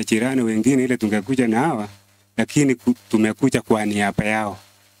pamoja na jirani wengine ile tungekuja na hawa, lakini tumekuja kwa niaba yao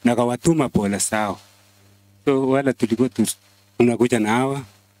na kawatuma pole sawa. So wala tulikuwa tunakuja na hawa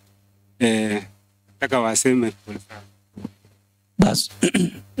nataka waseme pole sawa. Bas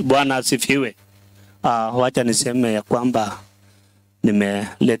Bwana asifiwe. Wacha niseme ya kwamba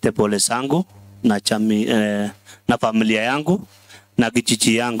nimelete pole zangu na chami na familia yangu na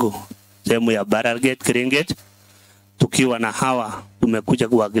kijiji yangu sehemu ya Bararget Keringet. Tukiwa na hawa tumekuja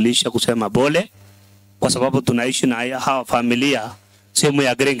kuwakilisha kusema pole kwa sababu tunaishi na hawa familia sehemu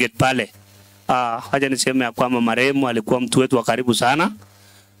ya Keringet pale. Wacha niseme ya kwamba marehemu alikuwa mtu wetu wa karibu sana.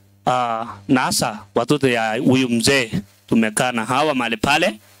 Na hasa watoto ya huyu mzee tumekaa na hawa mahali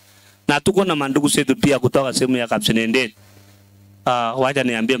pale, na tuko na mandugu zetu pia kutoka sehemu ya Kapsinendet. Wacha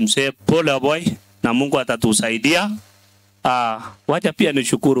niambie mzee pole boy, na Mungu atatusaidia. Wacha pia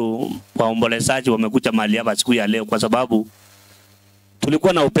nishukuru waombolezaji wamekuja mahali hapa siku ya leo, kwa sababu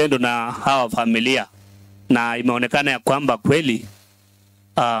tulikuwa na upendo na hawa familia na imeonekana ya kwamba kweli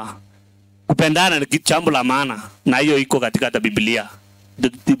Kupendana ni jambo la maana, na hiyo iko katika hata Biblia.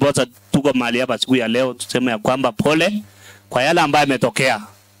 Ndiposa tuko mahali hapa siku ya leo tuseme ya kwamba pole kwa yale ambayo yametokea.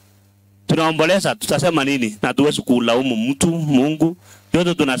 Tunaomboleza, tutasema nini? Na tuwezi kulaumu mtu, Mungu.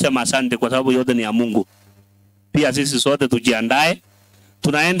 Yote tunasema asante kwa sababu yote ni ya Mungu. Pia sisi sote tujiandae.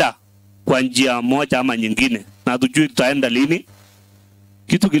 Tunaenda kwa njia moja ama nyingine, na tujui tutaenda lini.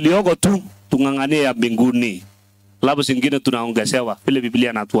 Kitu kilioko tu tung'ang'anie ya mbinguni. Labda zingine tunaongezewa vile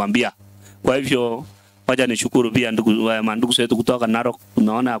Biblia inatuambia. Kwa hivyo wacha nishukuru pia ndugu zetu kutoka Narok.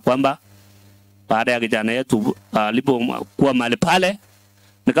 Tunaona kwamba baada ya kijana yetu alipokuwa mahali pale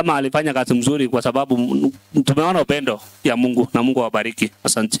ni kama alifanya kazi mzuri, kwa sababu tumeona upendo ya Mungu, na Mungu awabariki.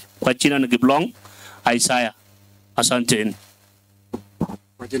 Asante. Kwa jina ni Kiplong Isaiah. Asante.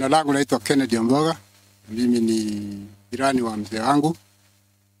 Kwa jina langu naitwa Kenneth Mboga. Mimi ni jirani wa mzee wangu.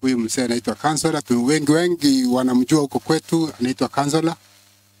 Huyu mzee anaitwa Kansala. Wengi wanamjua huko kwetu, anaitwa Kansala.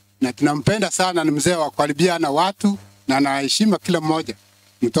 Na tunampenda sana, ni mzee wa kukaribia watu na anaheshima kila mmoja.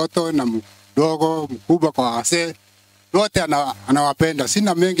 Mtoto na mdogo, mkubwa kwa wazee, wote anawapenda.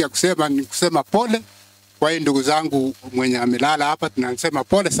 Sina mengi ya kusema, ni kusema pole kwa ndugu zangu mwenye amelala hapa. Tunasema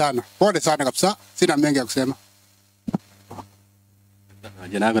pole sana kabisa. Sina mengi ya kusema.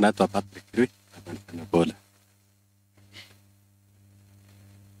 Jina langu naitwa Patrick Rui. Pole.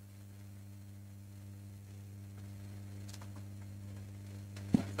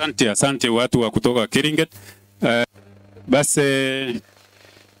 Asante watu wa kutoka Keringet. Basi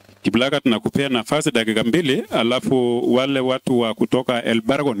Kiblaka tunakupea nafasi dakika 2, alafu wale watu wa kutoka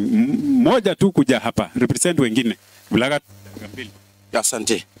Elbargon moja tu kuja hapa represent wengine. Kiblaka dakika 2.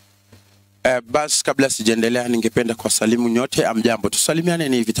 Asante. Basi kabla sijaendelea, ningependa kuwasalimu nyote. Amjambo, tusalimiane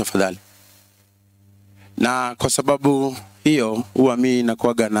ni hivi tafadhali. Na kwa sababu hiyo huwa mimi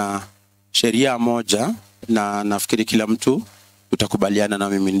nakuaga na sheria moja, na nafikiri kila mtu utakubaliana na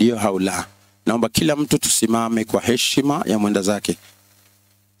mimi ndio au la. Naomba kila mtu tusimame kwa heshima ya mwenda zake.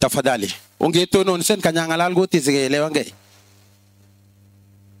 Tafadhali. Ungetono nisen kanyangalal goti zigeelewa nge.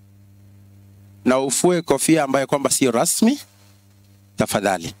 Na ufue kofia ambayo kwamba sio rasmi.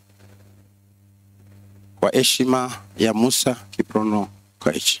 Tafadhali. Kwa heshima ya Musa Kiprono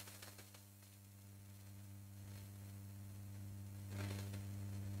Koech.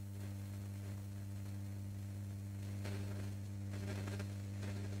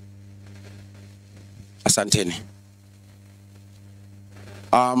 Asanteni.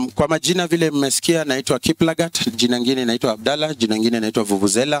 Kwa majina vile mmesikia, naitwa Kiplagat, jina lingine naitwa Abdalla, jina lingine naitwa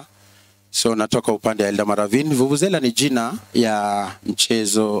Vuvuzela. So natoka upande wa Eldamaravin. Vuvuzela ni jina ya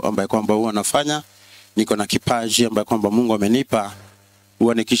mchezo ambaye kwamba huwa nafanya. Niko na kipaji ambaye kwamba Mungu amenipa.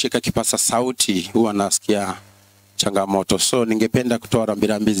 Huwa nikishika kipasa sauti huwa nasikia changamoto. So ningependa kutoa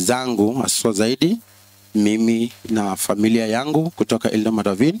rambirambi zangu haswa zaidi mimi na familia yangu kutoka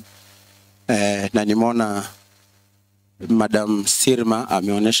Eldamaravin. Na nimeona Madam Sirma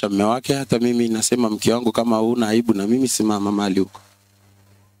ameonyesha mume wake. Hata mimi nasema mke wangu, kama huna aibu na mimi simama mahali huko.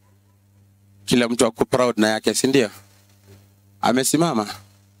 Kila mtu ako proud na yake, si ndio? Amesimama.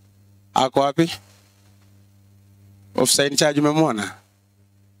 Ako wapi? Offside charge umemwona?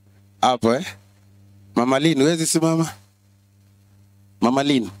 Hapo Mama Lin, huwezi simama? Mama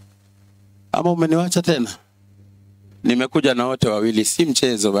Lin. Ama umeniwacha tena? Nimekuja na wote wawili, si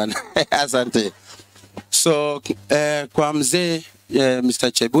mchezo bana. Asante. So kwa mzee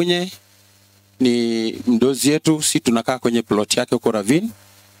Mr. Chebunye ni mdozi yetu, si tunakaa kwenye plot yake huko Ravin,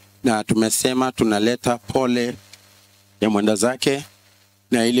 na tumesema tunaleta pole ya mwenda zake.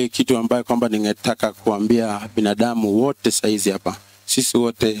 Na ile kitu ambayo kwamba ningetaka kuambia binadamu wote saizi hapa, sisi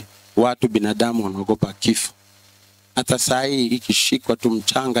wote watu binadamu wanaogopa kifo. Hata saa hii ikishikwa tu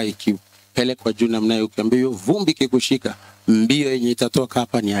mchanga ikipelekwa juu namna hiyo, ukiambia vumbi kikushika, mbio yenye itatoka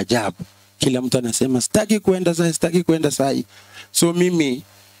hapa ni ajabu. Kila mtu anasema sitaki kuenda saa hii. So mimi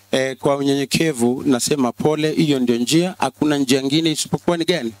kwa unyenyekevu nasema pole, hiyo ndio njia, hakuna njia nyingine isipokuwa ni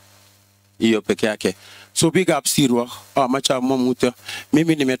gani? Hiyo peke yake. So big up Sirwa, macha mwamuta.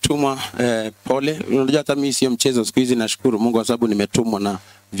 Mimi nimetumwa pole. Unajua hata mimi sio mchezo siku hizi, nashukuru Mungu kwa sababu nimetumwa na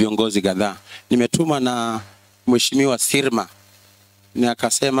viongozi kadhaa. Nimetumwa na Mheshimiwa Sirma. Ni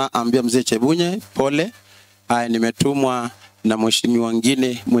akasema ambia mzee Chebunye pole. Nimetumwa na mheshimiwa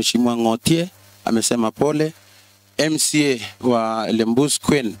wengine, Mheshimiwa Ngotie amesema pole. MCA wa Lembus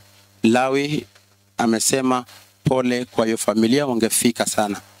Queen Lawi amesema pole kwa hiyo familia, wangefika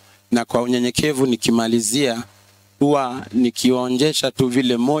sana. Na kwa unyenyekevu nikimalizia, huwa nikionjesha tu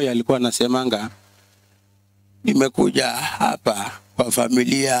vile moyo alikuwa anasemanga, nimekuja hapa kwa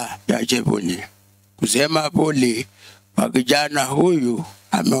familia ya Chebunye kusema pole kwa kijana huyu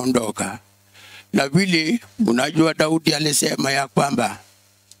ameondoka. Na vile unajua Daudi alisema ya kwamba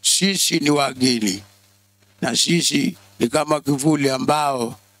sisi ni wageni na sisi ni kama kivuli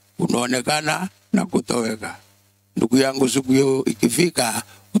ambao unaonekana na kutoweka. Ndugu yangu, siku hiyo ikifika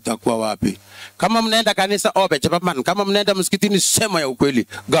utakuwa wapi? Kama mnaenda kanisa obe chapaman, kama mnaenda msikitini sema ya ukweli.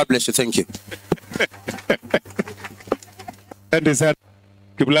 God bless you. Thank you. Asante sana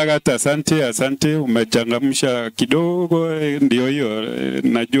Kiplagat, asante, umechangamsha kidogo. Ndio hiyo,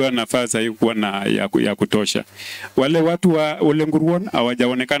 najua nafasi haikuwa na ya kutosha. Wale watu wa Ulenguruon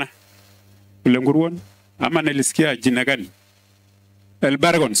hawajaonekana. Ulenguruon ama nilisikia jina gani?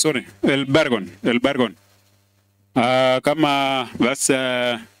 Elbargon, sorry, Elbargon. Kama basi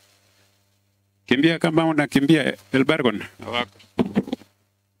kimbia, kama unakimbia Elbargon.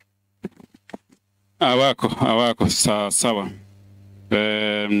 Awako sawa.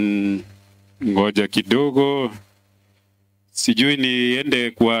 Ngoja kidogo, sijui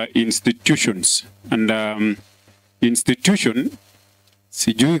niende kwa institutions and institution,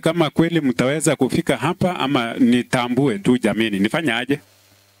 sijui kama kweli mtaweza kufika hapa ama nitambue tu. Jamini, nifanye aje?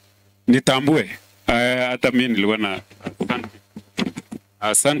 Nitambue hata mimi nilikuwa na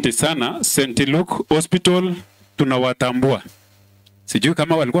asante sana. St. Luke Hospital tunawatambua, sijui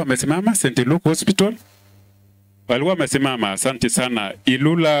kama walikuwa wamesimama. St. Luke Hospital walikuwa wamesimama. Asante sana.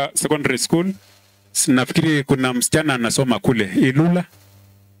 Ilula Secondary School, nafikiri kuna msichana anasoma kule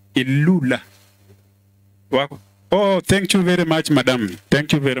Ilula wako. Oh, thank you very much madam,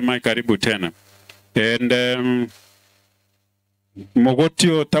 thank you very much, karibu tena. And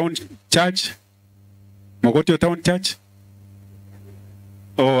Mogotio Town Church.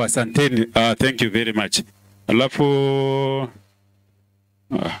 Oh, asanteni. Thank you very much. Alafu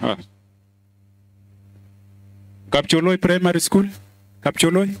Kapcholoi Primary School,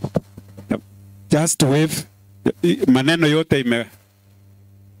 Kapcholoi, just wave. Maneno yote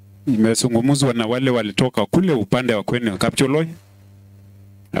imezungumzwa na wale walitoka kule upande wa kwenu Kapcholoi.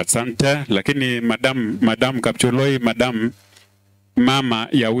 Asante. Lakini madam Kapcholoi, madam mama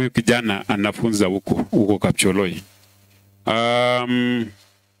ya huyu kijana anafunza huko Kapcholoi.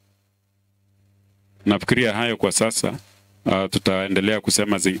 Nafikiria hayo kwa sasa. Tutaendelea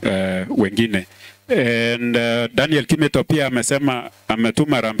kusema wengine. And Daniel Kimeto pia amesema,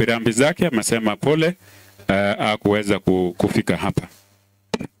 ametuma rambirambi zake, amesema pole hakuweza kufika hapa.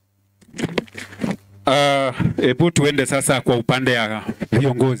 Hebu tuende sasa kwa upande ya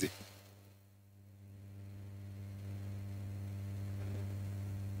viongozi.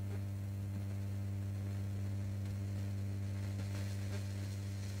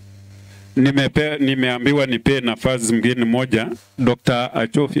 Nimeambiwa nipe nafasi mwingine moja, Dr.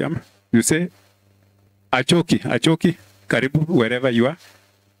 Achofi, you say Achoki, karibu wherever you are.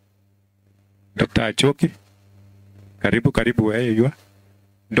 Dr. Achoki, karibu where you are.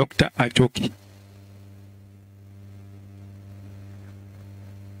 Dr. Achoki.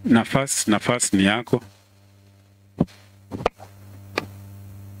 Nafasi ni yako.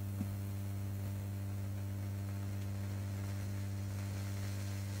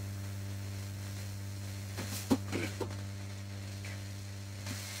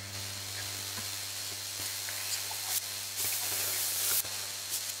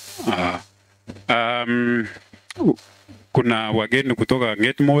 Kuna wageni kutoka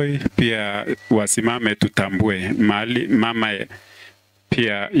Kemboi pia wasimame, tutambue mahali mama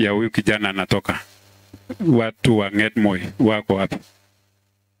pia ya huyu kijana anatoka. Watu wa Kemboi wako hapa.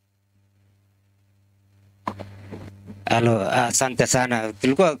 Halo, asante sana.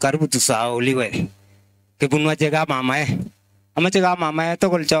 Tulikuwa karibu tusauliwe. Kibunwa jega mamae. Ama jega mamae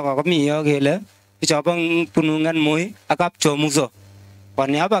tokol choka kami yo kele. Kichobang punungan moi akap chomuso. Kwa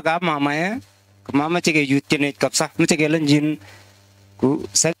niaba ka mamae, mama chege yutene kapsa. Mchege lenjin ku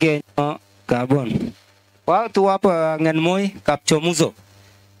sage kabon. Watu hapa ngan moi kap chomuso.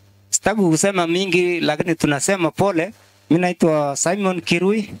 Sitaki kusema mingi lakini tunasema pole. Mimi naitwa Simon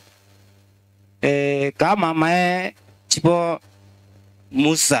Kirui. Kama mamae Chipo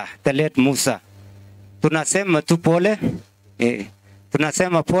Musa, Telet Musa. Tunasema tu pole.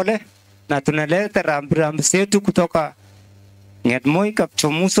 Tunasema pole na tunaleta rambirambi zetu kutoka Kemboi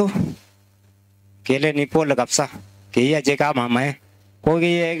Kapchomuso. Kele ni pole kapsa. Kia jeka mamae. Kwa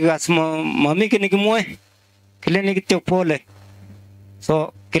kia kasmo mami kini kimwe. Kile ni kityo pole.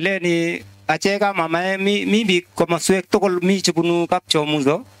 So kile ni acheka mamae mi bi kama suek tokol mi chibunu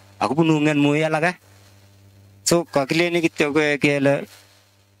Kapchomuso. Aku bunu Kemboi alaga. So kakile ni kityo kele.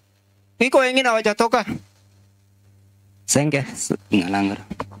 Iko ingin awaja toka. Senge ngalangar.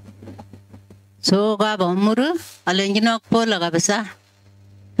 So kaba muru alenjinok pola kabisa.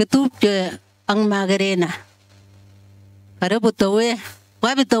 Kitup je ang magarena. Karibu towe.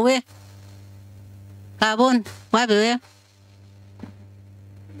 Wapi towe? Kabon, wapi we?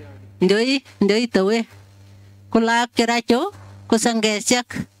 Ndoi tawe. Kula kiracho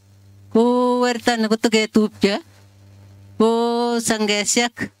kusanggesyak. Ku wertan kutuke tupja. Ku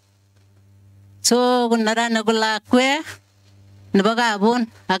sanggesyak. So kunarana kula kwe. Nabagabon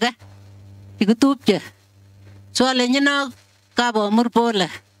aga. Ikutupja. So alenyina kabo murpola.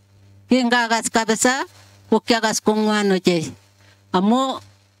 Kingagas kabisa kukiagas kungwano je. Amo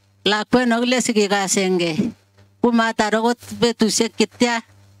lakwe nogle sikikasenge. Kumatarokot betusiek kitya.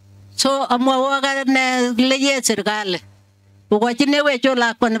 So amo waga ne leye serikali. Kukochine wecho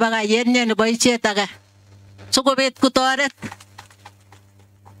lakwa nebo kayet nye nebo ichet age. Sikobit kotoret.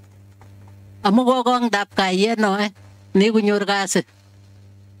 Amu kokong'dap kayet noe nekonyor kasi.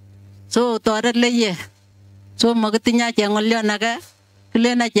 So toret leye. So makitinye achek ng'olyon age.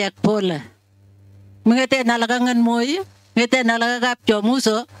 Kilen achek pole. Mingeten alaka ngen moi. Ngeten alaka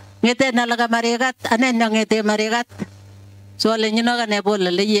kapchomuso. Ngeten alaka marikat. Anen ngeten marikat. So lenyino kane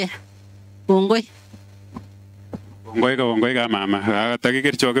pole leye. Kongoi. Kongoi ka mama.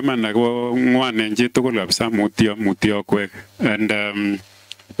 Takikirchok iman ako ngwan en chitugul kabisa mutyo kwek. And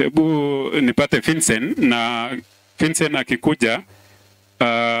hebu nipate Vincent na Vincent akikuja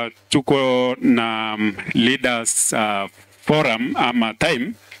tuko na leaders forum ama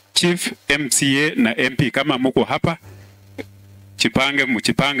time chief MCA na MP kama muko hapa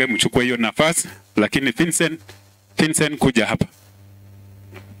mchipange mchukue hiyo nafasi, lakini Vincent kuja hapa.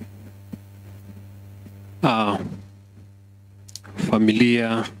 Familia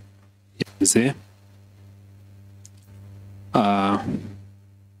ya mzee,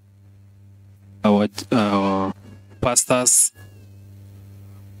 our pastors,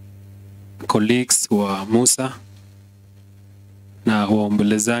 colleagues wa Musa na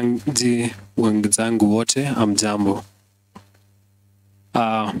waombolezaji wenzangu wote, amjambo.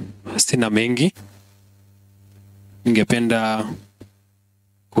 Sina mengi, ningependa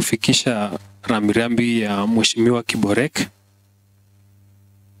kufikisha rambirambi ya Mheshimiwa Kiborek.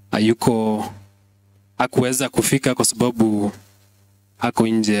 Hakuweza kufika kwa sababu ako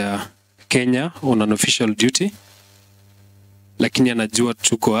nje ya Kenya on an official duty, lakini anajua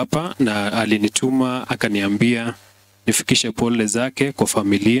tuko hapa na alinituma akaniambia nifikishe pole zake kwa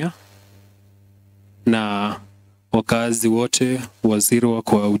familia na wakazi wote waziri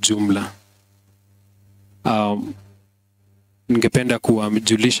kwa ujumla. Ningependa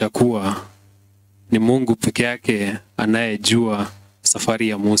kuwajulisha kuwa ni Mungu peke yake anayejua safari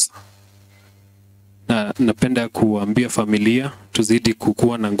ya Musa. Na napenda kuambia familia tuzidi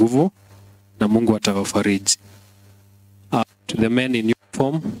kukua na nguvu na Mungu atawafariji. To the men in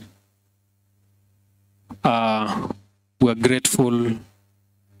uniform, we are grateful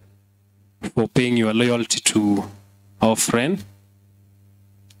for paying your loyalty to our friend.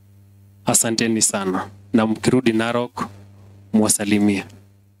 Asanteni sana. Na mkirudi Narok mwasalimia.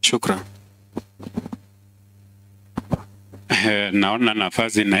 Shukran. Naona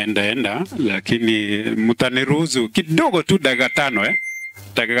nafasi naenda, lakini mtaniruhusu kidogo tu dakika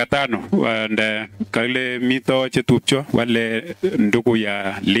tano wande kale mito chetupcho wale ndugu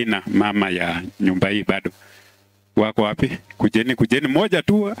ya Lina, mama ya nyumba hii bado wako wapi? Kujeni moja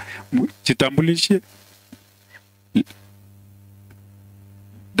tu jitambulishe.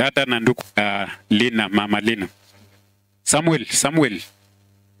 Dada na ndugu ya Lina, mama Lina. Samuel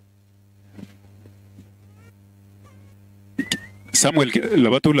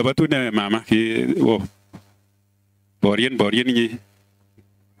labatu ne mama ki borien ni.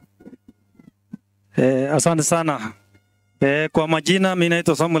 Asante sana. Kwa majina mimi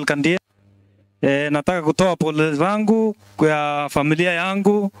naitwa Samuel Kandia. Nataka kutoa pole zangu kwa familia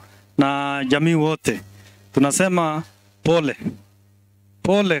yangu na jamii wote. Tunasema pole.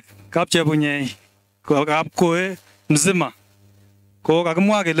 Pole Chebunyeei kwa kapkoe mzima. Kwa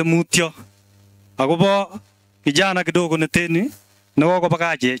kakimwage le mutyo. Akobo kijana kidogo neteni na wako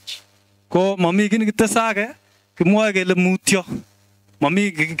bakajech. Ko mami kini kitesage kimwage le mutyo.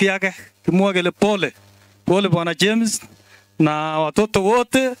 Mami kiyake kimwage le pole. Pole Bwana James na watoto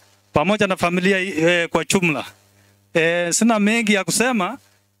wote pamoja na familia kwa jumla. Sina mengi ya kusema,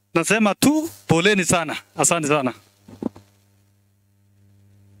 nasema tu poleni sana. Asante sana.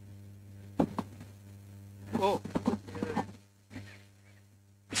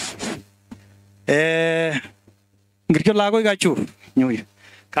 Ngirikyo lago ikachu nyuyo.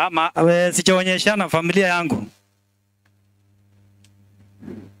 Kama sijaonyeshana familia yangu.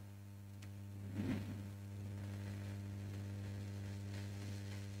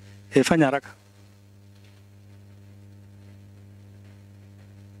 Fanya haraka.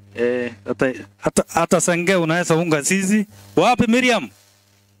 Hata senge unaweza unga sisi. Wapi Miriam?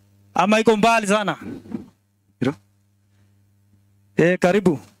 Ama iko mbali sana?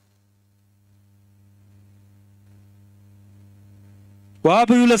 Karibu.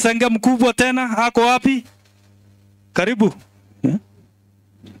 Wapi yule senge mkubwa tena? Ako wapi? Karibu.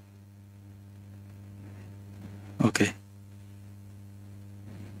 Okay.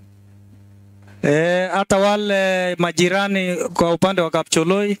 Hata wale majirani kwa upande wa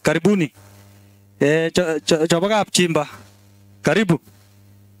Kapcholoi, karibuni. Choboka Chimba. Karibu.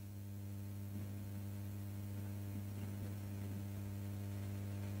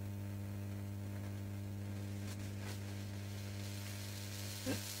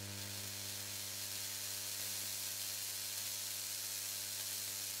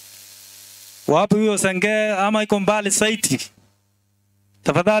 Wapi huyo senge ama iko mbali zaidi?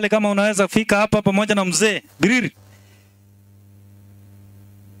 Tafadhali kama unaweza fika hapa pamoja na mzee Biriri.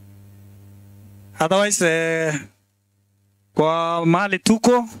 Otherwise kwa mahali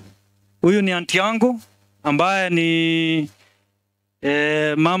tuko, huyu ni aunti yangu ambaye ni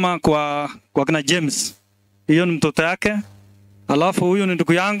mama kwa kina James. Hiyo ni mtoto yake. Alafu huyu ni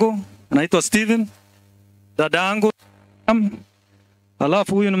ndugu yangu anaitwa Steven, dada yangu.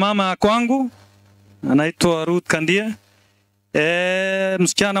 Alafu huyu ni mama kwangu anaitwa Ruth Kandie.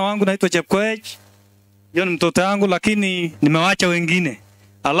 Msichana wangu anaitwa Chepkoech. Hiyo ni mtoto wangu lakini nimewacha wengine.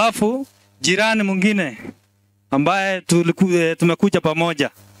 Alafu jirani mwingine ambaye tumekuja pamoja.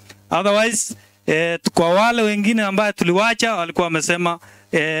 Otherwise kwa wale wengine ambaye tuliwacha walikuwa wamesema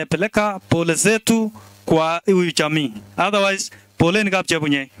peleka pole zetu kwa huyu jamii. Otherwise poleni kap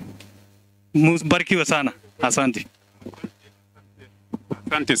Chebunyei. Mbarikiwe sana. Asante.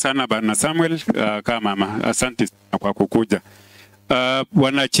 Asante sana Bwana Samuel, kama mama. Asante sana kwa kukuja.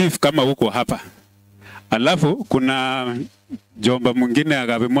 Bwana Chief kama uko hapa. Alafu kuna jomba mwingine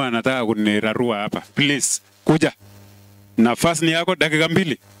akabimwa anataka kunirarua hapa. Please, kuja. Nafasi ni yako dakika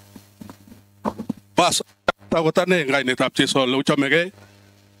 2. Pas, takutane ngaine tapchi solo uchamege.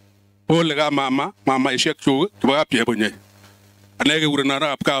 Ole ka mama ishek chu, tuba Chebunyei. Anege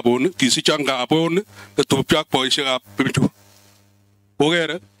urenara apkabon, kisi changa abon, tupyak po ishek apchu.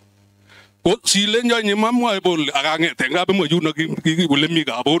 Ogere. Ko silen yo ni mamwa bol agange tenga be mo yuno ki bole mi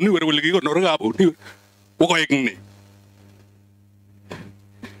ga boni were bole ki ko nor ga boni. Ko ko ikni.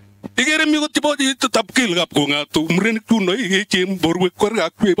 Igere mi ko tipo di tapkil ga ko nga to mren tu no ige chem borwe kor ga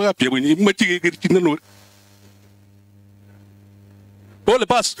kwe ba pye boni ma chi ge chi no. Bole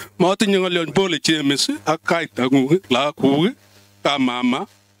pas ma tin ngol yon bole chemes akai ta ngu la ku ka mama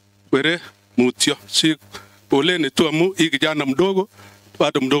were mutio si bole ne tu amu igijana mdogo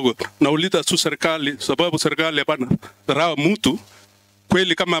bado mdogo nauliza tu serikali sababu serikali hapana rawa mtu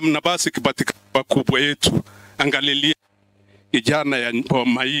kweli kama mnabasi kipatika wakubwa yetu angalilia kijana ya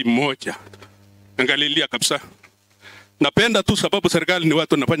Boma hii moja angalilia kabisa. Napenda tu sababu serikali ni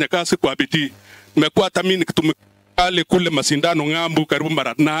watu wanafanya kazi kwa bidii. Nimekuwa hata mimi nikitumikale kule masindano ng'ambu karibu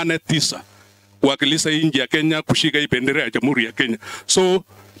mara 8 9 kuwakilisha nchi ya Kenya kushika hii bendera ya Jamhuri ya Kenya. So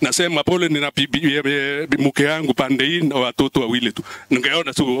nasema pole nina mke yangu pande hii na watoto wawili tu.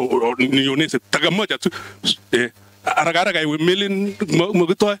 Ningeona tu nionyeshe taka moja tu. Haraka iwe milin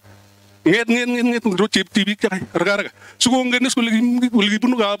mgitoa. Nget ndo chip TV kai haraka. Suko ngene skuligi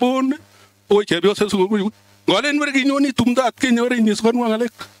bunu gabon. O chebio se suko. Ngolen were ginyoni tumda Kenya were ni sukan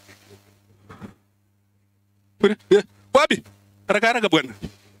wangalek. Wapi? Haraka bwana.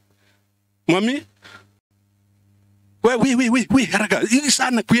 Mami we haraka hii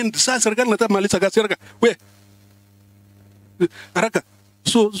sana kwenda sasa serikali nataka maliza kazi haraka we haraka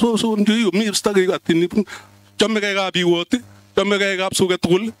so ndio hiyo mimi sitaki atini chomeka ga biwote chomeka ga suga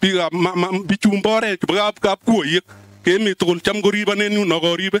tul biga bichumbore biga kuoye kemi tul cham goriba ne nu no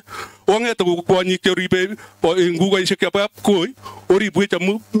goribe onget ko kwani ke ribe po nguga ishe ke pa koi oribu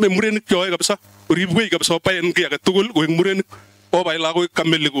chamu memuren kyo kabisa oribu kabisa pa en ke ga tul ko muren o bai la ko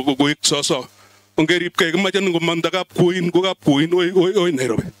kamel ko so ongerip ke majan ngo mandaka kuin oi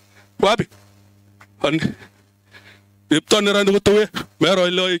Nairobi wapi an iptonera ndo towe mero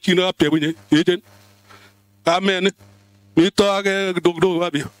lo chino ape bunye yejen amen mi to age dog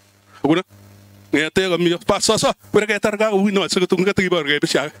wapi abuna ngete ko mi paso wera ke targa uino se tung ke tibar ke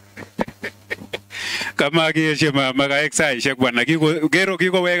bisha kama kiyeshema maka exai bwana gero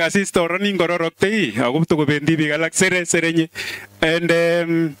kiko wega sister running gororokte akupto ko bendi bigalak serenye and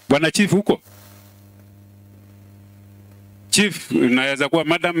bwana chief huko Chief, naweza kuwa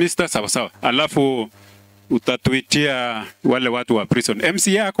Madam Mr. sawa sawa. Alafu utatuitia wale watu wa prison.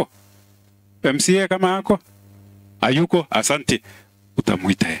 MCA yako? MCA kama yako? Ayuko? Asante.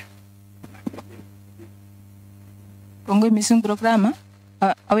 Utamuita yeye. Kongo missing programa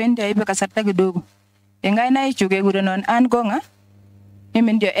awende aibe kasarta kidogo. Engai na ichuke gurenon an gonga.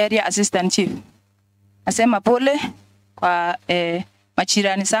 Mimi ndio area assistant chief. Asema pole kwa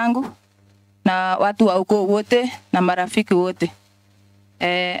majirani zangu na watu wa ukoo wote na marafiki wote.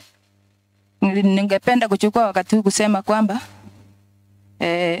 Ningependa kuchukua wakati huu kusema kwamba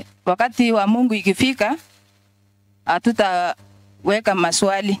wakati wa Mungu ikifika hatutaweka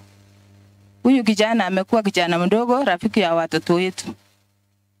maswali. Huyu kijana amekuwa kijana mdogo, rafiki ya watoto wetu.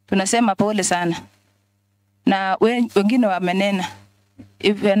 Tunasema pole sana. Na wengine wamenena,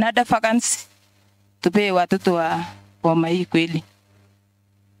 if another vacancy tupe watoto wa boma hii kweli,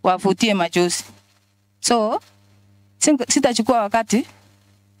 wafutie machozi. So sitachukua wakati,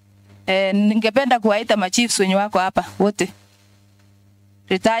 ningependa kuwaita machiefs wenye wako hapa wote,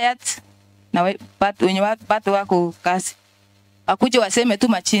 retired na wenye wako kazi, wakuje waseme tu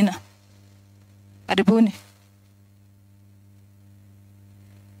machina. Karibuni.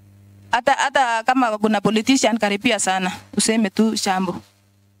 Hata kama kuna politician karibia sana, useme tu shambo.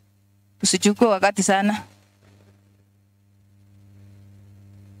 Usichukue wakati sana.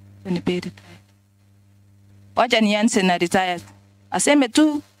 Wacha nianze na retired. Aseme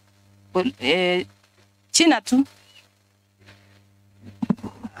tu China tu.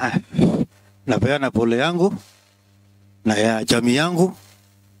 Napeana pole yangu na ya jamii yangu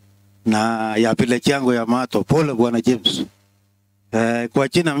na ya village yangu ya Mato. Pole Bwana James. Kwa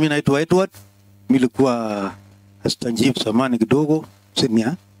jina mimi naitwa Edward. Mimi nilikuwa assistant chief zamani kidogo,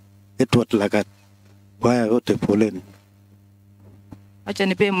 senior Edward Lagat. Kwa yote poleni. Acha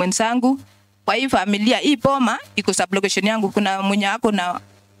nipe mwenzangu. Kwa hii familia hii boma iko sublocation yangu, kuna mwenye ako na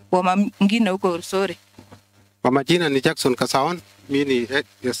boma mwingine huko, sorry. Kwa majina ni Jackson Kasaon. Mimi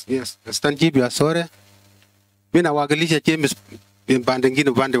ni assistant chief ya Sore. Mimi nawakilisha James pande nyingine,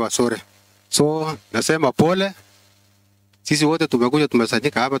 upande wa Sore. So nasema pole. Sisi wote tumekuja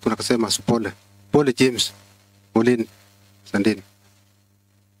tumesanyika hapa tunakasema pole. Pole James. Poleni. Asanteni.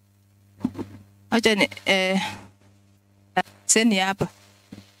 Acha ni seni hapa.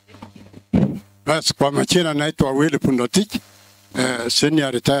 Bas, kwa majina naitwa Willy Pundotich,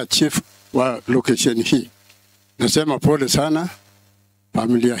 senior retired chief wa location hii. Nasema pole sana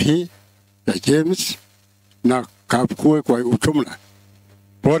familia hii ya James na Kapkue kwa ujumla.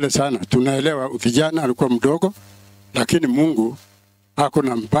 Pole sana. Tunaelewa kijana alikuwa mdogo, lakini Mungu ako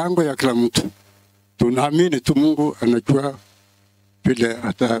na mpango ya kila mtu. Tunaamini tu Mungu anajua vile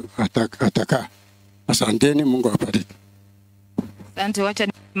ataka. Asanteni, Mungu awabariki. Asante, wacha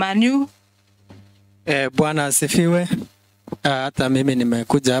Manu. Bwana asifiwe. Hata mimi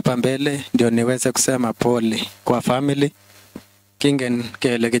nimekuja hapa mbele ndio niweze kusema pole kwa family. Kingen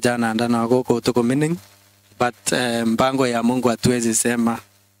kele kijana ndana wako tuko mining, but mpango ya Mungu hatuwezi sema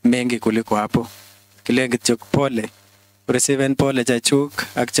mengi kuliko hapo. Kile kitu pole. Receive pole chachuk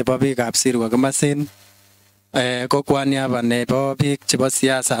ak chebo biikab sirwa kamasin. Ko kwani hapa nebo biik chebo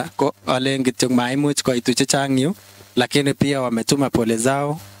siasa ko alen kityo maimuch koitu chechang yu, lakini pia wametuma pole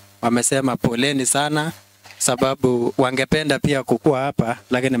zao. Wamesema poleni sana sababu wangependa pia kukua hapa,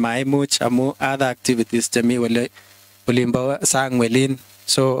 lakini maimuch amu other activities jamii ulimba sang welin.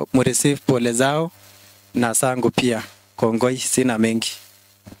 So mureceive pole zao na sangu pia. Kongoi, sina mengi.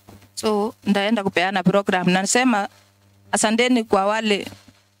 So ndaenda kupeana program. Nasema asanteni kwa wale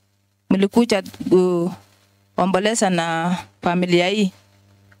mlikuja kuomboleza na familia hii.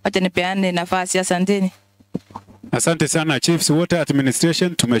 Wacha nipeane nafasi. Asanteni. Asante sana chiefs wote,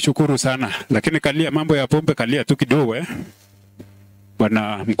 administration tumeshukuru sana, lakini kalia mambo ya pombe kalia tu kidogo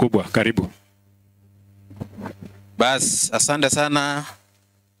Bwana mkubwa, karibu. Bas, asante sana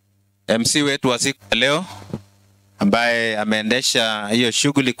MC wetu wa siku ya leo ambaye ameendesha hiyo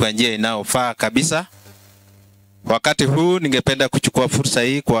shughuli kwa njia inayofaa kabisa. Wakati huu ningependa kuchukua fursa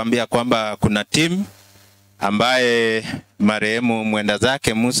hii kuambia kwamba kuna team ambaye marehemu mwenda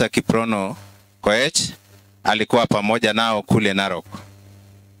zake Musa Kiprono Koech alikuwa pamoja nao kule Narok.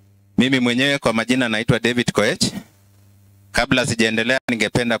 Mimi mwenyewe kwa majina naitwa David Koech. Kabla sijaendelea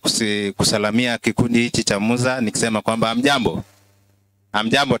ningependa kusalamia kikundi hichi cha Musa nikisema kwamba amjambo.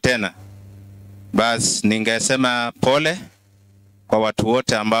 Amjambo tena. Bas ningesema pole kwa watu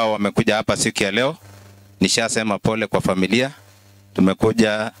wote ambao wamekuja hapa siku ya leo. Nishasema pole kwa familia.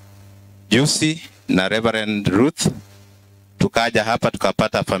 Tumekuja juzi na Reverend Ruth. Tukaja hapa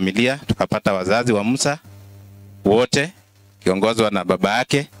tukapata familia, tukapata wazazi wa Musa wote kiongozwa na baba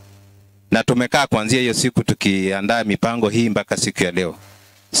yake, na tumekaa kuanzia hiyo siku tukiandaa mipango hii mpaka siku ya leo.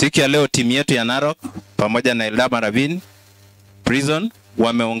 Siku ya leo timu yetu ya Narok pamoja na Eldama Ravine Prison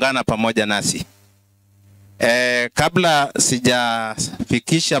wameungana pamoja nasi. Kabla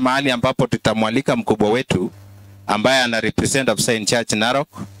sijafikisha mahali ambapo tutamwalika mkubwa wetu ambaye ana represent of Saint Church Narok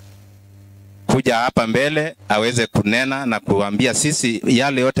kuja hapa mbele aweze kunena na kuambia sisi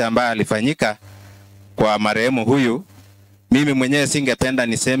yale yote ambayo alifanyika kwa marehemu huyu, Mimi mwenyewe singependa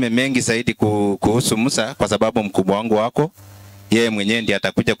niseme mengi zaidi kuhusu Musa kwa sababu mkubwa wangu wako yeye mwenyewe ndiye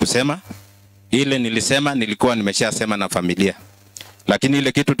atakuja kusema. Ile nilisema nilikuwa nimeshasema na familia. Lakini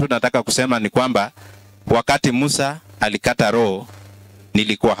ile kitu tu nataka kusema ni kwamba wakati Musa alikata roho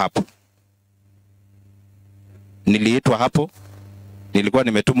nilikuwa hapo. Niliitwa hapo. Nilikuwa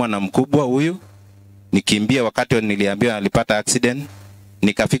nimetumwa na mkubwa huyu. Nikimbia wakati niliambiwa alipata accident.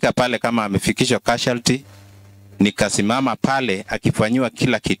 Nikafika pale kama amefikishwa casualty. Nikasimama pale akifanywa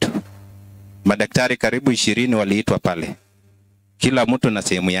kila kitu. Madaktari karibu 20 waliitwa pale. Kila mtu na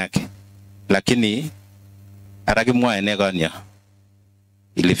sehemu yake. Lakini aragimwa enegonya.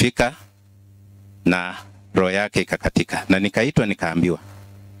 Ilifika na roho yake ikakatika na nikaitwa nikaambiwa.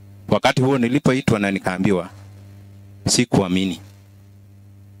 Wakati huo nilipoitwa na nikaambiwa sikuamini.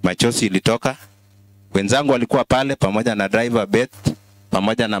 Machozi ilitoka. Wenzangu walikuwa pale pamoja na driver Beth,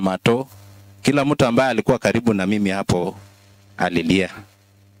 pamoja na Mato. Kila mtu ambaye alikuwa karibu na mimi hapo alilia.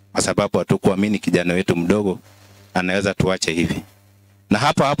 Kwa sababu hatukuamini kijana wetu mdogo anaweza tuache hivi. Na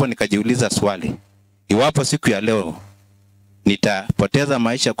hapo nikajiuliza swali. Iwapo siku ya leo nitapoteza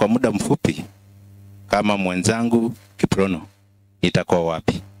maisha kwa muda mfupi kama mwenzangu Kiprono, nitakuwa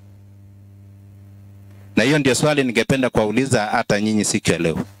wapi? Na hiyo ndio swali ningependa kuuliza hata nyinyi siku ya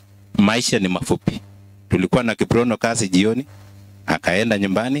leo. Maisha ni mafupi. Tulikuwa na Kiprono kazi jioni, akaenda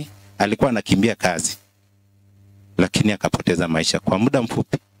nyumbani, alikuwa anakimbia kazi. Lakini akapoteza maisha kwa muda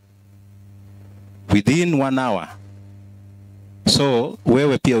mfupi. Within 1 hour. So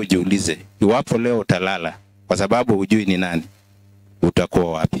wewe pia ujiulize, iwapo leo utalala kwa sababu hujui ni nani,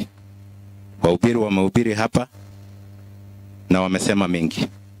 utakuwa wapi? Wahubiri wamehubiri hapa na wamesema mengi.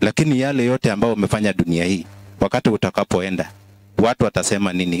 Lakini yale yote ambao umefanya dunia hii, wakati utakapoenda, watu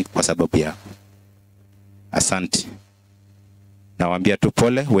watasema nini kwa sababu yako? Asante. Nawaambia tu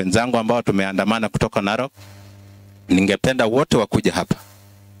pole wenzangu ambao tumeandamana kutoka Narok. Ningependa wote wakuja hapa.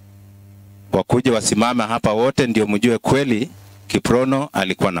 Wakuje wasimama hapa wote ndio mjue kweli Kiprono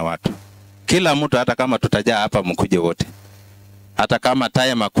alikuwa na watu. Kila mtu hata kama tutajaa hapa mkuje wote. Hata kama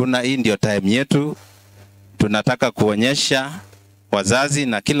time hakuna, hii ndio time yetu. Tunataka kuonyesha wazazi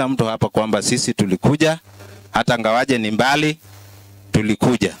na kila mtu hapa kwamba sisi tulikuja, hata ngawaje ni mbali,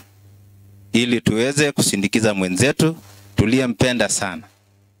 tulikuja ili tuweze kusindikiza mwenzetu tuliyempenda sana.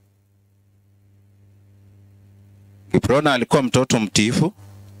 Kiprono alikuwa mtoto mtiifu,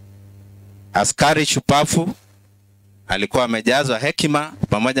 askari shupafu, alikuwa amejazwa hekima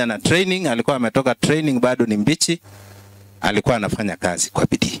pamoja na training, alikuwa ametoka training bado ni mbichi, alikuwa anafanya kazi kwa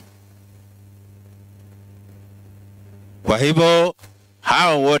bidii. Kwa hivyo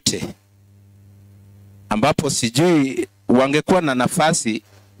hao wote ambapo sijui wangekuwa na nafasi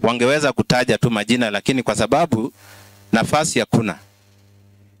wangeweza kutaja tu majina, lakini kwa sababu nafasi hakuna,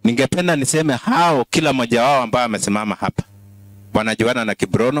 ningependa niseme hao kila mmoja wao ambao amesimama hapa wanajuana na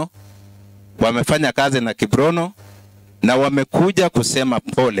Kiprono, wamefanya kazi na Kiprono na wamekuja kusema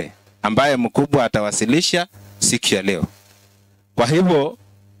pole ambaye mkubwa atawasilisha siku ya leo. Kwa hivyo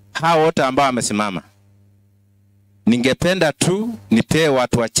hao wote ambao wamesimama, ningependa tu nipee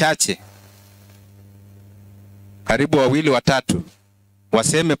watu wachache karibu 2 3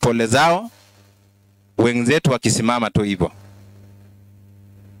 waseme pole zao, wenzetu wakisimama tu hivyo.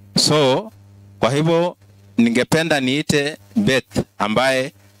 So kwa hivyo ningependa niite Beth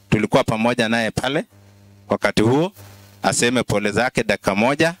ambaye tulikuwa pamoja naye pale wakati huo, aseme pole zake dakika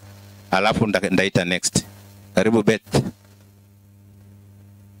 1, alafu ndaita next. Karibu Beth.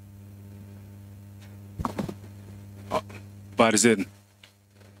 Parzen.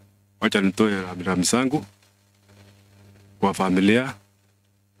 Wacha nitoe rambirambi zangu kwa familia,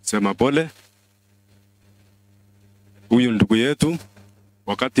 sema pole. Huyu ndugu yetu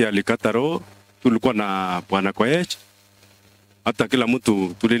wakati alikata roho tulikuwa na Bwana Koech, hata kila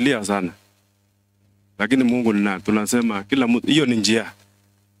mtu tulilia sana, lakini Mungu na tunasema kila mtu, hiyo ni njia.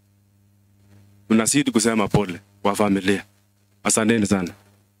 Tunazidi kusema pole kwa familia. Asanteni sana.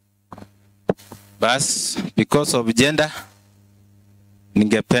 Bas, because of gender,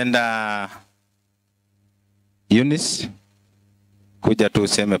 ningependa Eunice kuja tu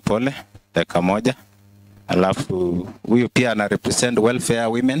useme pole dakika 1. Alafu huyu pia ana represent welfare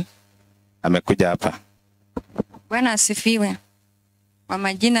women amekuja hapa. Bwana asifiwe. Kwa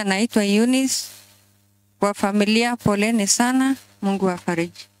majina naitwa Eunice. Kwa familia poleni sana, Mungu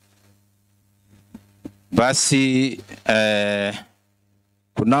afariji. Basi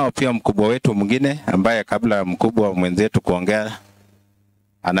kunao pia mkubwa wetu mwingine ambaye kabla ya mkubwa mwenzetu kuongea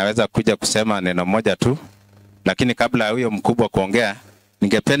anaweza kuja kusema neno moja tu, lakini kabla ya huyo mkubwa kuongea,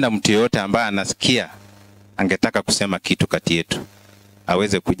 ningependa mtu yote ambaye anasikia angetaka kusema kitu kati yetu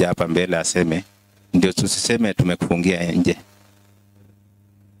aweze kuja hapa mbele aseme ndio tusiseme tumekufungia nje.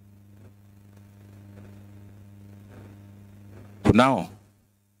 Kunao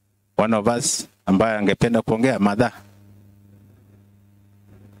one of us ambaye angependa kuongea, Mother?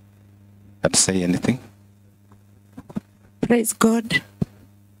 Can't say anything. Praise God.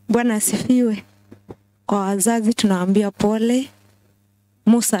 Bwana asifiwe. Kwa wazazi tunawaambia pole.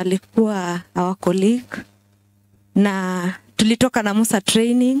 Musa alikuwa our colleague na tulitoka na Musa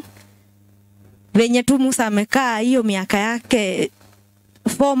training. Venye tu Musa amekaa hiyo miaka yake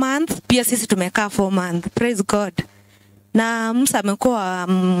 4 months, pia sisi tumekaa 4 months. Praise God. Na Musa amekuwa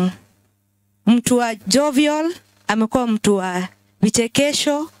mtu wa jovial, amekuwa mtu wa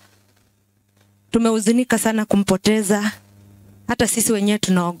vichekesho. Tumehuzunika sana kumpoteza. Hata sisi wenyewe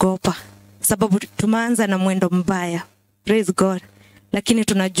tunaogopa sababu tumeanza na mwendo mbaya. Praise God. Lakini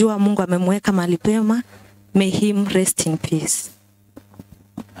tunajua Mungu amemweka mahali pema. May him rest in peace.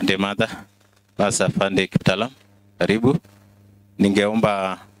 Ande Mother, basa afande Kiptalam, karibu.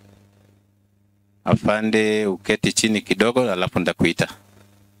 Ningeomba afande uketi chini kidogo alafu ndakuita.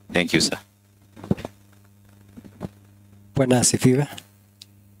 Thank you sir. Bwana asifiwe.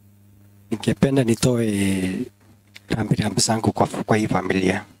 Ningependa nitoe rambirambi zangu kwa hii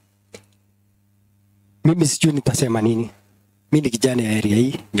familia. Mimi sijui nitasema nini. Mimi ni kijana ya area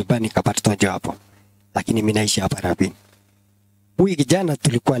hii, nyumbani Kapatojo hapo. Lakini mimi naishi hapa Rabini. Huyu kijana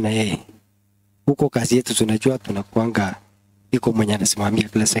tulikuwa na yeye. Huko kazi yetu tunajua tunakuanga iko mwenye anasimamia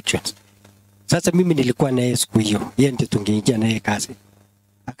kila sections. Sasa mimi nilikuwa na yeye siku hiyo. Yeye ndiye tungeingia na yeye kazi.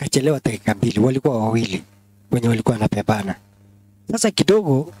 Akachelewa dakika 2, walikuwa wawili wenye walikuwa wanapebana. Sasa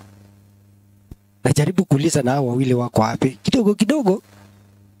kidogo najaribu kuuliza na hao wawili wako wapi. Kidogo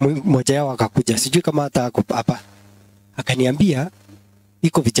mmoja yao akakuja, sijui kama hata ako hapa. Akaniambia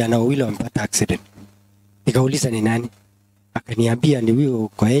iko vijana wawili wamepata accident. Nikauliza ni nani? Akaniambia ni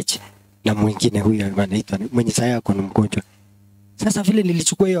huyo Koech na mwingine huyo anaitwa mwenye saa yako ni mgonjwa. Sasa vile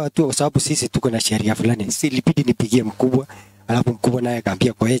nilichukua hiyo hatua kwa sababu sisi tuko na sheria fulani. Si ilibidi nipigie mkubwa, alafu mkubwa naye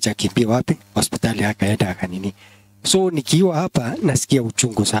akaambia Koech akimbie wapi? Hospitali akaenda akanini. So nikiwa hapa nasikia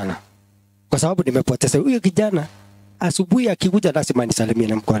uchungu sana. Kwa sababu nimepoteza huyo kijana. Asubuhi akikuja lazima nisalimie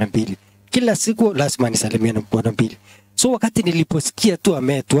na mkono mbili. Kila siku lazima nisalimie na mkono mbili. So wakati niliposikia tu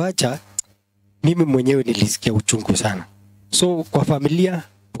ametuacha, mimi mwenyewe nilisikia uchungu sana. So kwa familia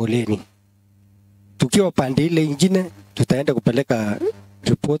poleni. Tukiwa pande ile nyingine tutaenda kupeleka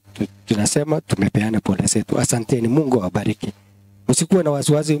report, tunasema tumepeana pole zetu. Asanteni, Mungu awabariki. Msikuwe na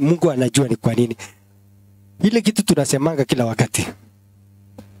wasiwasi, Mungu anajua ni kwa nini. Ile kitu tunasemanga kila wakati.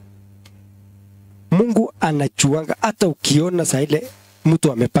 Mungu anajuanga hata ukiona saa ile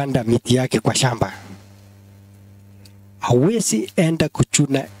mtu amepanda miti yake kwa shamba. Hawezi enda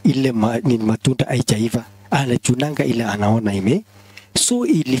kuchuna ile matunda haijaiva. Anachunanga ile anaona ime. So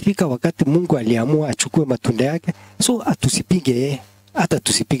ilifika wakati Mungu aliamua achukue matunda yake. So atusipige yeye, hata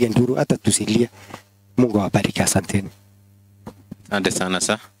tusipige nduru, hata tusilia. Mungu awabariki, asanteni. Asante sana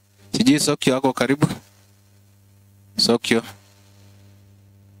sa. Sijui Sokyo wako karibu?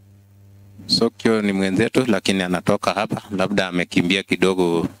 Sokyo ni mwenzetu lakini anatoka hapa, labda amekimbia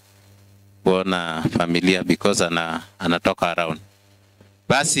kidogo kuona familia because anatoka around.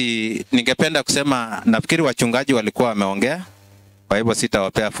 Basi ningependa kusema nafikiri wachungaji walikuwa wameongea, kwa hivyo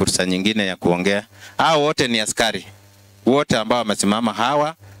sitawapea fursa nyingine ya kuongea. Hao wote ni askari. Wote ambao wamesimama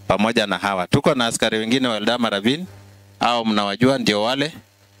hawa pamoja na hawa. Tuko na askari wengine wa Eldama Ravine, hao mnawajua ndio wale.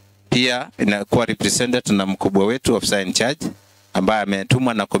 Pia inakuwa represented na mkubwa wetu officer in charge ambaye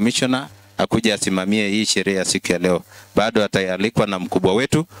ametumwa na commissioner akuja asimamie hii sherehe ya siku ya leo. Bado ataalikwa na mkubwa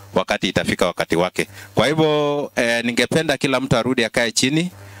wetu wakati itafika wakati wake. Kwa hivyo ningependa kila mtu arudi akae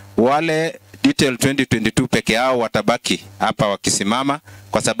chini. Wale detail 2022 peke yao watabaki hapa wakisimama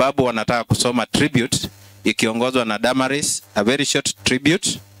kwa sababu wanataka kusoma tribute ikiongozwa na Damaris, a very short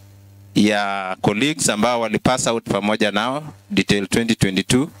tribute ya colleagues ambao walipass out pamoja nao detail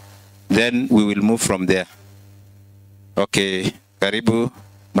 2022, then we will move from there. Okay, karibu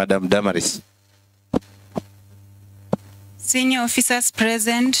Madam Damaris. Senior officers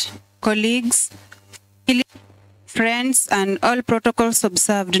present, colleagues, friends and all protocols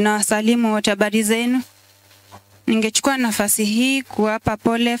observed. Na wasalimu wote, habari zenu. Ningechukua nafasi hii kuwapa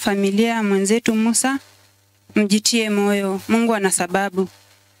pole familia ya mwenzetu Musa. Mjitie moyo, Mungu ana sababu.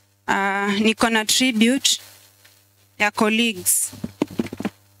 Niko na tribute ya colleagues.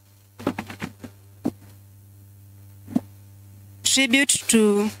 Tribute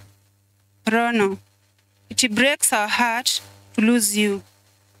to Rono. It breaks our heart to lose you.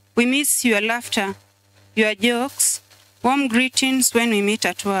 We miss your laughter, your jokes, warm greetings when we meet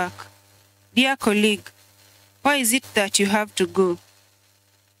at work. Dear colleague, why is it that you have to go?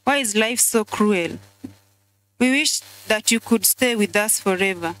 Why is life so cruel? We wish that you could stay with us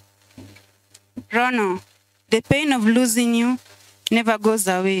forever. Rono, the pain of losing you never goes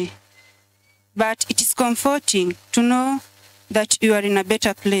away. But it is comforting to know that you are in a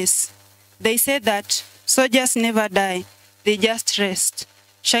better place. They say that soldiers never die, they just rest.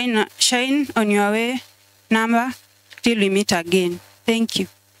 Shine on your way, number, till we meet again. Thank you.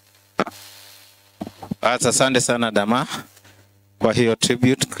 Asante sana Dama kwa hiyo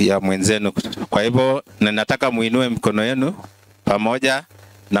tribute ya mwenzenu. Kwa hivyo ninataka muinue mkono yenu pamoja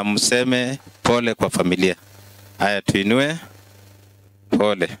na mseme pole kwa familia. Haya, tuinue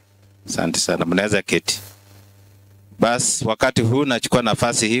pole. Asante sana, mnaweza keti. Bas, wakati huu nachukua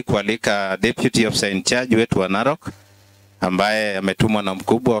nafasi hii kualika Deputy Officer in Charge wetu wa Narok ambaye ametumwa na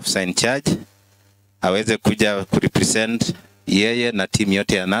mkubwa Officer in Charge aweze kuja kurepresent yeye na timu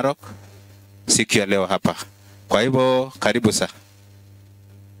yote ya Narok siku ya leo hapa. Kwa hivyo karibu sana.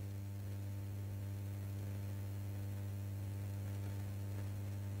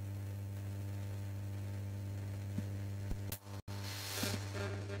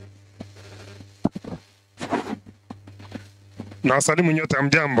 Na wasalimu nyote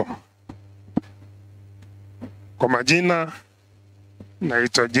mjambo. Kwa majina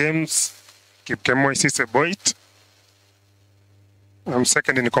naitwa James Kipkemoi Boit. I'm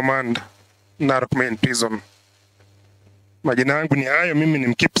second in command Narok Prison. Majina yangu ni hayo, mimi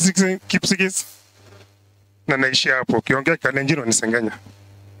ni Kipsigis na naishi hapo. Ukiongea Kalenjin wanisengenya.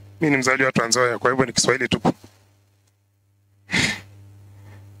 Mimi ni mzaliwa wa Trans Nzoia, kwa hivyo ni Kiswahili tu.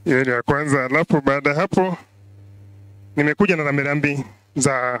 Hiyo ya kwanza, alafu baada hapo nimekuja na rambirambi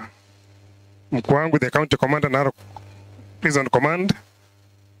za mkuu wangu the county commander Narok Prison Command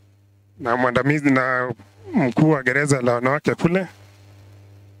na mwandamizi na mkuu wa gereza la wanawake kule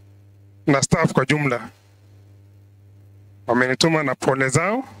na staff kwa jumla. Wamenituma na pole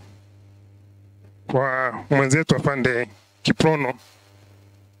zao kwa mwenzetu afande Kiprono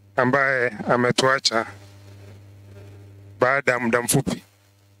ambaye ametuacha baada ya muda mfupi.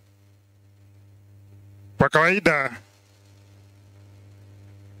 Kwa kawaida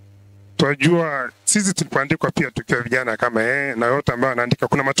tunajua sisi tulipoandikwa pia tukiwa vijana kama yeye na yote ambao anaandika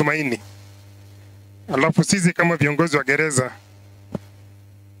kuna matumaini. Alafu sisi kama viongozi wa gereza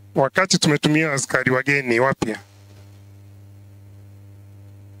wakati tumetumia askari wageni wapya,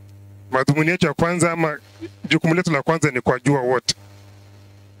 madhumuni yetu ya kwanza ama jukumu letu la kwanza ni kuwajua wote.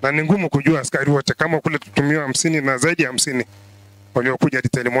 Na ni ngumu kujua askari wote kama kule tutumiwa 50 na zaidi ya 50 waliokuja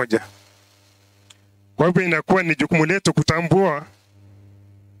detail moja. Kwa hivyo inakuwa ni jukumu letu kutambua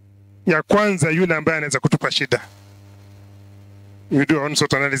ya kwanza yule ambaye anaweza kutupa shida. We do on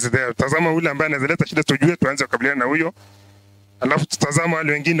sort analysis there. Tazama yule ambaye anaweza leta shida tujue tuanze kukabiliana na huyo. Alafu tutazama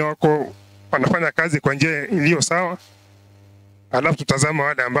wale wengine wako wanafanya kazi kwa njia iliyo sawa. Alafu tutazama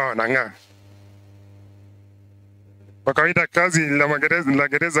wale ambao wanang'aa. Kwa kawaida kazi la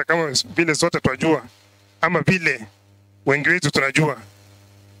gereza kama vile sote tunajua ama vile wengi wetu tunajua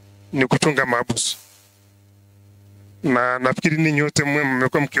ni kuchunga mahabusu. Na nafikiri ni nyote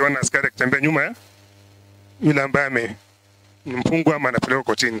mmekuwa mkiona askari akitembea nyuma ya yule ambaye mfungwa ama anapelekwa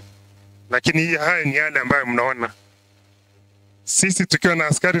kotini. Lakini hii haya ni yale ambayo mnaona. Sisi tukiwa na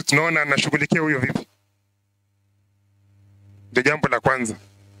askari tunaona anashughulikia huyo vipi. Ndio jambo la kwanza.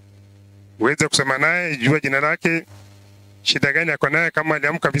 Uweze kusema naye, jua jina lake, shida gani ako naye, kama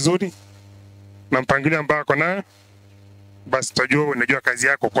aliamka vizuri na mpangilio ambao ako naye, basi tutajua unajua kazi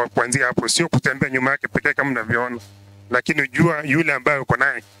yako kwa kuanzia hapo, sio kutembea nyuma yake pekee kama mnavyoona. Lakini ujua yule ambaye uko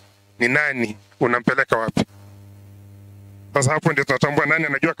naye ni nani, unampeleka wapi. Sasa hapo ndio tunatambua nani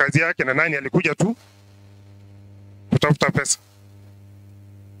anajua kazi yake na nani alikuja tu kutafuta pesa.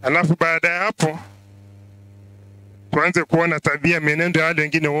 Alafu baada ya hapo tuanze kuona tabia, mienendo ya wale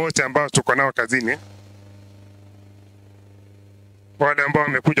wengine wote ambao tuko nao kazini, wale ambao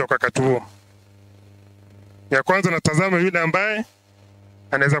wamekuja kwa wakati huo. Ya kwanza natazama yule ambaye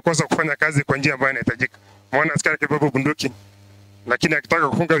anaweza kosa kufanya kazi kwa njia ambayo inahitajika. Mwana askari kibeba bunduki, lakini akitaka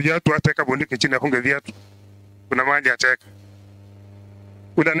kufunga viatu ataweka bunduki chini afunge viatu. Kuna mahali ataweka.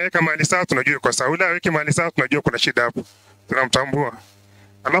 Ule anaweka mahali sawa tunajua kwa sawa. Ule aweke mahali sawa tunajua kuna shida hapo. Tunamtambua.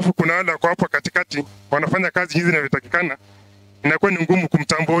 Alafu kuna wale wako hapo katikati wanafanya kazi hizi zinavyotakikana. Inakuwa ni ngumu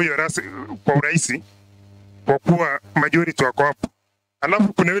kumtambua huyo kwa urahisi kwa kuwa majority wako hapo.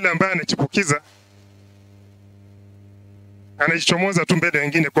 Alafu kuna yule ambaye anachipukiza, anajichomoza tu mbele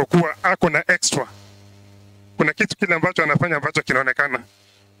wengine kwa kuwa ako na extra. Kuna kitu kile ambacho anafanya ambacho kinaonekana.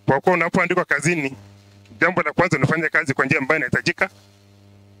 Kwa kuwa unapoandikwa kazini, jambo la kwanza unafanya kazi kwa njia ambayo inahitajika.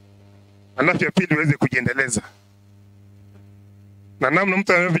 Alafu ya pili uweze kujiendeleza. Na namna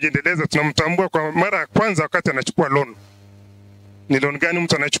mtu anavyojiendeleza tunamtambua kwa mara ya kwanza wakati anachukua loan. ni loan gani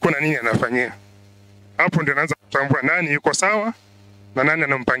mtu anachukua na nini anafanyia. Hapo ndio naanza kutambua nani yuko sawa na nani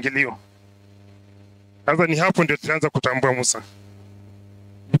ana mpangilio. Sasa ni hapo ndio tunaanza kutambua Musa.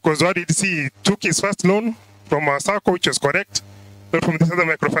 Because what did he see? He took his first loan from our circle, which was correct, not from these other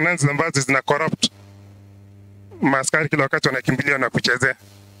microfinances ambazo zina corrupt. Maaskari kila wakati wanakimbilia na kuchezea.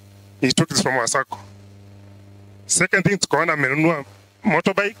 He took this from our circle. Second thing, tukaona amenunua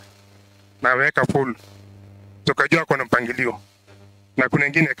motorbike na ameweka pool. Tukajua kuna mpangilio. Na kuna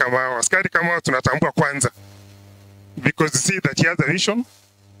wengine kama hao. Askari kama hao tunatambua kwanza. Because you see that he has a vision,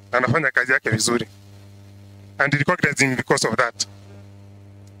 anafanya kazi yake vizuri. And we recognize him because of that.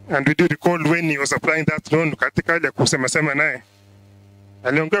 And we do recall when he was applying that loan, katika ile kusema naye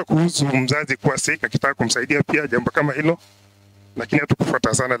aliongea kuhusu mzazi kuwa sick, akitaka kumsaidia pia jambo kama hilo, lakini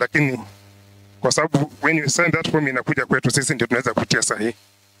hatukufuata sana. Lakini kwa sababu when you send that form inakuja kwetu sisi ndio tunaweza kutia sahihi.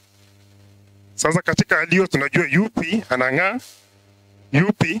 Sasa katika alio tunajua yupi anang'aa,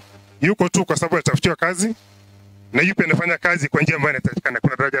 yupi yuko tu kwa sababu atafutiwa kazi, na yupi anafanya kazi kwa njia ambayo inatakikana.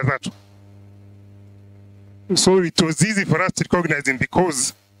 Kuna daraja tatu. So it was easy for us to recognize him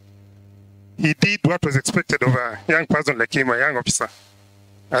because he did what was expected of a young person like him, a young officer.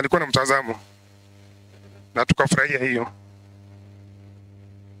 Alikuwa na mtazamo na tukafurahia hiyo.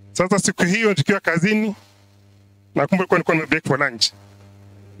 Sasa siku hiyo tukiwa kazini, nakumbuka nilikuwa na break for lunch,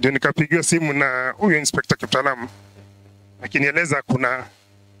 ndio nikapigiwa simu na huyo inspector kitaalamu akinieleza kuna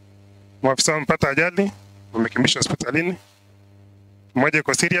maafisa wamepata ajali, wamekimbishwa hospitalini, mmoja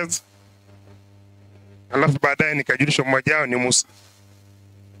yuko serious. Alafu baadaye nikajulishwa mmoja wao ni Musa.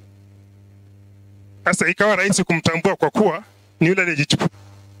 Sasa ikawa rahisi kumtambua kwa kuwa ni yule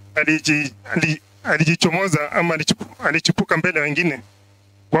alijichomoza ama alichipuka mbele wengine,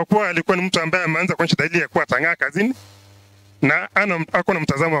 kwa kuwa alikuwa ni mtu ambaye ameanza kuonyesha dalili ya kuwa atang'aa kazini na ako na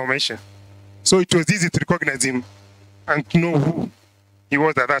mtazamo wa maisha. So it was easy to recognize him and to know who he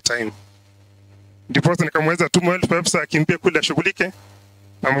was at that time. Ndipo nikamweza tuma help officer akimbia kule ashughulike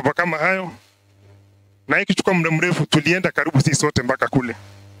na mambo kama hayo, na ikichukua muda mrefu tulienda karibu sisi sote mpaka kule,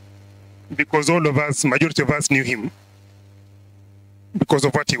 because all of us, majority of us knew him because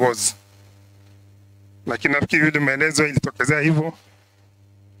of what he was. Lakini nafikiri yule maelezo ilitokezea hivyo.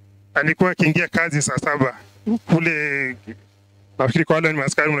 Alikuwa akiingia kazi saa 7 kule. Nafikiri kwa wale ni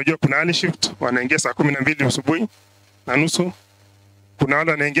askari, unajua kuna early shift wanaingia saa 12 asubuhi na nusu. Kuna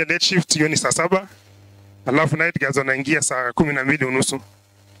wale wanaingia late shift, hiyo ni saa 7. Alafu night guards wanaingia saa 12 unusu.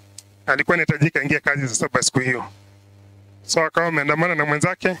 Alikuwa anahitajika ingia kazi saa 7 siku hiyo. So akawa ameandamana na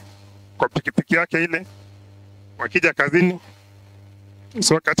mwenzake kwa pikipiki yake ile wakija kazini.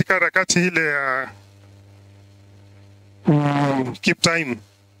 So katika harakati ile ya keep time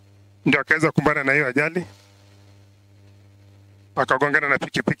ndio akaweza kumbana na hiyo ajali, akagongana na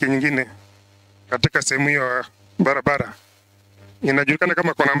pikipiki nyingine katika sehemu hiyo ya barabara. Inajulikana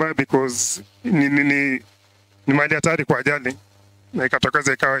kama kwa namba because ni mali hatari kwa ajali, na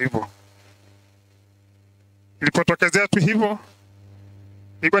ikatokeza ikawa hivyo. Ilipotokezea tu hivyo,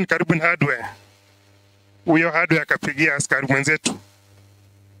 ilikuwa ni karibu na hardware. Huyo hardware akapigia askari mwenzetu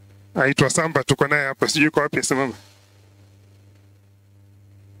aitwa Samba, tuko naye hapa, sijui kwa wapi simama.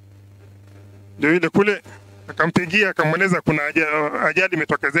 Ndio ile kule akampigia akamweleza kuna ajali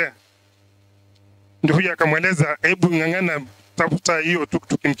imetokezea. Ndio huyo akamweleza hebu ng'ang'ana tafuta hiyo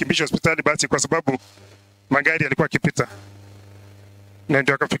tuktuk mkimbisha hospitali basi, kwa sababu magari yalikuwa yakipita. Na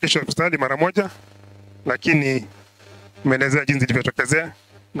ndio akafikisha hospitali mara moja, lakini ameelezea jinsi ilivyotokezea,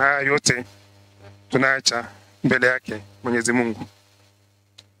 na yote tunaacha mbele yake Mwenyezi Mungu.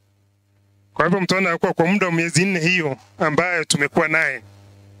 Kwa hivyo mtaona kwa muda wa miezi 4 hiyo ambayo tumekuwa naye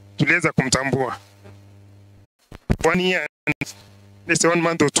tuliweza kumtambua. 1 year and let's say 1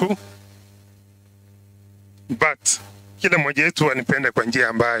 month or 2, but kila mmoja wetu anipenda kwa njia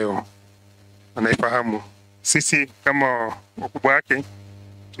ambayo anaifahamu. Sisi kama wakubwa wake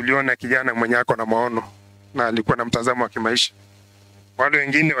tuliona kijana mwenye ako na maono na alikuwa na mtazamo wa kimaisha. Wale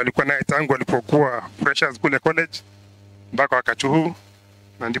wengine walikuwa naye tangu walipokuwa freshers kule college mpaka wakati huu,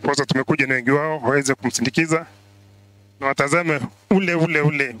 na ndipo sasa tumekuja na wengi wao waweze kumsindikiza na watazame ule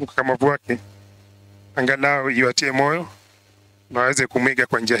ukakamavu wake, angalau iwatie moyo na waweze kumwiga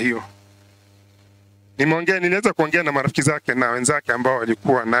kwa njia hiyo. Niliweza kuongea na marafiki zake na wenzake ambao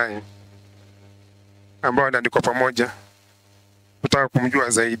walikuwa naye, ambao waliandikwa pamoja kutaka kumjua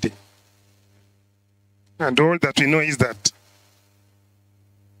zaidi. And all that we know is that,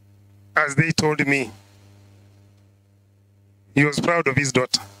 as they told me, he was proud of his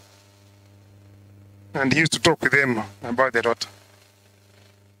daughter. And he used to talk with them about the daughter.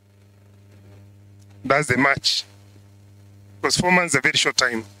 That's the match. Because 4 months is a very short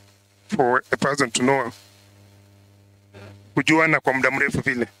time for a person to know kujuana kwa muda mrefu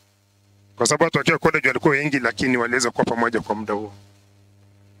vile, kwa sababu watu wakiwa college walikuwa wengi, lakini waliweza kuwa pamoja kwa muda huo.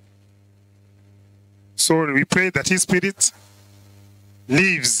 So we pray that his spirit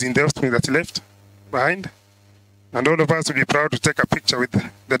lives in the offspring that he left behind, and all of us will be proud to take a picture with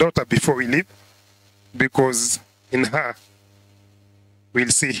the daughter before we leave, because in her we'll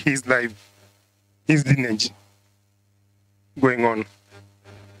see his life, his lineage going on.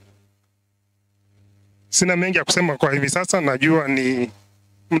 Sina mengi ya kusema kwa hivi sasa, najua ni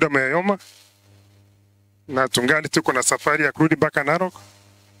muda umeyoyoma na tungali tuko na safari ya kurudi mpaka Narok.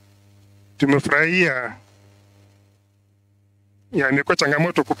 Tumefurahia, imekuwa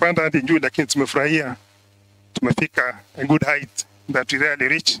changamoto kupanda hadi juu, lakini tumefurahia tumefika a good height that we really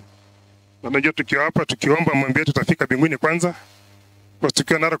reach. Na najua tukiwa hapa tukiomba mwambie tutafika mbinguni kwanza, kwa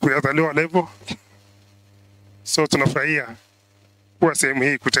tukiwa Narok kuyazaliwa level. So tunafurahia kuwa sehemu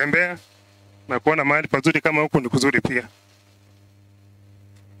hii, kutembea na kuona mahali pazuri kama huku ni kuzuri pia.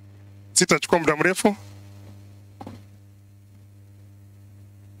 Sitachukua muda mrefu.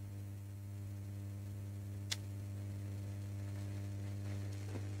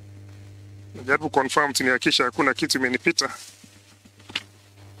 Najaribu confirm tunihakisha hakuna kitu imenipita.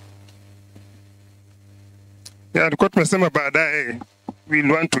 Tulikuwa tumesema baadaye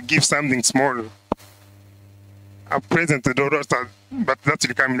we'll want to give something small, a present to the daughter, but that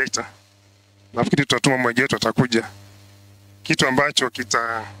will come later. Nafikiri tutatuma mmoja wetu atakuja, kitu ambacho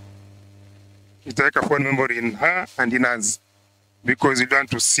kitaweka fond memory in her and in us, because we want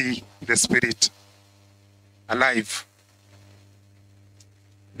to see the spirit alive,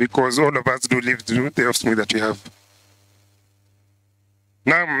 because all of us do live through the offspring that we have.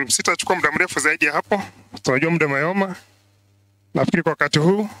 Naam, sitachukua muda mrefu zaidi ya hapo, tunajua muda umeyoyoma. Nafikiri kwa wakati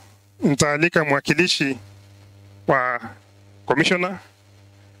huu nitaalika mwakilishi wa commissioner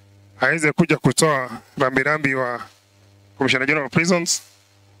aweze kuja kutoa rambirambi wa Commissioner General of Prisons.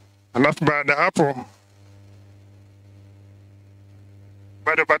 Alafu baada hapo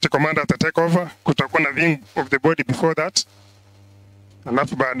bado party commander ata take over, kutakuwa na wing of the body before that.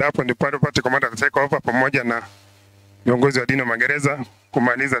 Alafu baada hapo ndipo party commander ata take over pamoja na viongozi wa dini wa magereza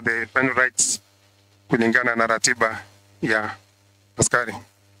kumaliza the final rites kulingana na ratiba ya askari.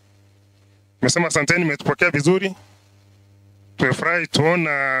 Nimesema asanteni, mmetupokea vizuri. Tumefurahi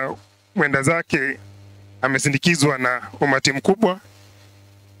tuona mwenda zake amesindikizwa na umati mkubwa.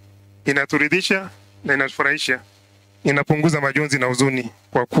 Inaturidhisha na inatufurahisha. Inapunguza majonzi na huzuni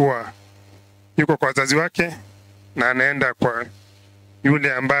kwa kuwa yuko kwa wazazi wake na anaenda kwa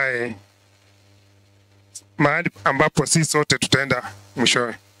yule ambaye mahali ambapo sisi sote tutaenda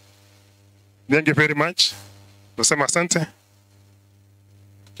mwishowe. Thank you very much. Nasema asante.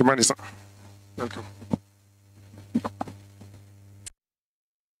 Kimani sana. Welcome.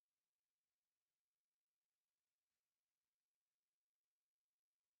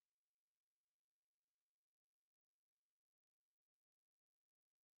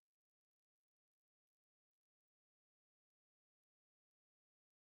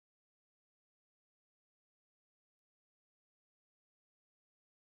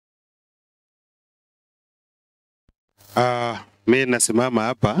 Mi nasimama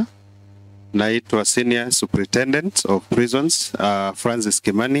hapa, naitwa Senior Superintendent of Prisons, Francis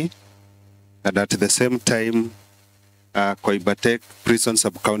Kimani, and at the same time Koibatek Prison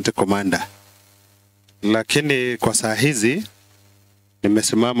Sub-County Commander. Lakini kwa saa hizi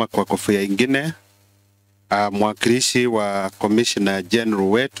nimesimama kwa kofia ingine, mwakilishi wa Commissioner General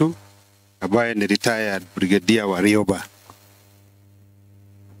wetu ambaye ni retired Brigadier Warioba.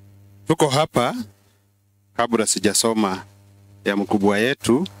 Tuko hapa kabla sijasoma ya mkubwa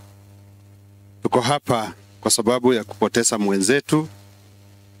yetu. Tuko hapa kwa sababu ya kupoteza mwenzetu,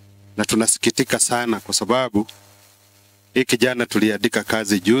 na tunasikitika sana kwa sababu hii kijana tuliandika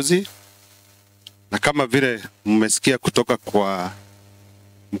kazi juzi, na kama vile mmesikia kutoka kwa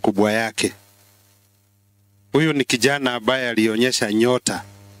mkubwa yake, huyu ni kijana ambaye alionyesha nyota.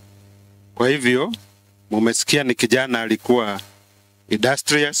 Kwa hivyo mmesikia ni kijana alikuwa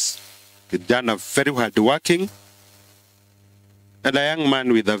industrious, kijana very hard working, and a young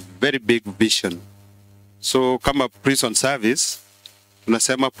man with a very big vision. So kama prison service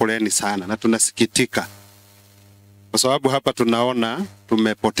tunasema poleni sana na tunasikitika kwa sababu hapa tunaona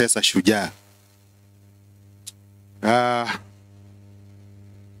tumepoteza shujaa.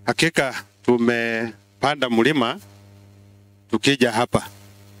 Hakika tumepanda mlima tukija hapa,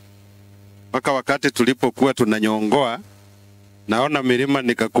 mpaka wakati tulipokuwa tunanyongoa naona milima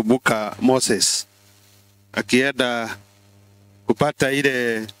nikakumbuka Moses akienda kupata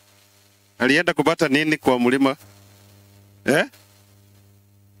ile, alienda kupata nini kwa mlima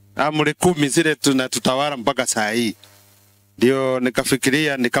amri 10 zile tunatutawala mpaka saa hii. ndio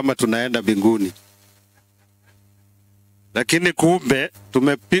nikafikiria ni kama tunaenda mbinguni, lakini kumbe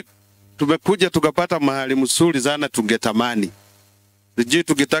tumekuja tukapata mahali mzuri sana tungetamani. Sijui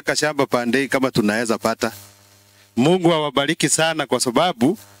tukitaka shamba pandei kama tunaweza pata. Mungu awabariki sana kwa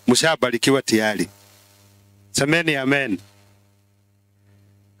sababu mshabarikiwa tayari. Semeni amen.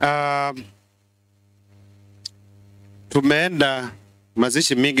 Tumeenda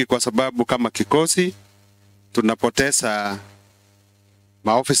mazishi mingi kwa sababu kama kikosi tunapoteza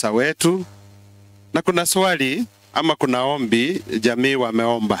maofisa wetu, na kuna swali ama kuna ombi jamii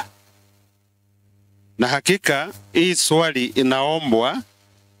wameomba, na hakika hii swali inaombwa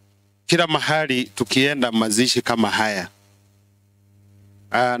kila mahali tukienda mazishi kama haya.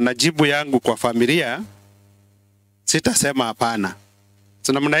 Na jibu yangu kwa familia, sitasema hapana.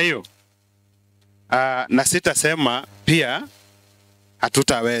 Sina namna hiyo. Na sitasema pia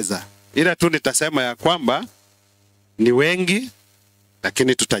hatutaweza, ila tu nitasema ya kwamba ni wengi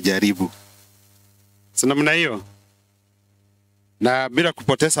lakini tutajaribu. Sina namna hiyo. Na bila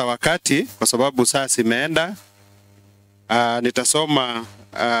kupoteza wakati kwa sababu saa simeenda, nitasoma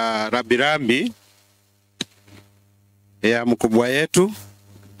rambirambi ya mkubwa yetu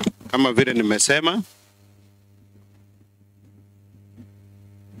kama vile nimesema.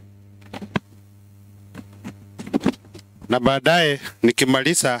 Na baadaye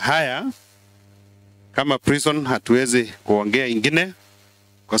nikimaliza haya, kama prison hatuwezi kuongea ingine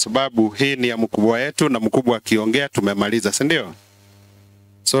kwa sababu hii ni ya mkubwa yetu, na mkubwa akiongea tumemaliza, si ndio?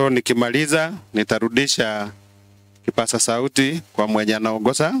 So nikimaliza nitarudisha kipasa sauti kwa mwenye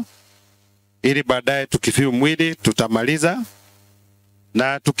anaongoza, ili baadaye tukifiu mwili tutamaliza,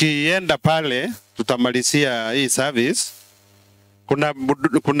 na tukienda pale tutamalizia hii service.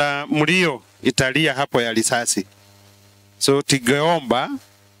 Kuna mlio italia hapo ya risasi. So tigeomba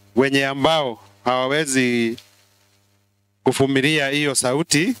wenye ambao hawawezi kuvumilia hiyo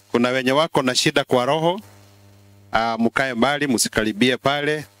sauti, kuna wenye wako na shida kwa roho, mkae mbali, msikaribie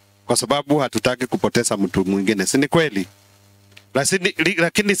pale kwa sababu hatutaki kupoteza mtu mwingine. Si ni kweli?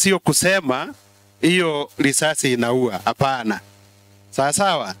 Lakini sio kusema hiyo risasi inaua, hapana. Sawa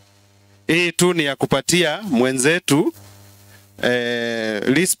sawa. Hii tu ni ya kupatia mwenzetu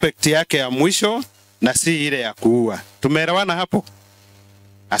respect yake ya mwisho na si ile ya kuua. Tumeelewana hapo?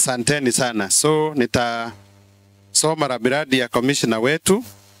 Asanteni sana. So nitasoma rabiradi ya commissioner wetu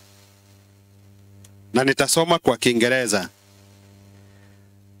na nitasoma kwa Kiingereza.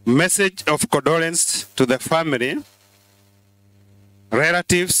 Message of condolence to the family,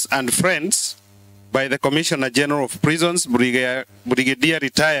 relatives and friends by the Commissioner General of Prisons, Brigadier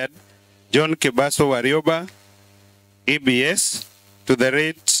Retired John Kebaso Warioba, EBS, to the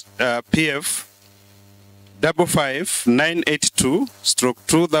rate PF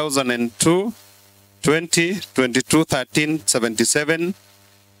 55982/2002 2022-13-77,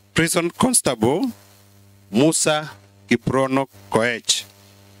 Prison Constable Musa Kiprono Koech.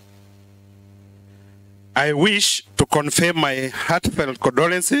 I wish to convey my heartfelt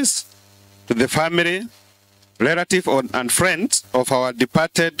condolences to the family, relatives and friends of our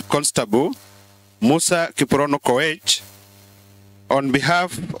departed Constable Musa Kiprono Koech on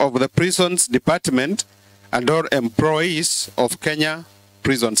behalf of the Prisons Department and all employees of Kenya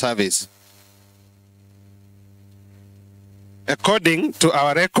Prison Service. According to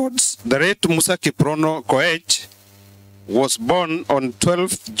our records, the late Musa Kiprono Koech was born on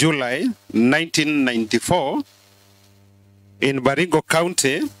 12th July 1994 in Baringo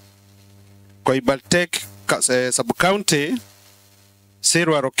County, Koibaltek Sub-County,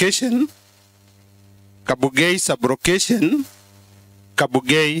 Sirwa Location, Kabugei Sub-Location,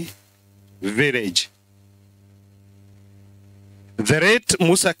 Kabugei Village. The late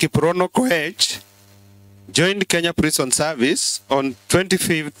Musa Kiprono Koech joined Kenya Prison Service on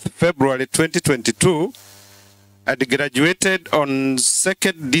 25th February 2022 and graduated on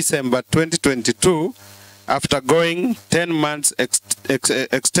 2nd December 2022 after going 10 months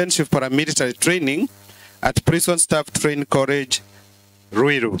extensive paramilitary training at Prison Staff Training College,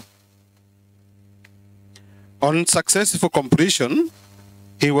 Ruiru. On successful completion,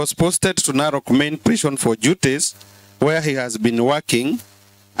 he was posted to Narok Main Prison for duties, where he has been working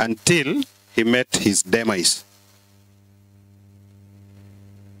until he met his demise.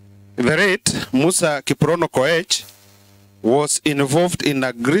 The late Musa Kiprono Koech was involved in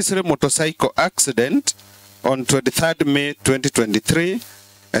a grisly motorcycle accident on 23rd May 2023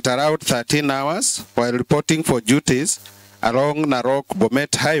 at around 13 hours while reporting for duties along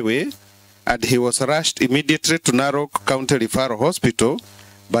Narok-Bomet Highway, and he was rushed immediately to Narok County Referral Hospital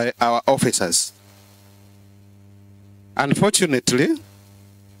by our officers. Unfortunately,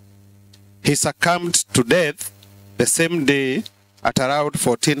 he succumbed to death the same day at around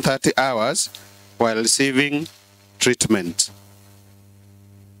 14:30 hours while receiving treatment.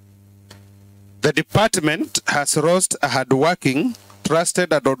 The department has lost a hardworking,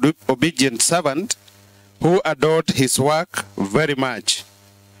 trusted and obedient servant who adored his work very much.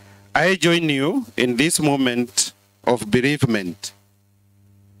 I join you in this moment of bereavement.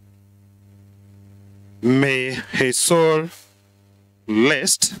 May his soul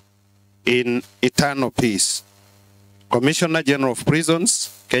rest in eternal peace. Commissioner General of Prisons,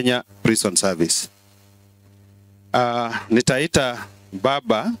 Kenya Prison Service. Nitaita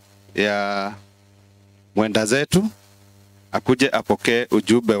baba ya mwenda zetu akuje apokee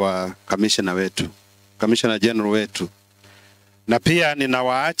ujumbe wa commissioner wetu, Commissioner General wetu. Na pia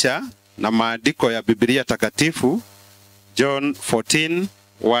ninawaacha na maandiko ya Biblia takatifu John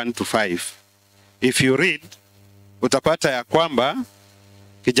 14:1-5. If you read, utapata ya kwamba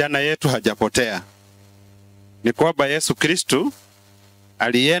kijana yetu hajapotea. Ni kwamba Yesu Kristo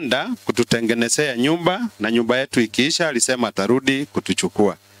alienda kututengenezea nyumba, na nyumba yetu ikiisha alisema atarudi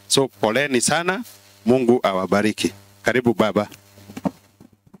kutuchukua. So poleni sana, Mungu awabariki. Karibu baba.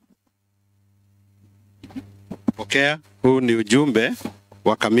 Pokea, huu ni ujumbe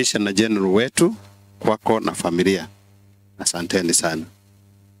wa Commissioner General wetu kwako na familia. Asanteni sana.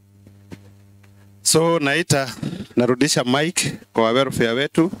 So narudisha mic kwa welfare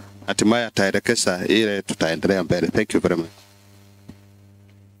wetu, hatimaye ataelekeza ile tutaendelea mbele. Thank you very much.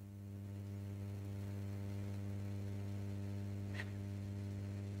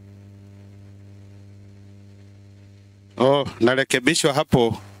 Narekebishwa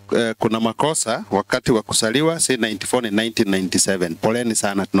hapo, kuna makosa wakati wa kusaliwa, si 94 ni 1997. Poleni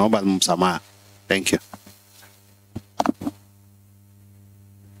sana, tunaomba msamaha. Thank you.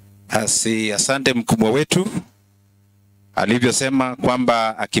 Asante mkubwa wetu alivyosema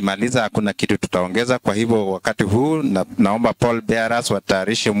kwamba akimaliza hakuna kitu tutaongeza. Kwa hivyo wakati huu naomba Paul bearers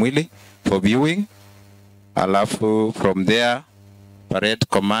watayarishe mwili for viewing, alafu from there parade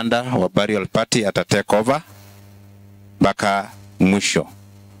commander wa burial party atatake over mpaka mwisho.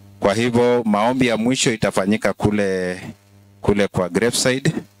 Kwa hivyo maombi ya mwisho itafanyika kule kwa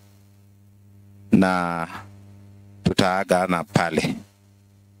graveside na tutaagana pale.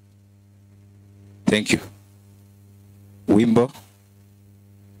 Thank you. Wimbo.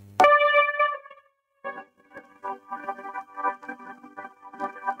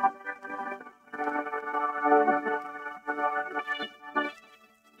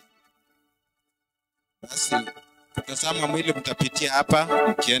 Basi tukisema mwili mtapitia hapa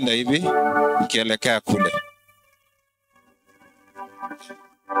mkienda hivi mkielekea kule.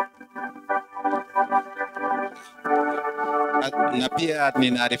 Na pia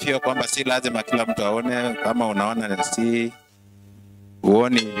ninaarifiwa kwamba si lazima kila mtu aone. Kama unaona si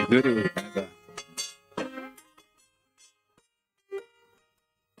uoni vizuri unaweza.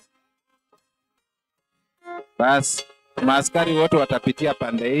 Basi maaskari wote watapitia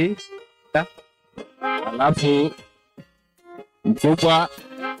pande hii, alafu mkubwa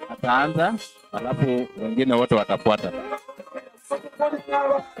ataanza, alafu wengine wote watafuata.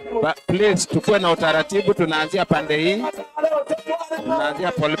 Please tukue na utaratibu, tunaanzia pande hii.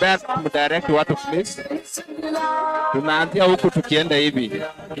 Tunaanzia Polbert, mdirect watu please. Tunaanzia huku tukienda hivi.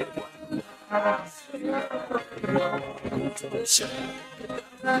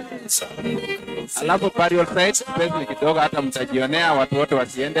 Alafu burial site space ni kidogo, hata mtajionea, watu wote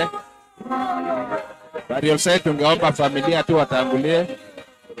wasiende. Burial site tungeomba familia tu watangulie.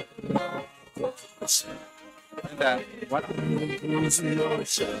 Watu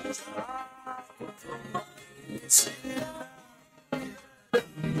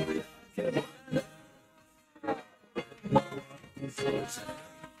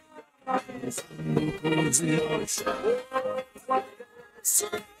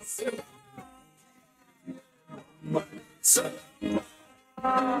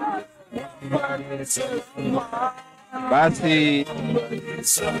basi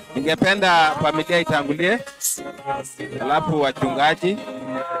ningependa familia itangulie, alafu wachungaji,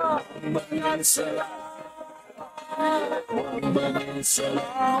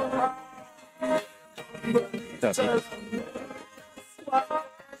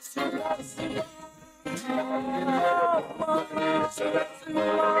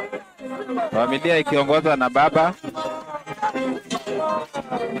 familia ikiongozwa na baba.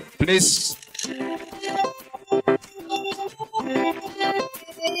 Please.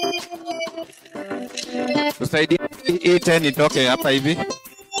 Tusaidie hii teni itoke hapa hivi,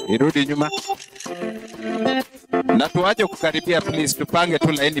 irudi nyuma. Na tuache kukaribia please, tupange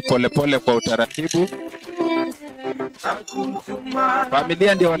tu laini polepole kwa utaratibu.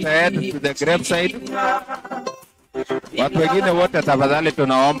 Familia ndio wataenda to the graveside. Watu wengine wote tafadhali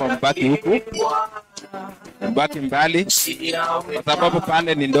tunaomba mbaki huku, mbaki mbali, kwa sababu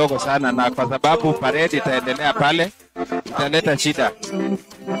pale ni ndogo sana, na kwa sababu parade itaendelea pale, italeta shida.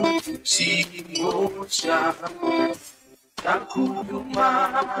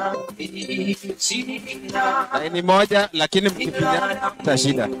 Laini moja, lakini mkipiga ita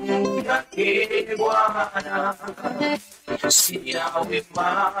shida.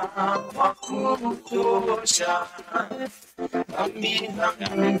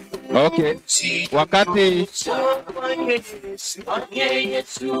 Okay, wakati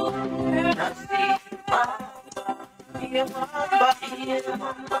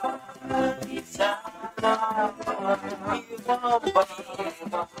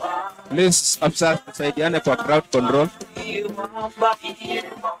please officers tusaidiane kwa crowd control.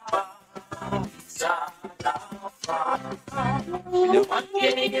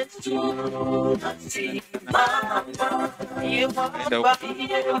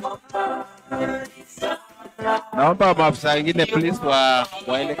 Naomba maafisa wengine please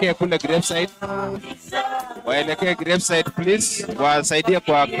waelekee kule graveside. Waelekee graveside please, wasaidie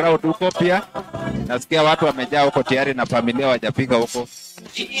kwa crowd huko pia. Nasikia watu wamejaa huko tayari na familia wajafika huko.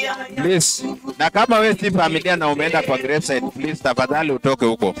 Please, na kama wewe si familia na umeenda kwa graveside, please tafadhali utoke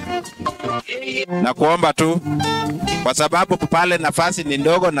huko. Na kuomba tu, kwa sababu pale nafasi ni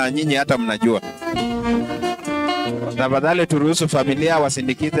ndogo na nyinyi hata mnajua. Tafadhali turuhusu familia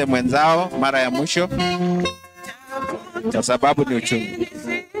wasindikize mwenzao mara ya mwisho, kwa sababu ni uchungu.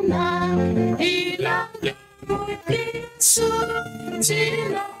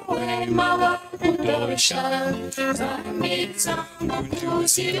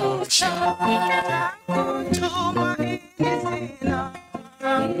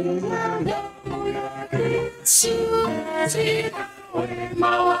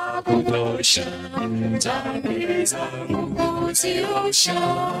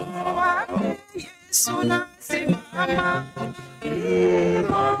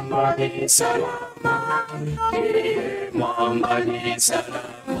 Mama ni salama, mama ni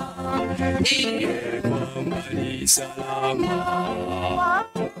salama, mama ni salama,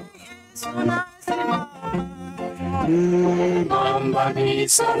 mama ni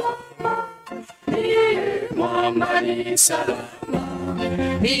salama, mama ni salama,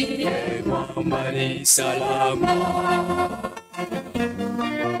 mama ni salama.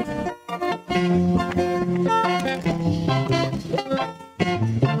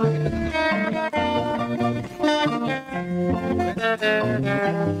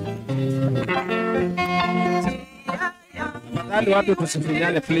 Tafadhali watu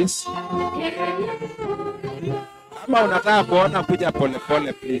tusifinyane please. Kama unataka kuona kuja pole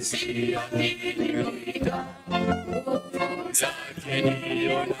pole please.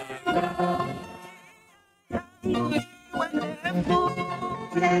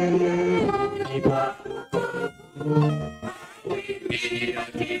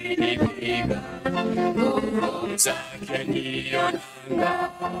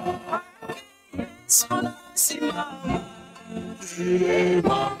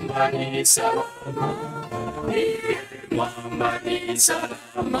 Mama ni salama, mama ni salama, mama ni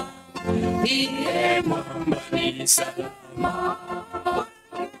salama, mama ni salama, mama ni salama, mama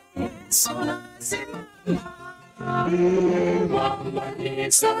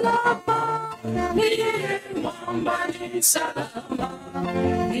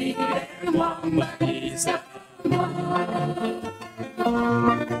ni salama.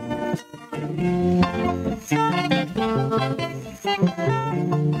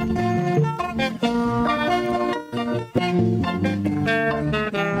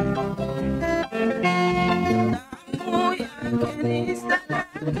 Mama ni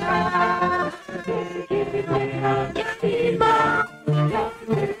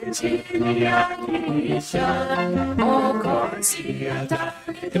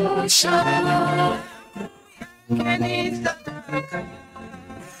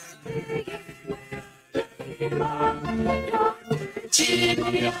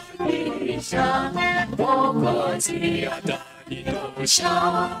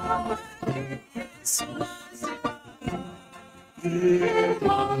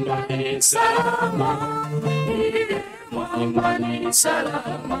salama, mama ni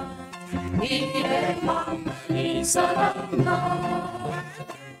salama,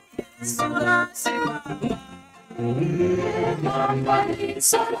 mama ni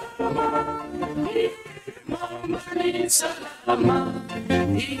salama, mama ni salama, mama ni salama,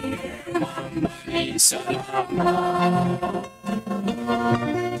 mama ni salama.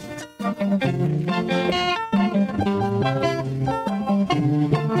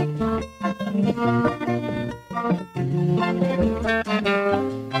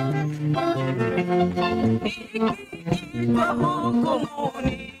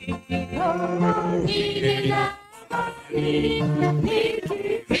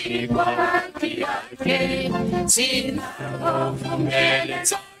 nikipigwa haki yake, sina hofu mbele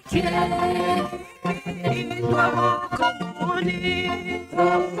zake.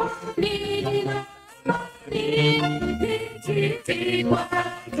 Rohoni na amani, nikipigwa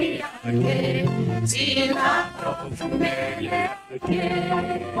haki yake, sina hofu mbele yake.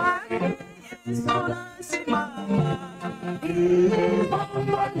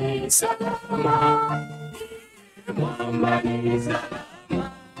 Mwamba ni salama, mwamba ni salama,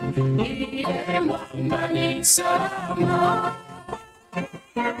 mwamba ni salama.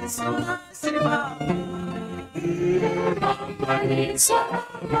 Yesu nasimama, mwamba ni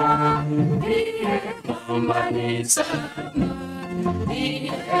salama, mwamba ni salama,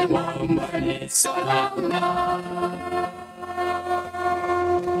 mwamba ni salama.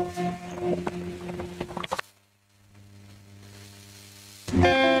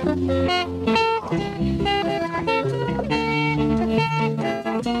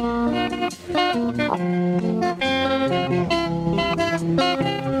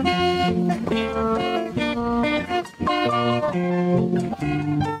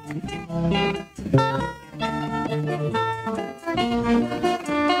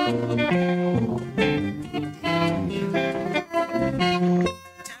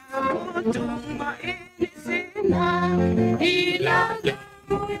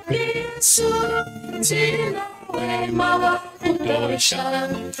 Sina wema wa kutosha,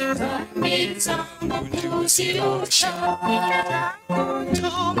 dhambi zangu kuziosha.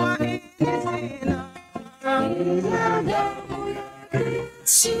 Tumaini sina, ila damu ya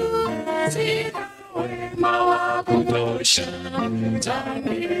Yesu. Sina wema wa kutosha,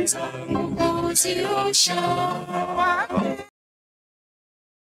 dhambi zangu kuziosha.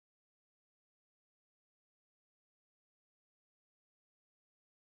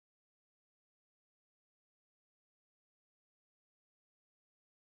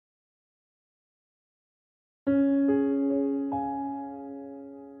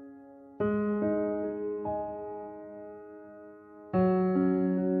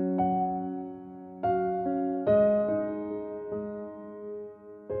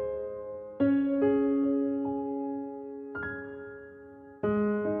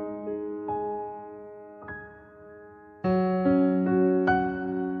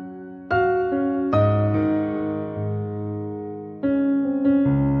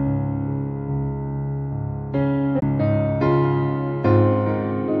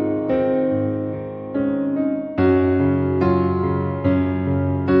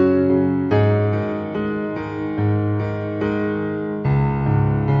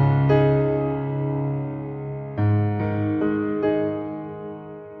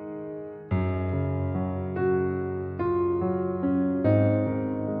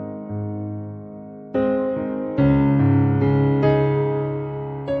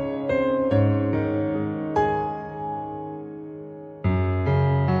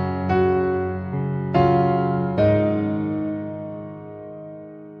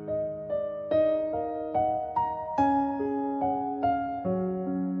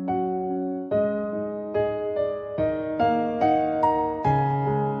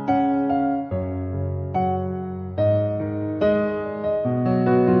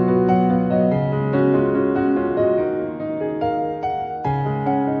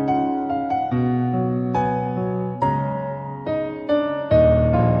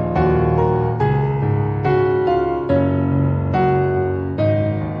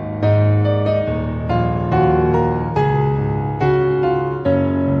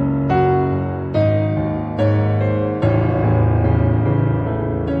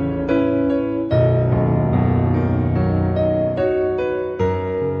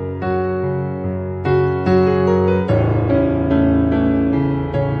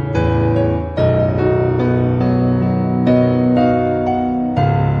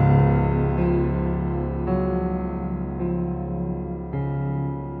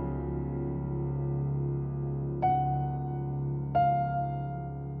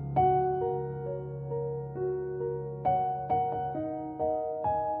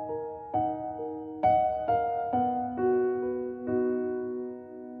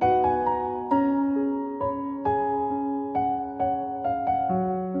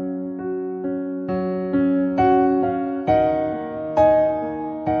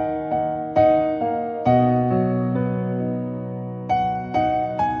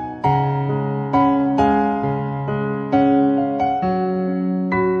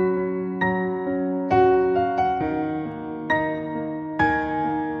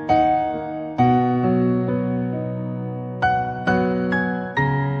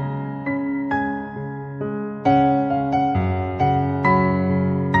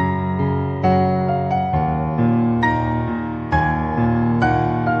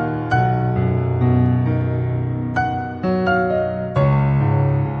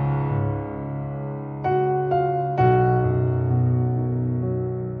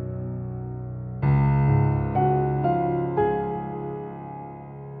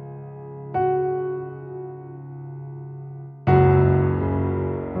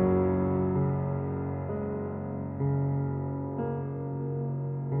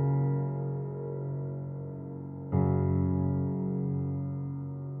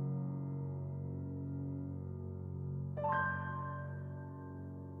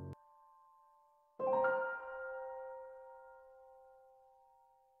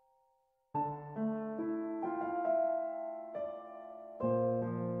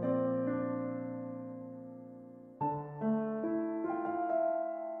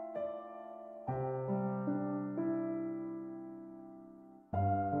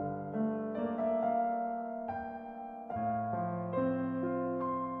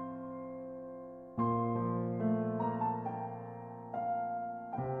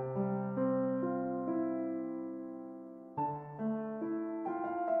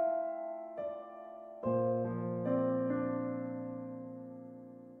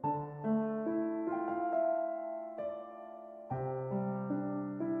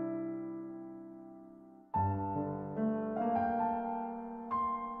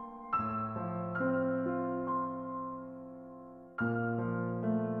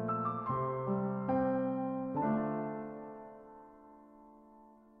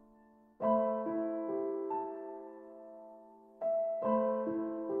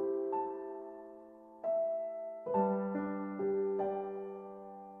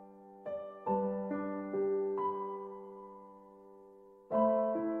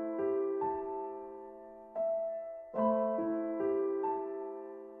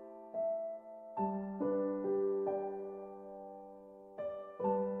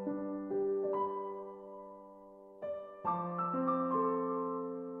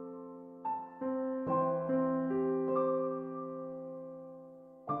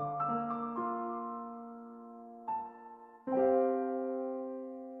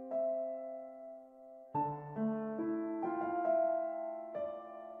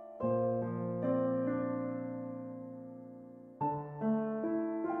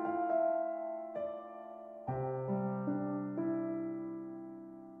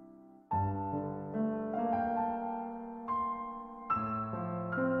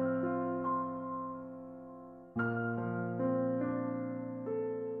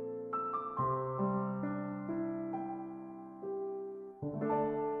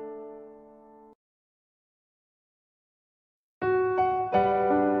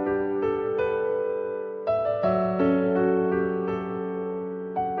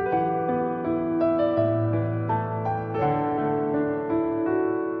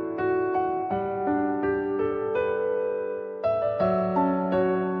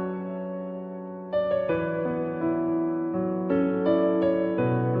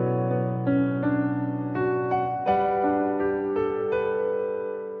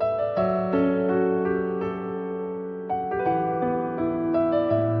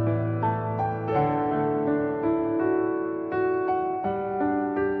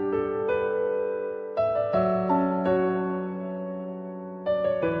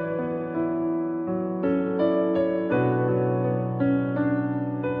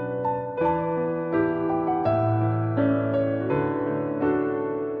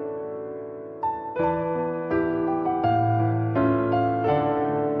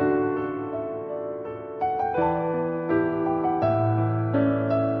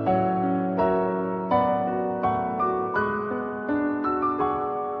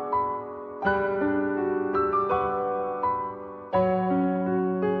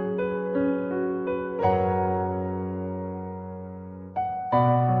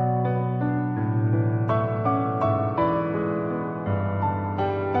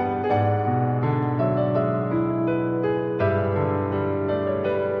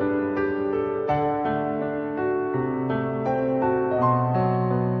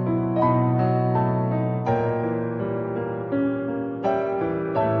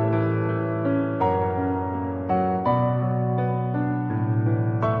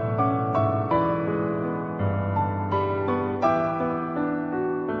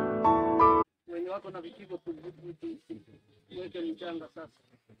 Ona vijiko tuweke mchanga sasa.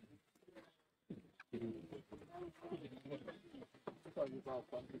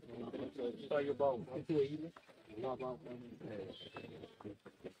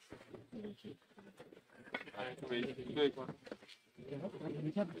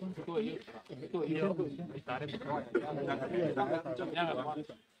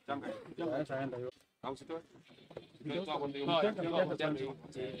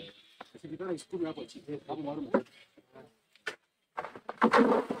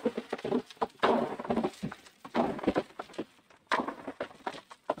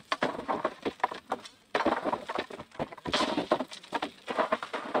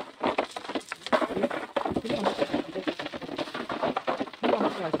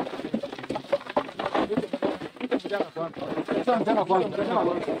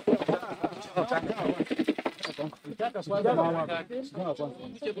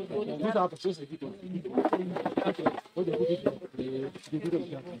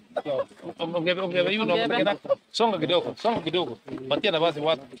 Songa kidogo. Patia nafasi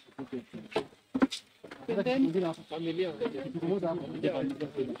watu.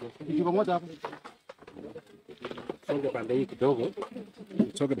 Songe pande hii kidogo.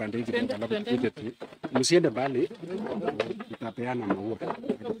 Songe pande hii kidogo. Alafu tuje tu. Msiende mbali. Tutapeana maua.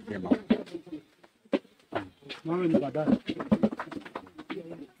 Mawe ni baadaye.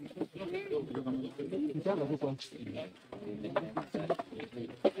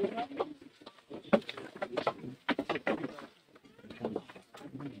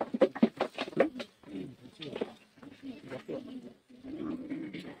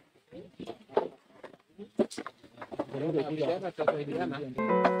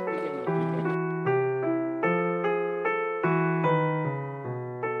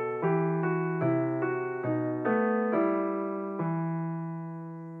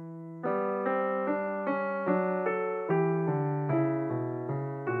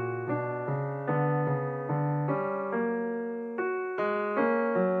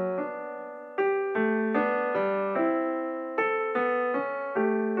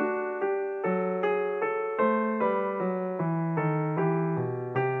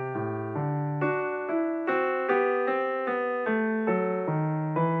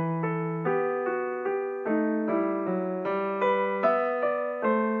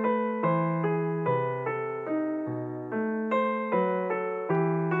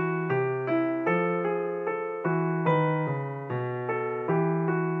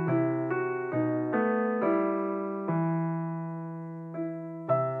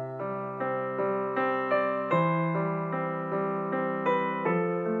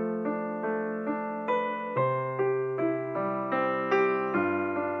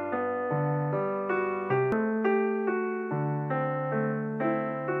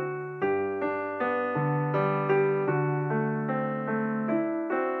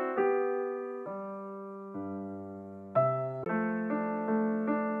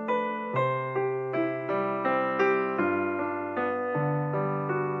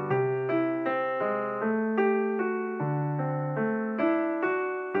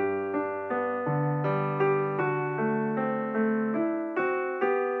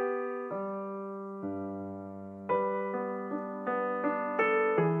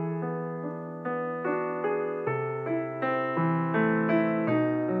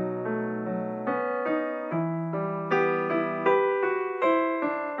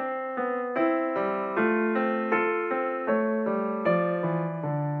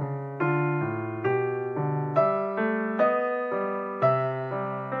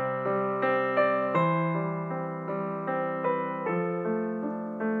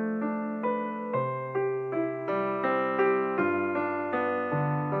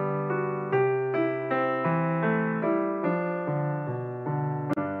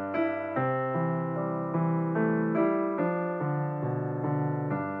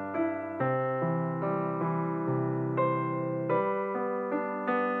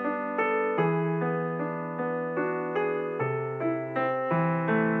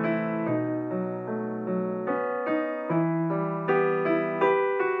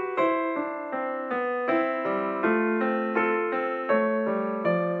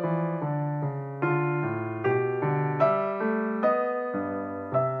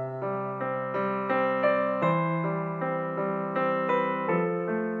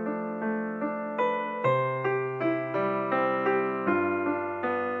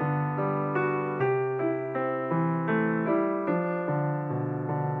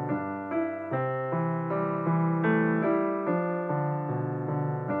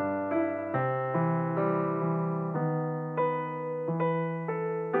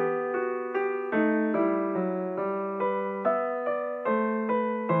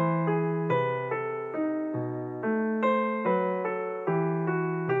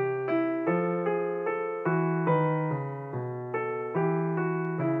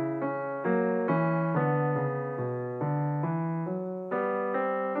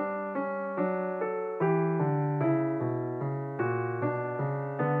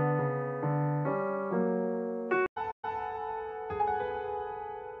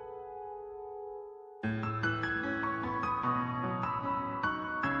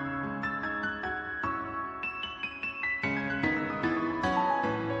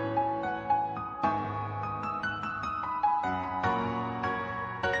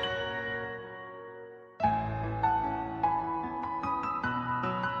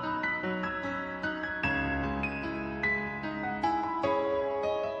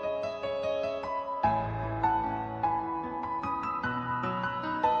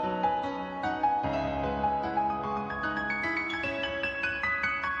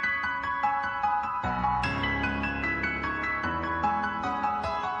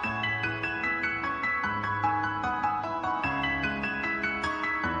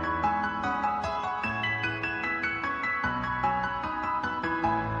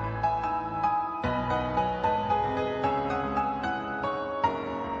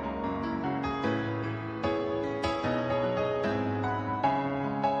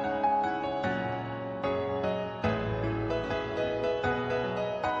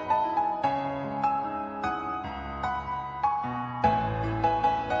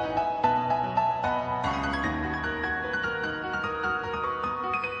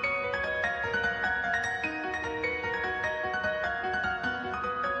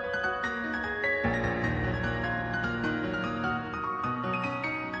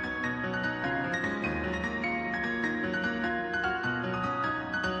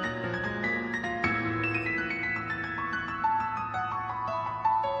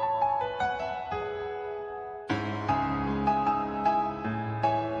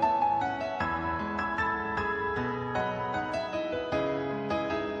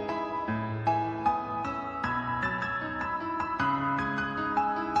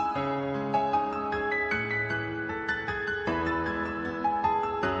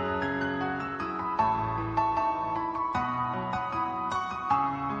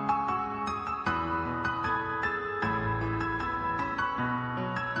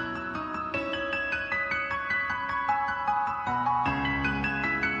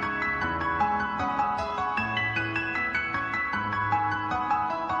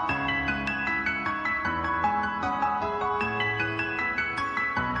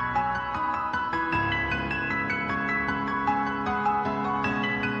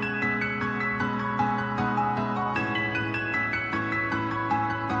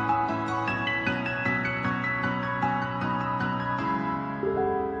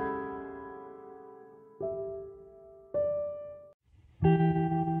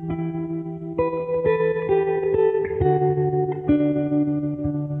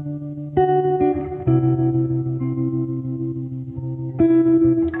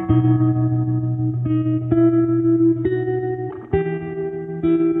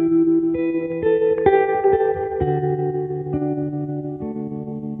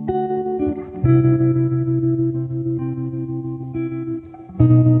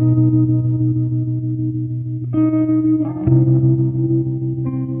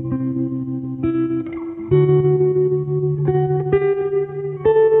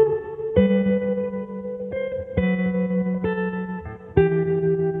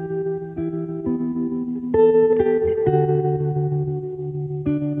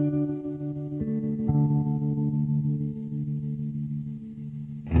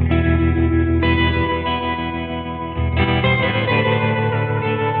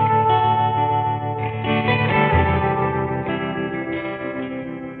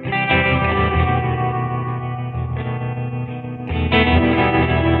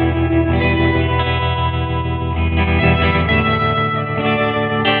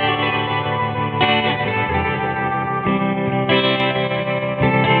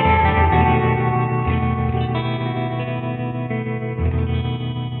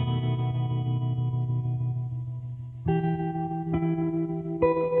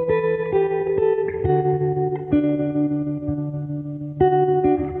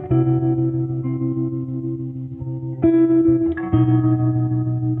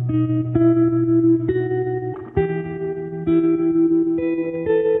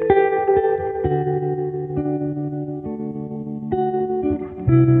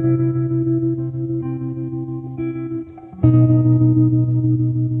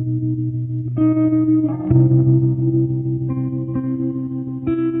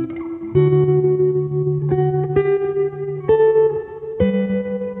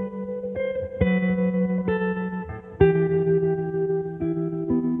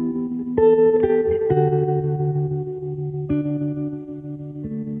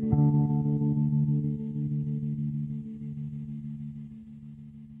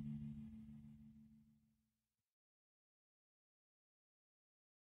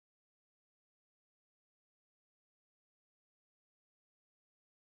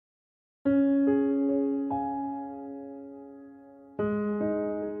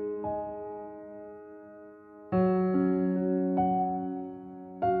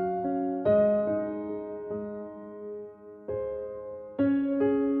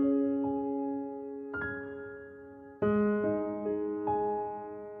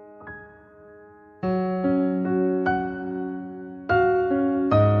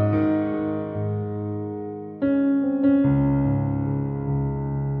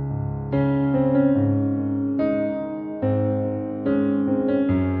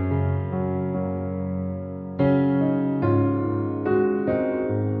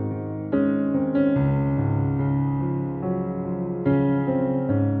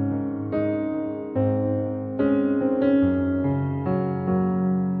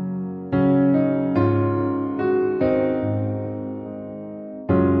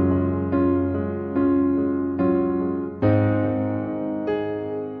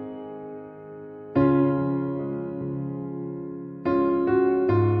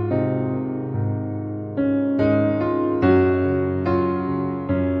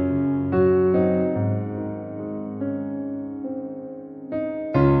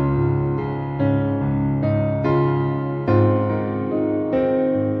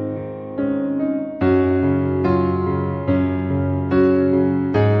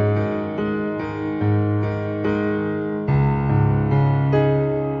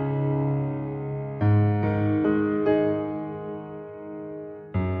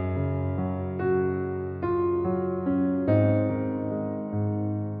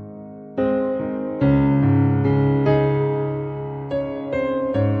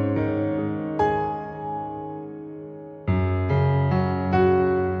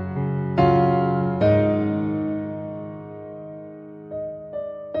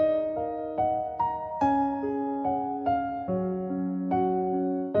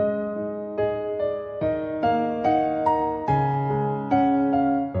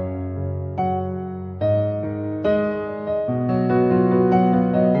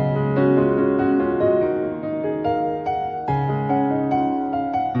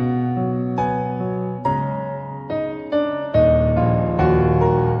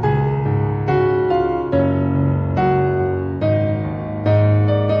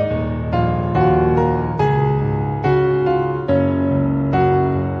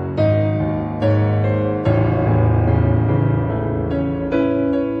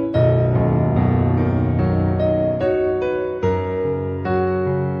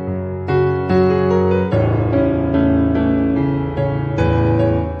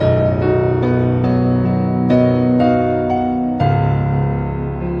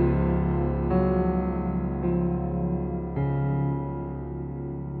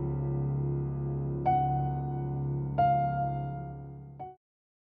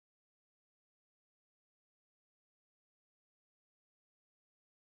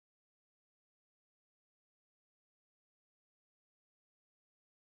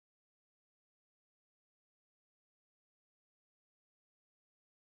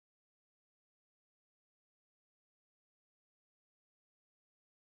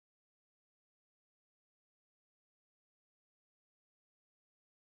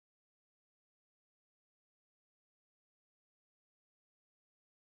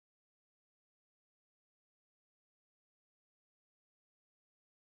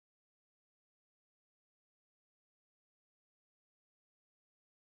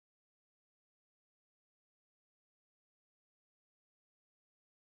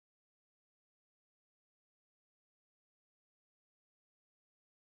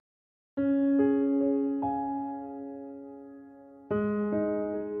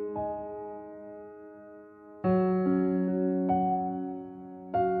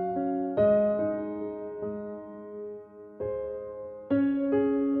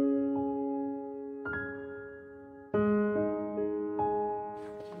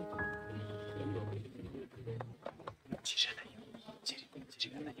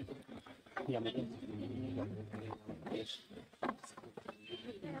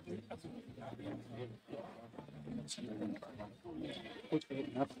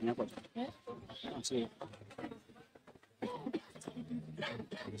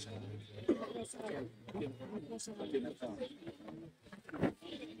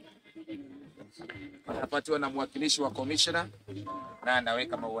 Anapatiwa na mwakilishi wa commissioner na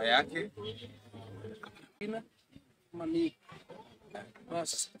anaweka maua yake.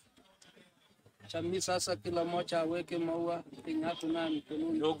 Basi chami sasa, kila mmoja aweke maua ing'atu na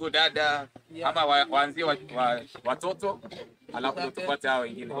mikononi. Ndugu dada ama waanzie watoto, alafu tupate hao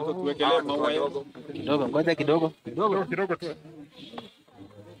wengine. Tuwekelee maua kidogo. Kidogo, ngoja kidogo. Kidogo tu.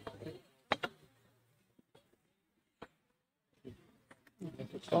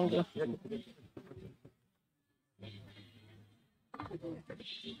 Songa.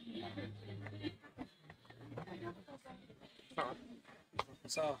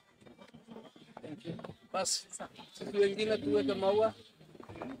 Sawa. Thank you. Basi sisi wengine tuweke maua.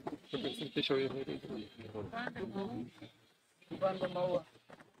 Panda maua.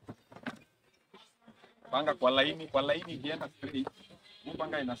 Panga kwa laini ikienda straight.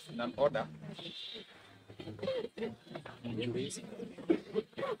 Mpanga ina order.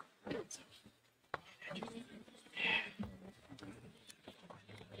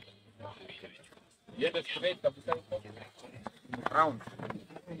 Iende straight kabisa round.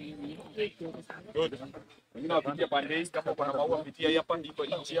 Good. Wengine wapitia pande hizi, kama kuna maua pitia hapa, iko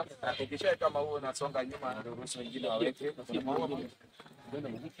nje hapa. Ukishaweka maua unasonga nyuma na ruhusu wengine waweke. Kuna maua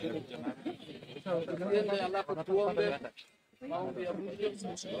alafu tuombe maombi ya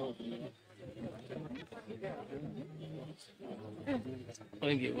mwisho.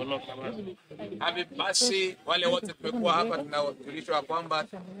 Habi basi, wale wote tumekuwa hapa tunajulishwa kwamba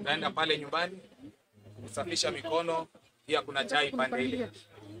tunaenda pale nyumbani kusafisha mikono, pia kuna chai pande ile.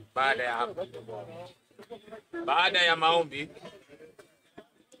 Baada ya hapo, baada ya maombi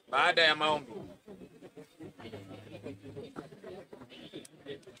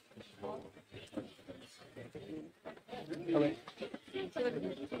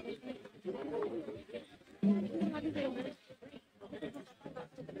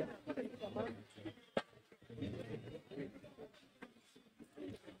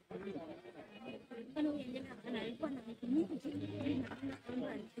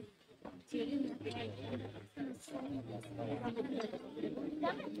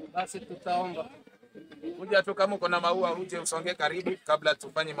basi tutaomba. Kuja tu kama uko na maua uje usonge karibu kabla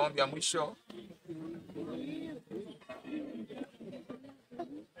tufanye maombi ya mwisho.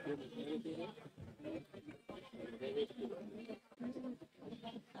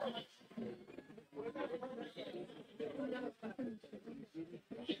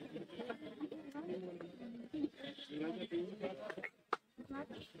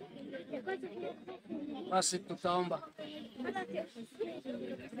 Basi tutaomba.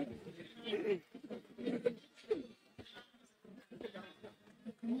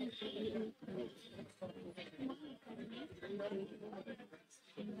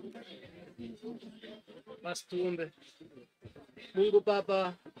 Basi tuombe. Mungu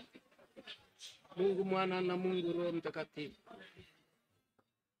Baba, Mungu Mwana na Mungu Roho Mtakatifu,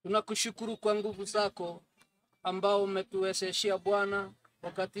 tunakushukuru kwa nguvu zako ambao umetuwezeshia Bwana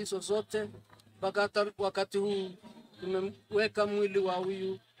wakati hizo zote, mpaka wakati huu tumeweka mwili wa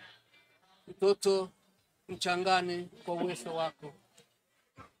huyu mtoto mchangani kwa uwezo wako.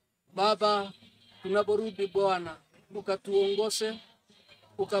 Baba, tunaporudi Bwana, ukatuongoze,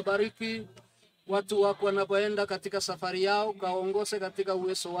 ukabariki watu wako wanapoenda katika safari yao, ukaongoze katika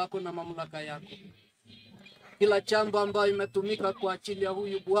uwezo wako na mamlaka yako. Kila jambo ambayo imetumika kwa ajili ya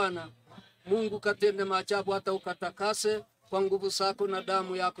huyu Bwana, Mungu katende maajabu, hata ukatakase kwa nguvu zako na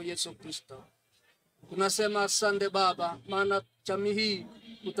damu yako Yesu Kristo. Tunasema asante Baba, maana jamii hii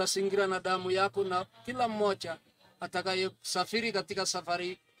utasingira na damu yako, na kila mmoja atakayesafiri katika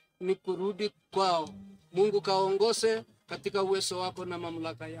safari ni kurudi kwao. Mungu kaongoze katika uwezo wako na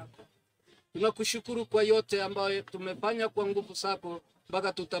mamlaka yako. Tunakushukuru kwa yote ambayo tumefanya kwa nguvu zako,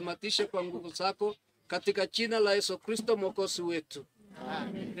 mpaka tutamatishe kwa nguvu zako, katika jina la Yesu Kristo Mwokozi wetu.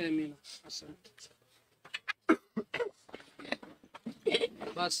 Amen. Asante.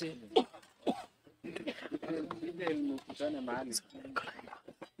 Basi Mkutane mahali.